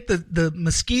get the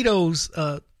mosquito's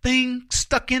thing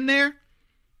stuck in there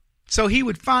so he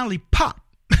would finally pop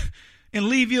and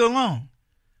leave you alone.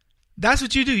 That's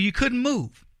what you do. You couldn't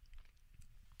move.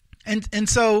 And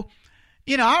so,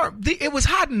 it was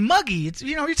hot and muggy. It's,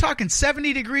 you're talking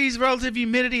 70 degrees relative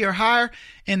humidity or higher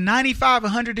and 95,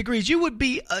 100 degrees. You would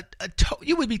be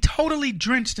you would be totally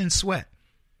drenched in sweat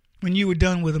when you were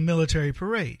done with a military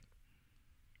parade.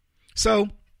 So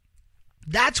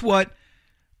that's what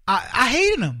I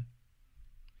hated them,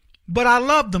 but I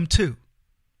loved them too,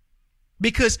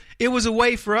 because it was a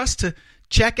way for us to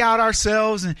check out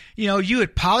ourselves. And, you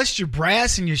had polished your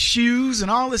brass and your shoes and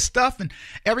all this stuff and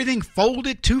everything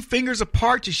folded 2 fingers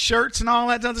apart, your shirts and all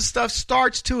that other stuff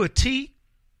starched to a T.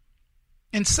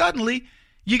 And suddenly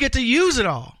you get to use it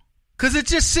all because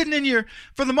it's just sitting in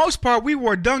for the most part, we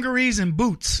wore dungarees and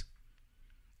boots.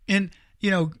 And,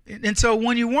 and so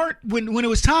when when it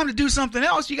was time to do something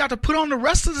else, you got to put on the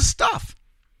rest of the stuff.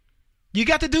 You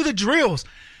got to do the drills.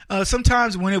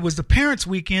 Sometimes when it was the parents'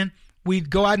 weekend, we'd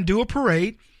go out and do a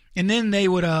parade, and then they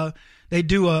would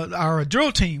our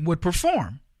drill team would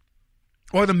perform,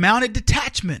 or the mounted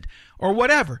detachment, or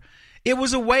whatever. It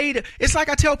was a way to. It's like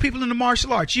I tell people in the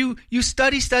martial arts: you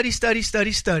study,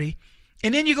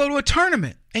 and then you go to a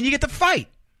tournament and you get to fight.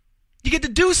 You get to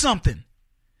do something.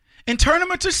 And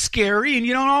tournaments are scary, and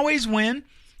you don't always win,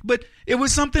 but it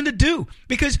was something to do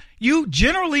because you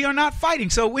generally are not fighting.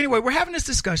 So anyway, we're having this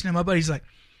discussion, and my buddy's like,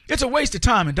 it's a waste of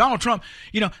time. And Donald Trump,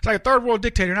 it's like a third world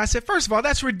dictator. And I said, first of all,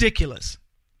 that's ridiculous.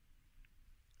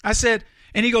 I said,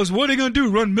 and he goes, what are they going to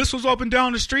do? Run missiles up and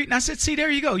down the street? And I said, see, there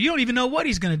you go. You don't even know what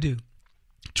he's going to do.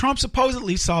 Trump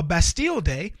supposedly saw Bastille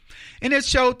Day, and it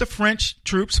showed the French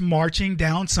troops marching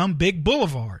down some big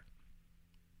boulevard.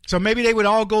 So maybe they would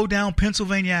all go down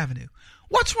Pennsylvania Avenue.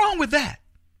 What's wrong with that?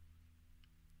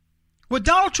 What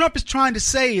Donald Trump is trying to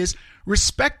say is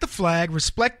respect the flag,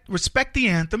 respect the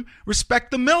anthem,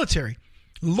 respect the military.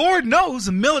 Lord knows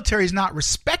the military is not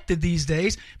respected these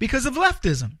days because of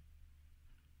leftism.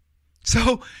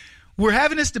 So we're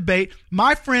having this debate.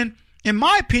 My friend, in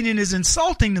my opinion, is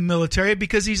insulting the military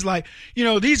because he's like,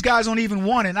 these guys don't even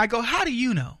want it. And I go, how do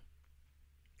you know?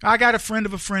 I got a friend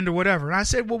of a friend or whatever. And I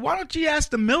said, well, why don't you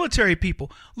ask the military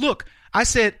people? Look, I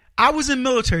said, I was in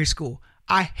military school.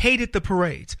 I hated the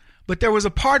parades. But there was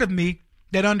a part of me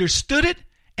that understood it,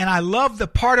 and I loved the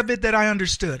part of it that I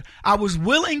understood. I was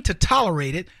willing to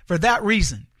tolerate it for that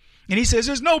reason. And he says,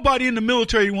 there's nobody in the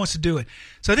military who wants to do it.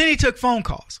 So then he took phone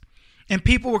calls, and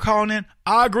people were calling in,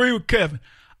 I agree with Kevin.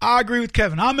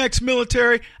 I'm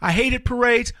ex-military. I hated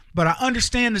parades, but I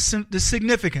understand the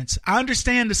significance. I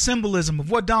understand the symbolism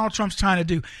of what Donald Trump's trying to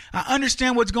do. I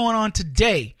understand what's going on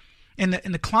today in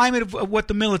the climate of what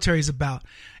the military is about.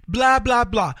 Blah, blah,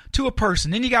 blah, to a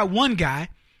person. Then you got one guy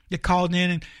that called in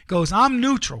and goes, I'm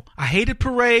neutral. I hated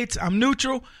parades. I'm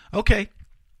neutral. Okay.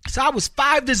 So I was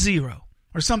 5-0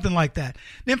 or something like that.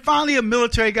 Then finally a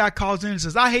military guy calls in and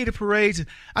says, I hated parades and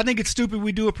I think it's stupid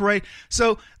we do a parade.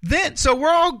 So we're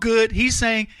all good. He's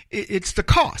saying it's the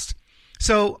cost.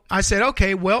 So I said,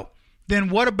 okay, well, then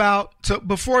what about,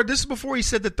 before he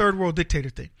said the third world dictator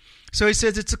thing. So he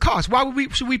says it's a cost. Why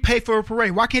should we pay for a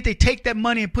parade? Why can't they take that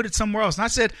money and put it somewhere else? And I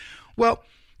said, well,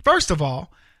 first of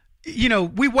all,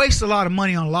 we waste a lot of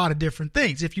money on a lot of different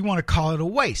things, if you want to call it a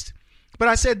waste. But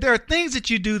I said there are things that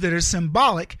you do that are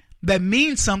symbolic that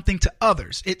mean something to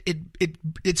others.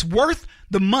 It's worth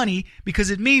the money because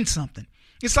it means something.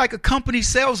 It's like a company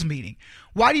sales meeting.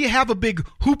 Why do you have a big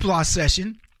hoopla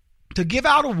session to give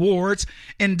out awards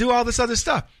and do all this other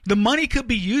stuff. The money could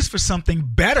be used for something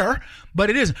better, but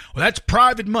it isn't. Well, that's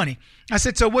private money. I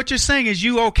said, so what you're saying is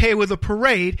you okay with a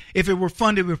parade if it were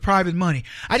funded with private money?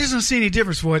 I just don't see any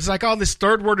difference for it. It's like all this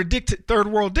third world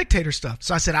dictator stuff.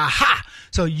 So I said, aha.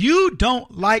 So you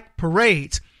don't like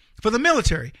parades for the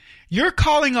military. You're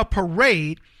calling a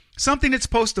parade something that's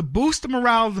supposed to boost the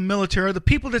morale of the military, the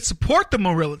people that support the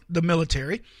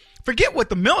military. Forget what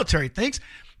the military thinks.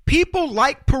 People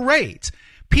like parades.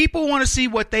 People want to see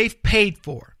what they've paid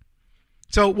for.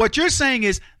 So what you're saying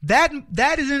is that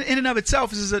is in and of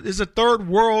itself is a third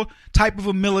world type of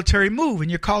a military move,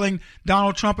 and you're calling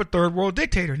Donald Trump a third world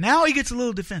dictator. Now he gets a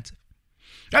little defensive.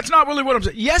 That's not really what I'm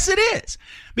saying. Yes, it is.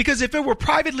 Because if it were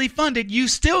privately funded, you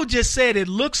still just said it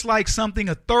looks like something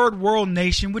a third world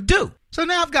nation would do. So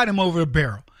now I've got him over a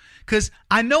barrel because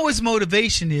I know his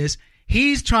motivation is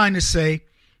he's trying to say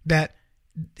that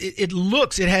it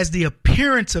has the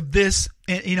appearance of this,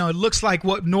 and, it looks like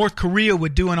what North Korea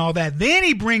would do and all that. Then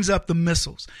he brings up the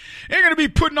missiles. They're going to be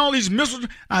putting all these missiles.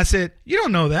 I said, you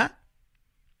don't know that.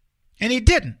 And he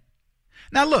didn't.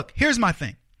 Now, look, here's my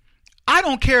thing. I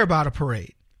don't care about a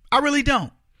parade. I really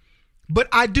don't. But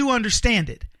I do understand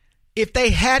it. If they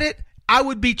had it, I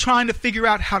would be trying to figure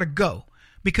out how to go.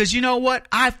 Because you know what?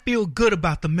 I feel good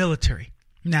about the military.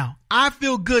 Now, I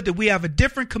feel good that we have a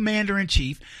different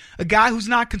commander-in-chief, a guy who's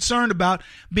not concerned about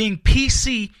being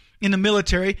PC in the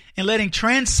military and letting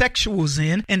transsexuals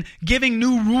in and giving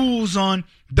new rules on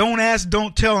don't ask,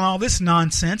 don't tell and all this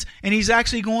nonsense. And he's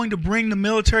actually going to bring the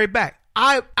military back.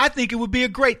 I think it would be a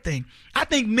great thing. I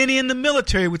think many in the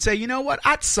military would say, you know what?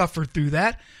 I'd suffer through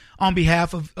that on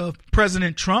behalf of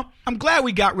President Trump. I'm glad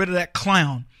we got rid of that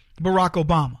clown, Barack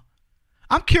Obama.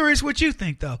 I'm curious what you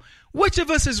think, though. Which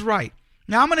of us is right?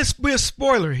 Now, I'm going to be a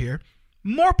spoiler here.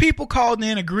 More people called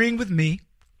in agreeing with me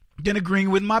than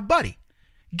agreeing with my buddy,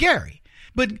 Gary.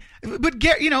 But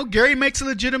Gary makes a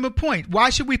legitimate point. Why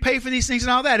should we pay for these things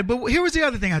and all that? But here was the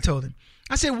other thing I told him.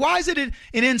 I said, why is it an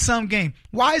in-sum game?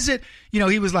 Why is it,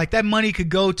 he was like, that money could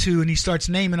go to, and he starts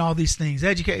naming all these things,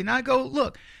 educate. And I go,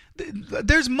 look,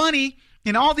 there's money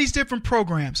in all these different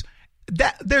programs.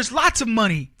 There's lots of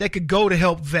money that could go to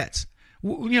help vets.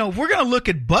 If we're going to look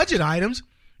at budget items,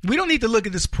 we don't need to look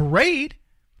at this parade.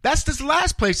 That's the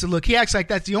last place to look. He acts like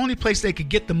that's the only place they could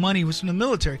get the money was from the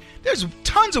military. There's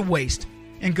tons of waste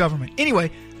in government. Anyway,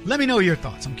 let me know your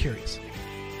thoughts. I'm curious.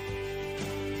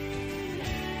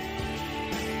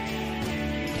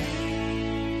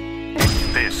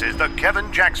 This is the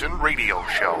Kevin Jackson Radio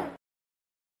Show.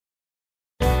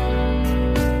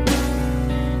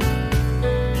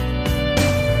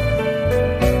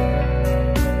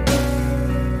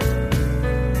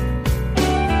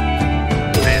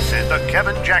 This is the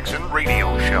Kevin Jackson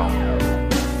Radio Show.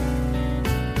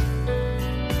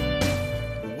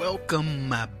 Welcome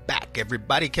back,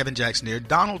 everybody. Kevin Jackson here.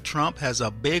 Donald Trump has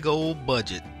a big old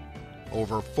budget,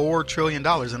 over $4 trillion,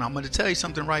 and I'm going to tell you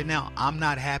something right now. I'm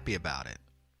not happy about it.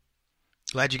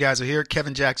 Glad you guys are here.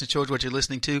 Kevin Jackson shows what you're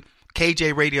listening to,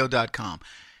 kjradio.com.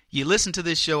 You listen to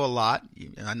this show a lot,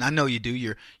 and I know you do.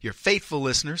 You're faithful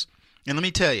listeners, and let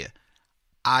me tell you,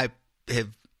 I have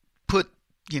put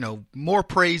more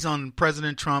praise on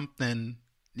President Trump than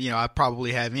I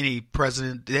probably have any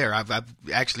president there. I've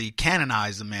actually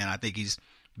canonized the man. I think he's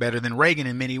better than Reagan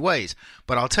in many ways.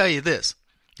 But I'll tell you this: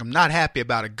 I'm not happy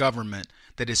about a government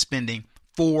that is spending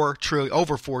over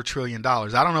 $4 trillion. I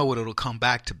don't know what it'll come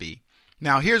back to be.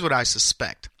 Now, here's what I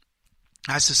suspect.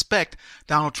 I suspect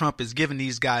Donald Trump is giving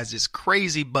these guys this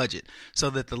crazy budget so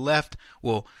that the left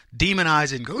will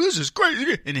demonize it and go, this is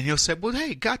crazy. And then he'll say, well,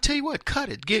 hey, God, tell you what, cut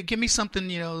it. Give me something,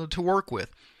 to work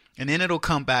with. And then it'll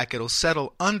come back. It'll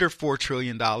settle under $4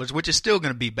 trillion, which is still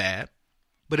going to be bad,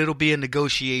 but it'll be a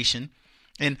negotiation.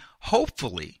 And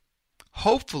hopefully,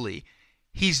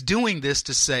 he's doing this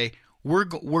to say we're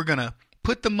going to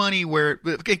put the money where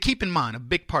 – keep in mind, a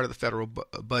big part of the federal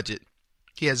budget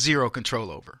he has zero control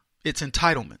over. It's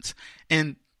entitlements.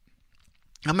 And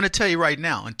I'm going to tell you right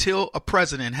now, until a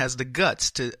president has the guts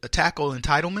to tackle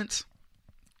entitlements,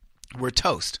 we're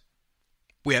toast.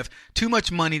 We have too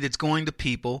much money that's going to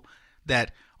people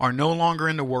that are no longer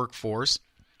in the workforce.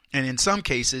 And in some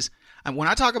cases, when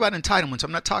I talk about entitlements,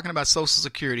 I'm not talking about Social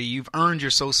Security. You've earned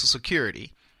your Social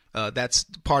Security. That's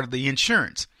part of the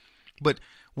insurance. But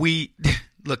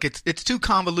look, it's too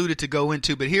convoluted to go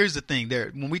into, but here's the thing.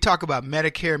 When we talk about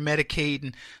Medicare, Medicaid,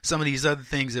 and some of these other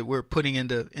things that we're putting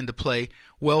into play,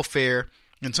 welfare,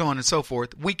 and so on and so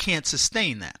forth, we can't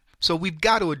sustain that. So we've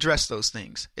got to address those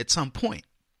things at some point.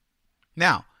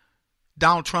 Now,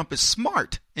 Donald Trump is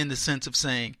smart in the sense of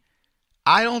saying,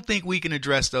 I don't think we can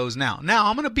address those now. Now,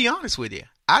 I'm going to be honest with you.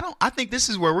 I think this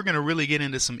is where we're going to really get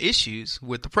into some issues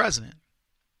with the president.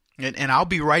 And I'll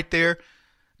be right there,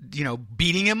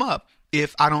 beating him up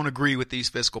if I don't agree with these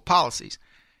fiscal policies.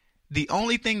 The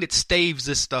only thing that staves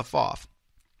this stuff off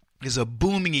is a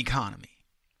booming economy.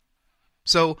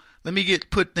 So let me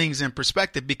put things in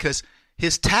perspective, because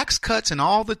his tax cuts and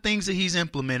all the things that he's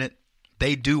implemented,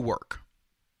 they do work.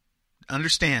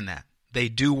 Understand that. They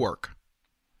do work.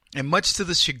 And much to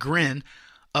the chagrin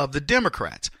of the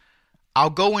Democrats. I'll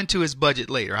go into his budget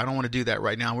later. I don't want to do that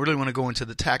right now. I really want to go into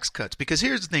the tax cuts, because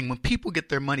here's the thing. When people get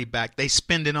their money back, they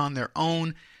spend it on their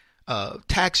own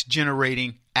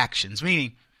tax-generating actions,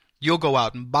 meaning you'll go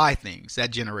out and buy things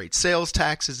that generate sales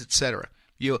taxes, etc.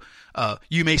 You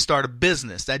may start a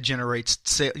business that generates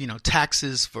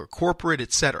taxes for corporate,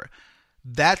 etc.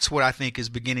 That's what I think is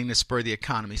beginning to spur the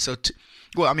economy. So,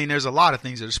 there's a lot of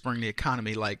things that are spurring the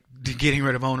economy, like getting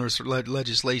rid of owners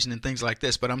legislation and things like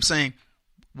this. But I'm saying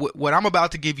what I'm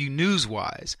about to give you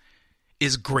news-wise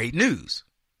is great news.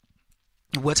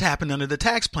 What's happened under the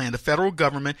tax plan? The federal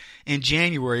government in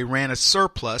January ran a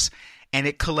surplus, and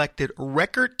it collected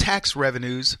record tax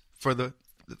revenues for the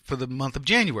month of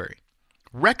January.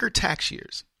 Record tax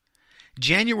years.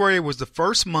 January was the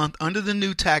first month under the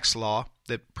new tax law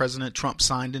that President Trump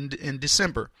signed in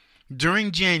December.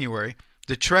 During January,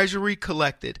 the Treasury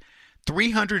collected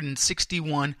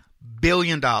 $361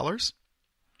 billion,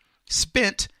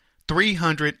 spent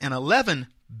 $311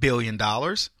 billion,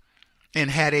 and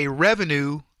had a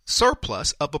revenue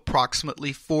surplus of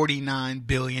approximately $49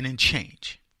 billion and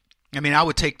change. I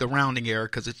would take the rounding error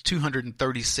because it's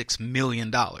 $236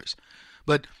 million.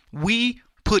 But we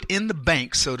put in the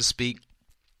bank, so to speak,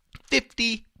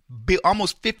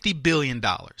 almost $50 billion.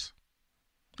 Now,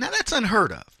 that's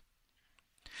unheard of.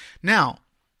 Now,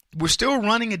 we're still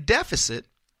running a deficit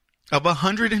of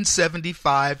almost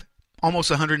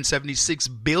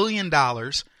 $176 billion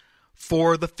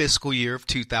for the fiscal year of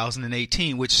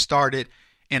 2018, which started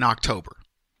in October.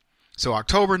 So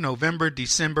October, November,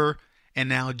 December, and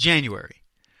now January.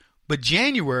 But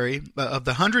January, of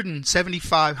the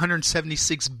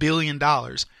 $176 billion,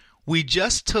 we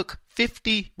just took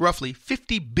roughly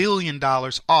 $50 billion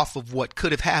off of what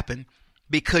could have happened,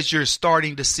 because you're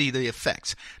starting to see the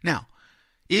effects. Now,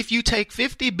 if you take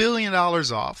 $50 billion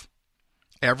off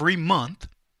every month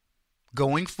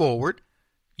going forward,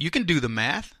 you can do the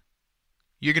math.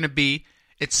 You're going to be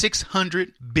at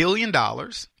 $600 billion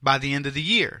by the end of the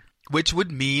year, which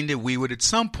would mean that we would at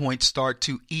some point start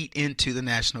to eat into the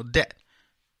national debt.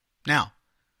 Now,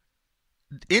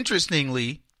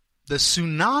 interestingly, the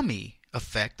tsunami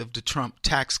effect of the Trump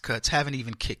tax cuts haven't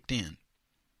even kicked in,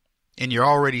 and you're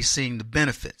already seeing the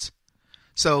benefits.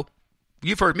 So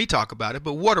you've heard me talk about it,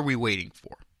 but what are we waiting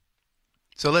for?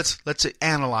 So let's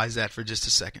analyze that for just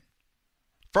a second.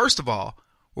 First of all,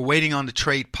 we're waiting on the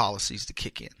trade policies to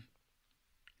kick in.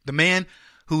 The man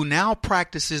who now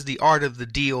practices the art of the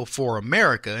deal for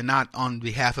America and not on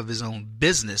behalf of his own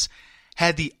business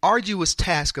had the arduous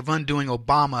task of undoing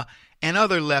Obama and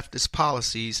other leftist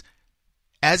policies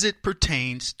as it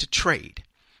pertains to trade.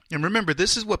 And remember,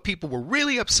 this is what people were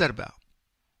really upset about.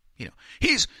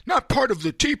 He's not part of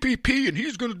the TPP and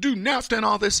he's going to do NAFTA and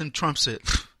all this. And Trump said,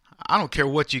 I don't care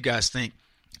what you guys think.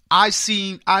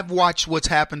 I've watched what's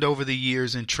happened over the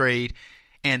years in trade,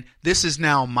 and this is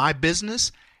now my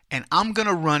business, and I'm going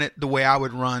to run it the way I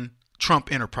would run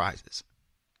Trump Enterprises.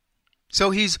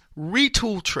 So he's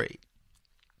retooled trade.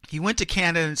 He went to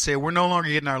Canada and said, we're no longer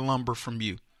getting our lumber from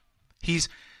you. He's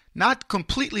not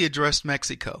completely addressed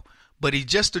Mexico, but he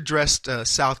just addressed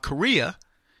South Korea,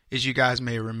 as you guys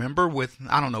may remember, with,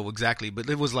 I don't know exactly, but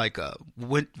it was like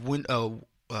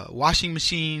washing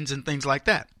machines and things like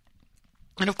that.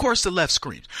 And of course, the left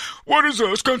screams, what is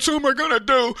this consumer going to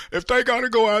do if they got to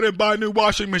go out and buy new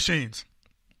washing machines?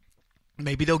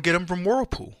 Maybe they'll get them from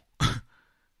Whirlpool,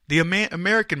 the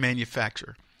American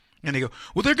manufacturer. And they go,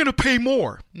 well, they're going to pay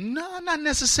more. No, not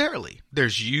necessarily.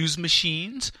 There's used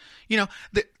machines,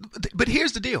 but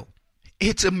here's the deal.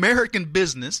 It's American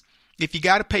business. If you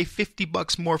got to pay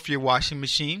 $50 more for your washing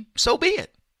machine, so be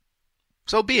it.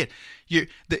 So be it.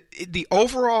 The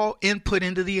overall input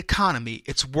into the economy,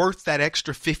 it's worth that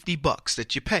extra $50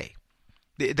 that you pay.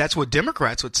 That's what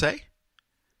Democrats would say.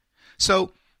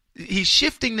 So he's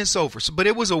shifting this over. But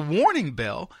it was a warning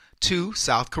bell to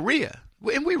South Korea.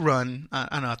 And we run,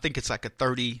 I think it's like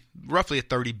roughly a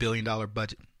 $30 billion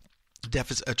budget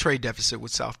deficit, a trade deficit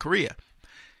with South Korea.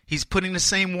 He's putting the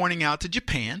same warning out to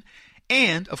Japan.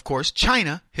 And, of course,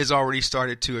 China has already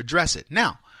started to address it.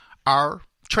 Now, our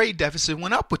trade deficit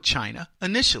went up with China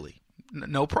initially.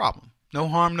 No problem. No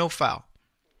harm, no foul.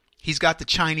 He's got the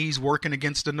Chinese working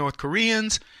against the North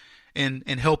Koreans. and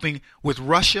helping with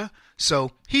Russia.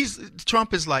 So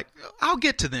Trump is like, I'll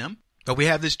get to them. But we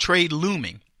have this trade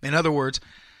looming. In other words,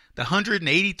 the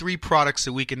 183 products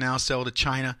that we can now sell to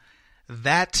China,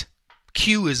 that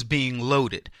queue is being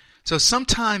loaded. So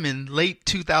sometime in late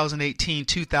 2018,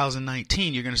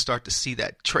 2019, you're going to start to see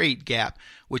that trade gap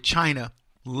with China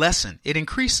lessen. It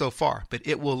increased so far, but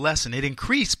it will lessen. It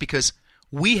increased because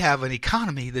we have an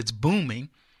economy that's booming,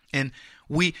 and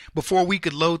before we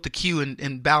could load the queue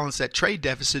and balance that trade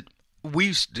deficit,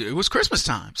 it was Christmas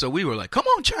time. So we were like, come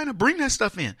on, China, bring that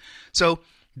stuff in. So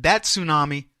that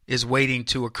tsunami is waiting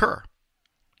to occur.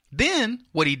 Then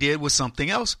what he did was something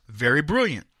else very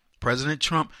brilliant. President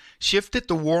Trump shifted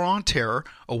the war on terror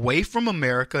away from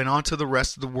America and onto the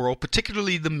rest of the world,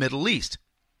 particularly the Middle East.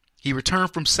 He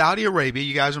returned from Saudi Arabia.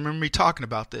 You guys remember me talking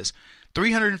about this.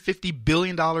 $350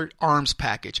 billion arms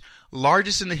package,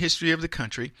 largest in the history of the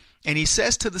country. And he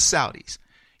says to the Saudis,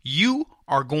 you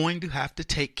are going to have to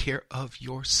take care of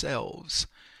yourselves.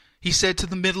 He said to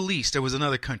the Middle East, there was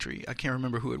another country, I can't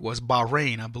remember who it was,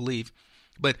 Bahrain, I believe,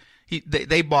 but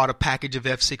they bought a package of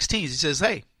F-16s. He says,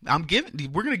 hey, we're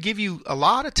going to give you a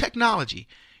lot of technology.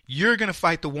 You're going to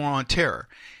fight the war on terror.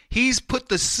 He's put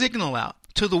the signal out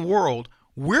to the world.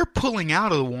 We're pulling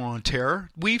out of the war on terror.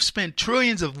 We've spent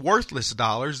trillions of worthless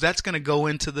dollars. That's going to go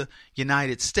into the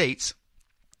United States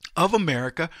of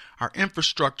America, our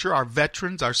infrastructure, our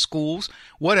veterans, our schools,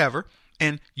 whatever.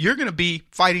 And you're going to be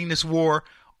fighting this war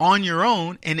on your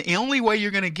own. And the only way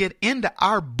you're going to get into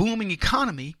our booming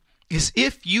economy is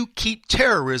if you keep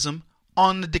terrorism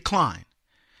on the decline.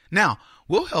 Now,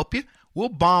 we'll help you. We'll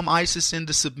bomb ISIS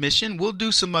into submission. We'll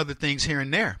do some other things here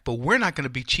and there, but we're not going to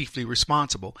be chiefly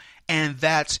responsible. And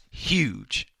that's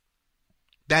huge.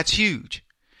 That's huge.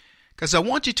 Because I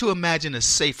want you to imagine a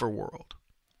safer world.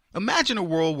 Imagine a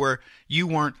world where you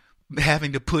weren't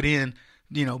having to put in,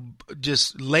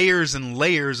 just layers and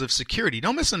layers of security.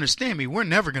 Don't misunderstand me. We're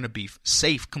never going to be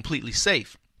safe, completely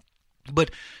safe.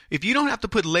 But if you don't have to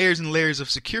put layers and layers of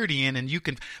security in, and you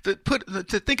can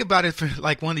think about it for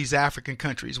like one of these African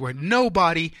countries where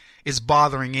nobody is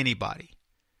bothering anybody.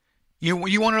 You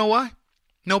want to know why?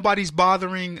 Nobody's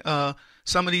bothering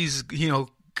some of these,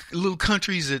 little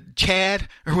countries at Chad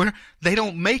or whatever. They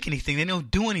don't make anything. They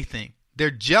don't do anything. They're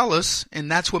jealous,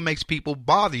 and that's what makes people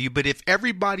bother you. But if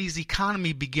everybody's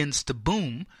economy begins to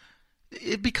boom,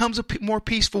 it becomes a more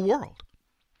peaceful world.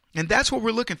 And that's what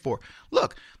we're looking for.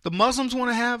 Look, the Muslims want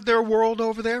to have their world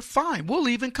over there. Fine. We'll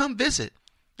even come visit.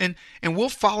 And we'll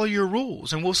follow your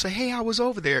rules. And we'll say, hey, I was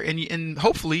over there. And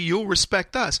hopefully you'll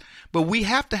respect us. But we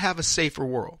have to have a safer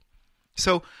world.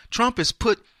 So Trump has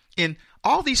put in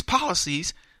all these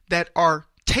policies that are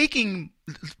pushing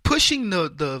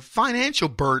the financial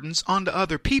burdens onto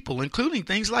other people, including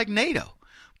things like NATO.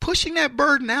 Pushing that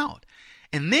burden out.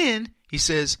 And then he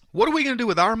says, what are we going to do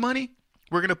with our money?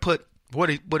 We're going to put what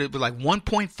it was like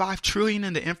 $1.5 trillion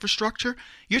into infrastructure.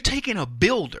 You're taking a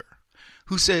builder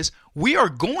who says we are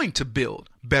going to build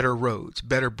better roads,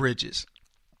 better bridges.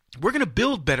 We're going to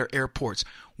build better airports.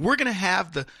 We're going to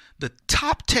have the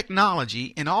top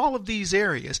technology in all of these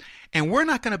areas, and we're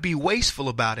not going to be wasteful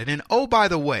about it. And oh, by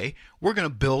the way, we're going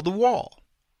to build a wall,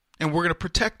 and we're going to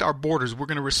protect our borders. We're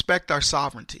going to respect our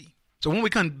sovereignty. So when we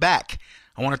come back,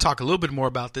 I want to talk a little bit more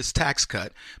about this tax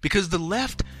cut, because the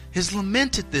left has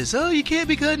lamented this. Oh, you can't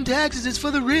be cutting taxes. It's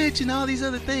for the rich and all these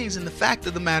other things. And the fact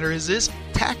of the matter is this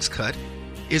tax cut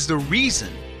is the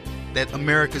reason that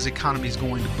America's economy is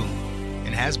going to boom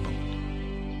and has boomed.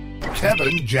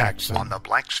 Kevin Jackson on the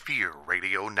Black Sphere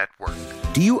Radio Network.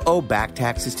 Do you owe back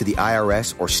taxes to the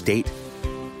IRS or state?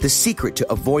 The secret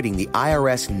to avoiding the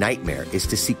IRS nightmare is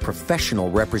to seek professional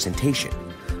representation.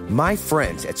 My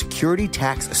friends at Security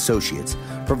Tax Associates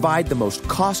provide the most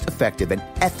cost-effective and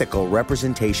ethical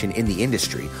representation in the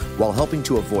industry while helping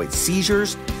to avoid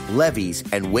seizures, levies,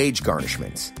 and wage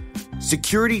garnishments.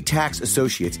 Security Tax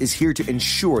Associates is here to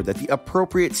ensure that the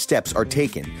appropriate steps are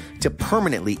taken to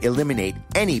permanently eliminate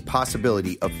any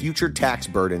possibility of future tax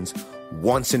burdens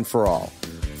once and for all.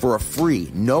 For a free,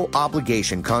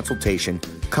 no-obligation consultation,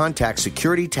 contact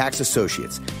Security Tax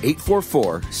Associates,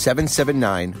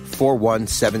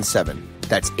 844-779-4177.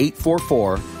 That's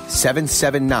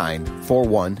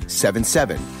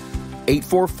 844-779-4177.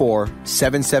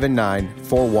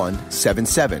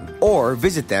 844-779-4177. Or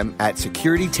visit them at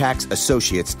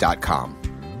securitytaxassociates.com.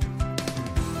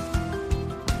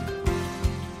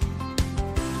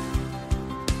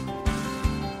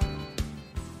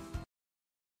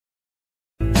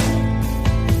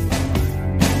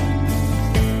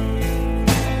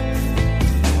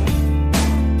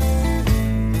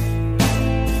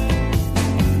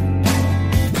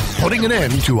 putting an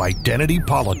end to identity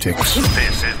politics.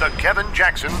 This is the Kevin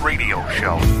Jackson Radio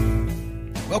Show.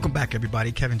 Welcome back,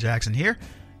 everybody. Kevin Jackson here,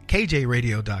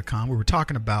 kjradio.com. We were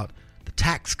talking about the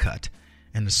tax cut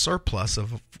and the surplus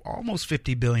of almost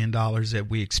 $50 billion that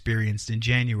we experienced in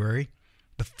January,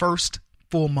 the first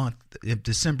full month of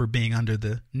December being under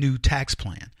the new tax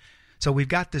plan. So we've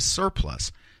got this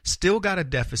surplus, still got a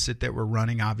deficit that we're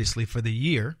running, obviously, for the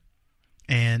year.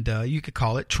 And you could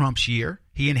call it Trump's year.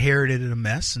 He inherited a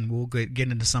mess, and we'll get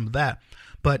into some of that.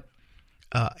 But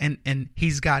and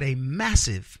he's got a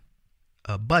massive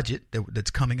budget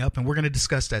that's coming up, and we're going to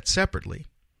discuss that separately.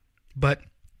 But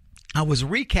I was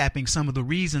recapping some of the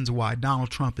reasons why Donald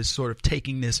Trump is sort of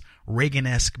taking this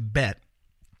Reagan-esque bet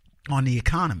on the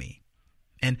economy.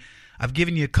 And I've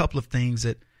given you a couple of things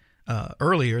that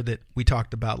earlier that we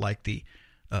talked about, like the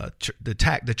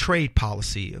trade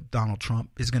policy of Donald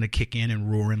Trump is going to kick in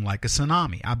and roar in like a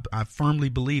tsunami. I firmly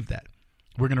believe that.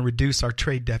 We're going to reduce our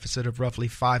trade deficit of roughly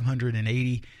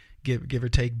 $580, give or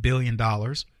take, $billion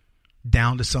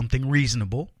down to something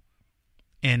reasonable.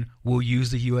 And we'll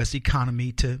use the U.S.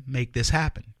 economy to make this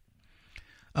happen.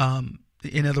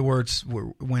 In other words,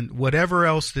 when whatever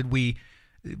else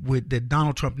that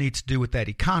Donald Trump needs to do with that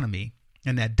economy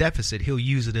and that deficit, he'll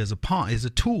use it as a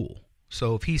tool.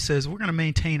 So if he says we're going to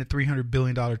maintain a $300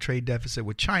 billion trade deficit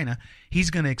with China, he's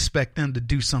going to expect them to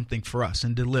do something for us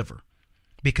and deliver.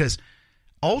 Because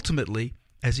ultimately,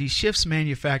 as he shifts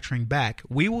manufacturing back,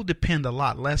 we will depend a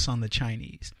lot less on the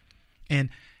Chinese. And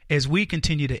as we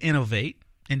continue to innovate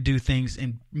and do things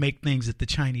and make things that the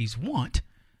Chinese want,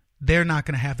 they're not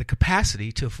going to have the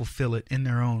capacity to fulfill it in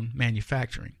their own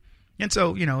manufacturing. And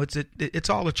so, it's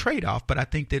all a trade-off, but I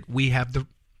think that we have the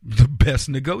best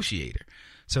negotiator,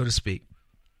 so to speak.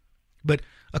 But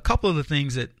a couple of the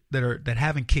things that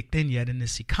haven't kicked in yet in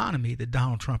this economy that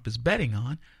Donald Trump is betting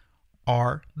on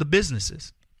are the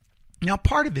businesses. Now,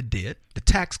 part of it did. The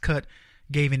tax cut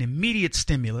gave an immediate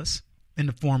stimulus in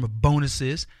the form of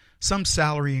bonuses, some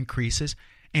salary increases,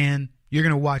 and you're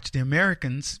going to watch the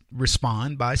Americans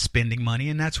respond by spending money,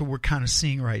 and that's what we're kind of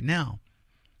seeing right now.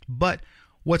 But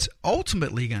what's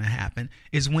ultimately going to happen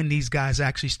is when these guys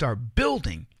actually start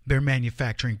building their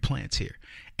manufacturing plants here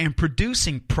and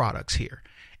producing products here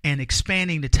and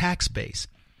expanding the tax base.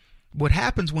 What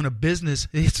happens when a business,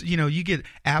 you get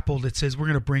Apple that says we're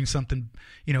going to bring something,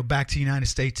 back to the United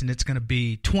States and it's going to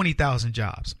be 20,000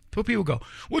 jobs. So people go,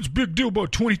 what's the big deal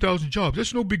about 20,000 jobs?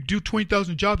 That's no big deal.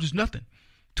 20,000 jobs is nothing.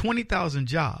 20,000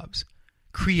 jobs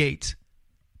creates,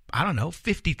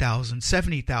 50,000,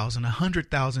 70,000,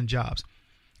 100,000 jobs.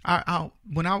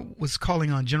 When I was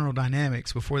calling on General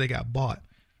Dynamics before they got bought,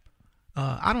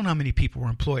 I don't know how many people were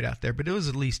employed out there, but it was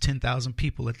at least 10,000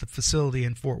 people at the facility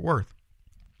in Fort Worth.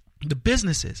 The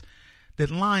businesses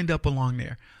that lined up along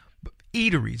there,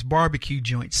 eateries, barbecue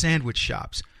joints, sandwich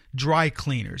shops, dry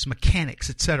cleaners, mechanics,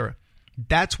 etc.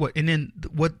 And then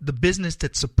what the business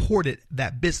that supported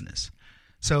that business.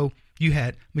 So you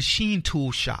had machine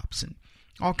tool shops and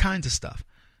all kinds of stuff.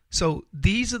 So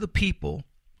these are the people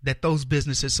that those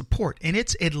businesses support. And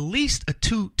it's at least a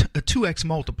 2x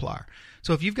multiplier.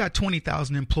 So if you've got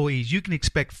 20,000 employees, you can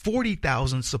expect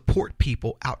 40,000 support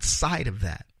people outside of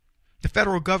that. The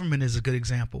federal government is a good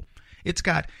example. It's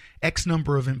got X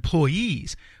number of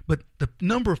employees, but the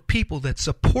number of people that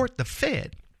support the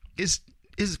Fed is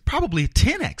probably a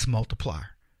 10x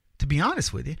multiplier, to be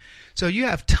honest with you. So you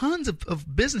have tons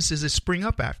of businesses that spring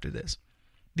up after this.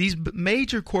 These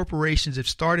major corporations have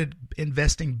started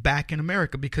investing back in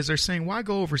America because they're saying, why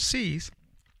go overseas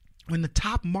when the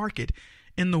top market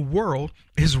in the world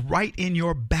is right in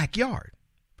your backyard?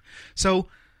 So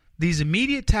these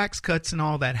immediate tax cuts and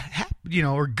all that,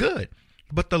 are good.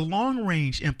 But the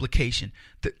long-range implication,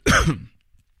 the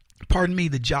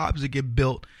jobs that get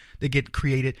built, that get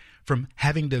created from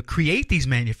having to create these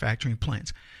manufacturing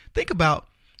plants. Think about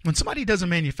when somebody does a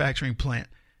manufacturing plant,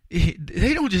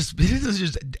 they don't just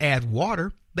add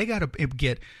water. They got to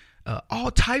get all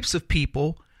types of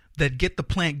people that get the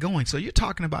plant going. So you're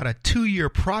talking about a 2-year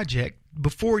project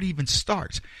before it even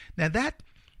starts. Now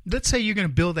let's say you're going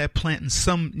to build that plant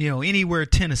in anywhere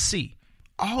Tennessee.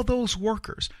 All those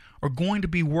workers are going to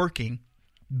be working,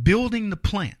 building the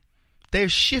plant. They're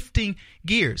shifting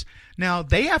gears. Now,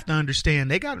 they have to understand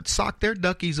they got to sock their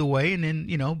duckies away, and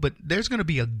then, but there's going to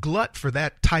be a glut for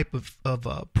that type of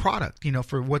product,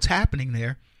 for what's happening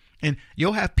there. And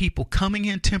you'll have people coming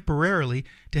in temporarily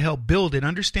to help build it,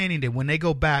 understanding that when they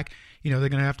go back, they're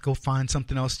going to have to go find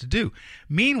something else to do.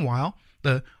 Meanwhile,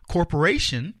 the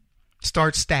corporation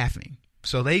starts staffing.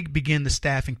 So they begin the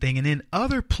staffing thing. And then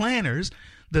other planners,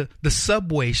 the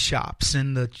Subway shops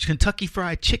and the Kentucky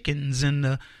Fried Chickens and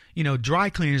the dry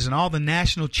cleaners and all the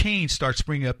national chains start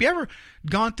springing up. You ever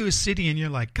gone through a city and you're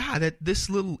like, God, this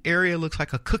little area looks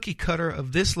like a cookie cutter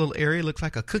of this little area, looks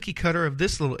like a cookie cutter of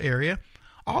this little area.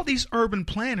 All these urban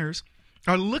planners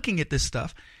are looking at this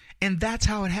stuff, and that's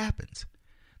how it happens.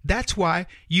 That's why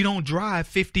you don't drive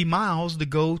 50 miles to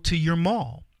go to your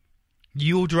mall.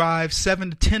 You'll drive 7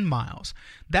 to 10 miles.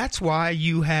 That's why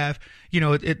you have,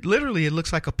 it literally, it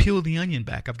looks like a peel the onion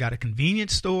back. I've got a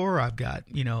convenience store. I've got,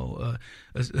 a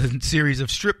series of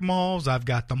strip malls. I've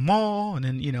got the mall, and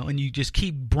then, and you just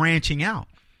keep branching out.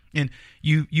 And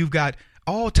you've got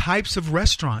all types of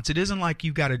restaurants. It isn't like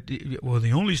you've got the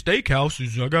only steakhouse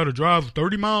is I got to drive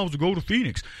 30 miles to go to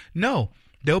Phoenix. No.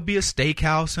 There'll be a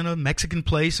steakhouse and a Mexican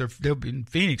place, or there'll be in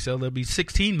Phoenix, there'll be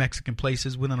 16 Mexican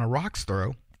places within a rock's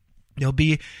throw. There'll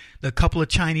be a couple of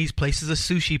Chinese places, a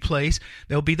sushi place.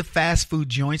 There'll be the fast food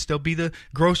joints. There'll be the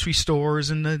grocery stores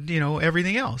and the,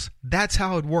 everything else. That's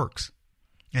how it works.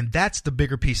 And that's the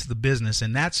bigger piece of the business.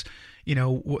 And that's,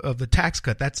 of the tax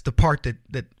cut. That's the part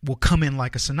that will come in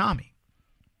like a tsunami.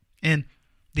 And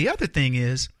the other thing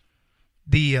is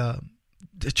the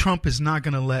Trump is not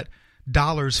going to let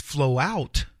dollars flow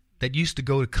out that used to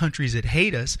go to countries that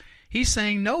hate us. He's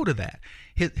saying no to that.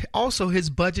 His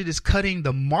budget is cutting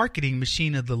the marketing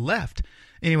machine of the left.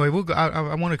 Anyway,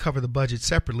 I want to cover the budget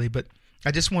separately, but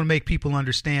I just want to make people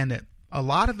understand that a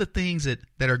lot of the things that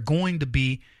are going to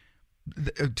be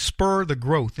spur the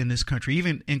growth in this country,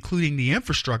 even including the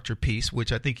infrastructure piece,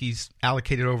 which I think he's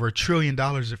allocated over $1 trillion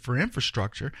for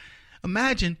infrastructure.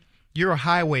 Imagine you're a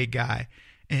highway guy,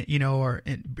 or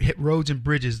hit roads and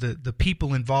bridges, the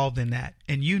people involved in that,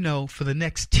 and for the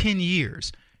next 10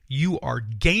 years you are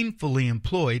gainfully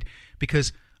employed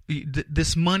because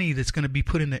this money that's going to be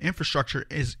put into infrastructure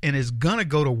is going to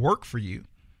go to work for you.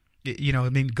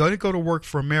 Going to go to work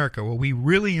for America. Well, we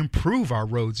really improve our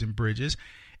roads and bridges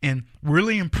and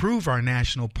really improve our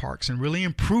national parks and really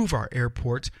improve our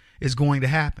airports is going to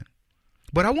happen.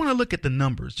 But I want to look at the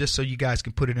numbers just so you guys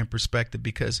can put it in perspective,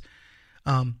 because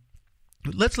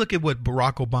let's look at what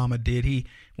Barack Obama did.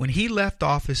 When he left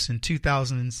office in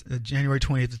January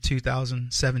 20th of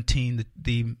 2017,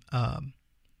 the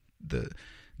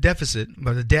deficit,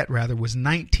 or the debt rather, was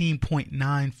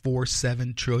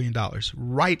 $19.947 trillion,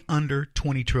 right under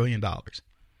 $20 trillion.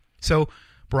 So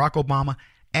Barack Obama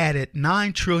added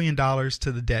 $9 trillion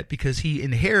to the debt because he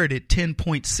inherited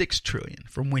 $10.6 trillion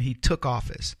from when he took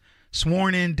office,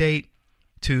 sworn in date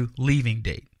to leaving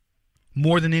date,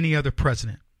 more than any other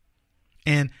president.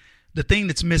 And the thing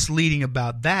that's misleading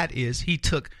about that is he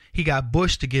got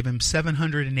Bush to give him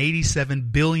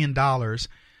 $787 billion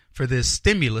for this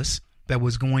stimulus that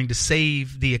was going to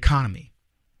save the economy.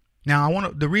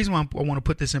 Now, the reason why I want to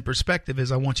put this in perspective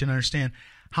is I want you to understand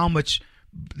how much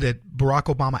that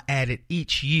Barack Obama added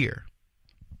each year.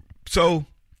 So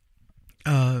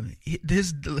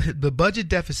the budget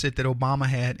deficit that Obama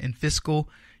had in fiscal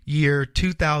year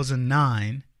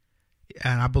 2009,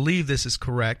 and I believe this is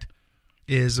correct,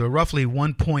 is roughly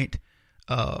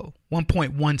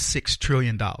 $1.16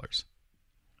 trillion.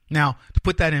 Now, to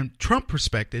put that in Trump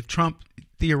perspective, Trump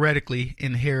theoretically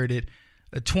inherited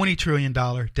a $20 trillion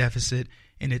deficit,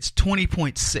 and it's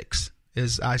 20.6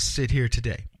 as I sit here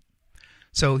today.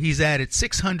 So he's added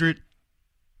 $600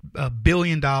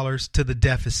 billion to the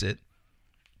deficit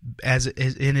as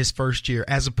in his first year,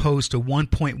 as opposed to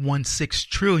 $1.16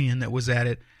 trillion that was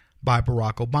added by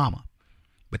Barack Obama.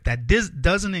 But that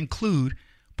doesn't include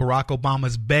Barack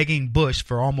Obama's begging Bush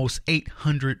for almost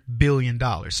 $800 billion.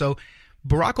 So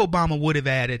Barack Obama would have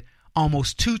added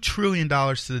almost $2 trillion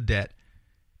to the debt,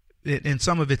 and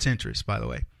some of its interest, by the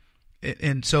way.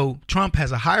 And so Trump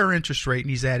has a higher interest rate, and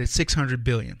he's added $600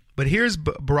 billion. But here's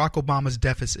Barack Obama's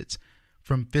deficits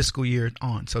from fiscal year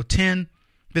on. So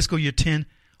fiscal year 10,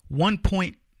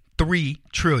 $1.3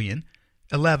 trillion,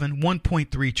 11,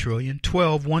 $1.3 trillion,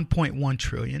 12, $1.1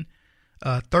 trillion,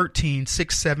 13,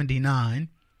 $679,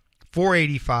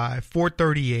 485,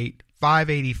 438,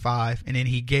 585, and then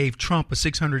he gave Trump a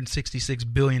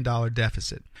 $666 billion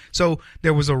deficit. So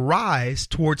there was a rise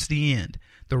towards the end.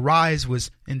 The rise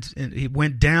was, it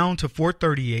went down to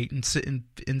 438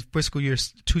 in fiscal year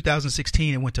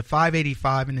 2016. It went to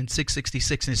 585 and then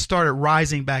 666, and it started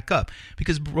rising back up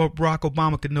because Barack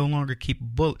Obama could no longer keep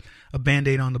a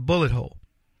Band-Aid on the bullet hole.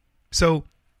 So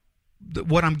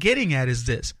what I'm getting at is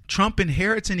this. Trump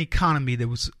inherits an economy that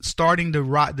was starting to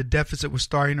rise. The deficit was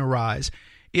starting to rise.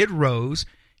 It rose.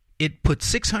 It put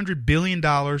 $600 billion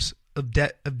of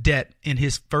debt in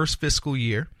his first fiscal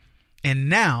year, and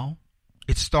now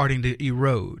it's starting to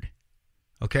erode.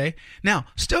 Okay? Now,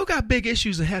 still got big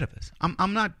issues ahead of us.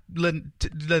 I'm not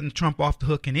letting Trump off the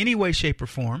hook in any way, shape, or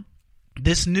form.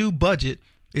 This new budget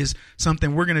is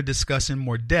something we're going to discuss in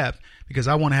more depth because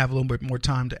I want to have a little bit more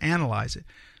time to analyze it.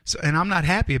 So, and I'm not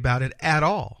happy about it at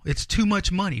all. It's too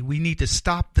much money. We need to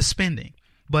stop the spending.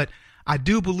 But I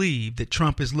do believe that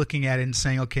Trump is looking at it and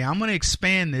saying, okay, I'm going to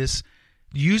expand this,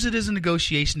 use it as a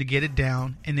negotiation to get it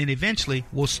down, and then eventually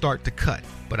we'll start to cut.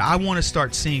 But I want to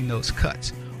start seeing those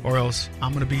cuts, or else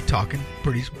I'm going to be talking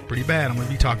pretty bad. I'm going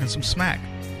to be talking some smack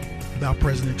about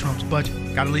President Trump's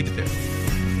budget. Got to leave it there.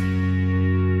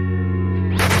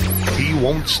 He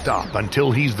won't stop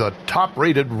until he's the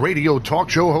top-rated radio talk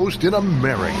show host in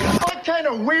America. What kind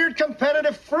of weird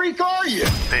competitive freak are you?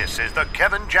 This is the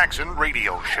Kevin Jackson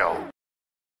Radio Show.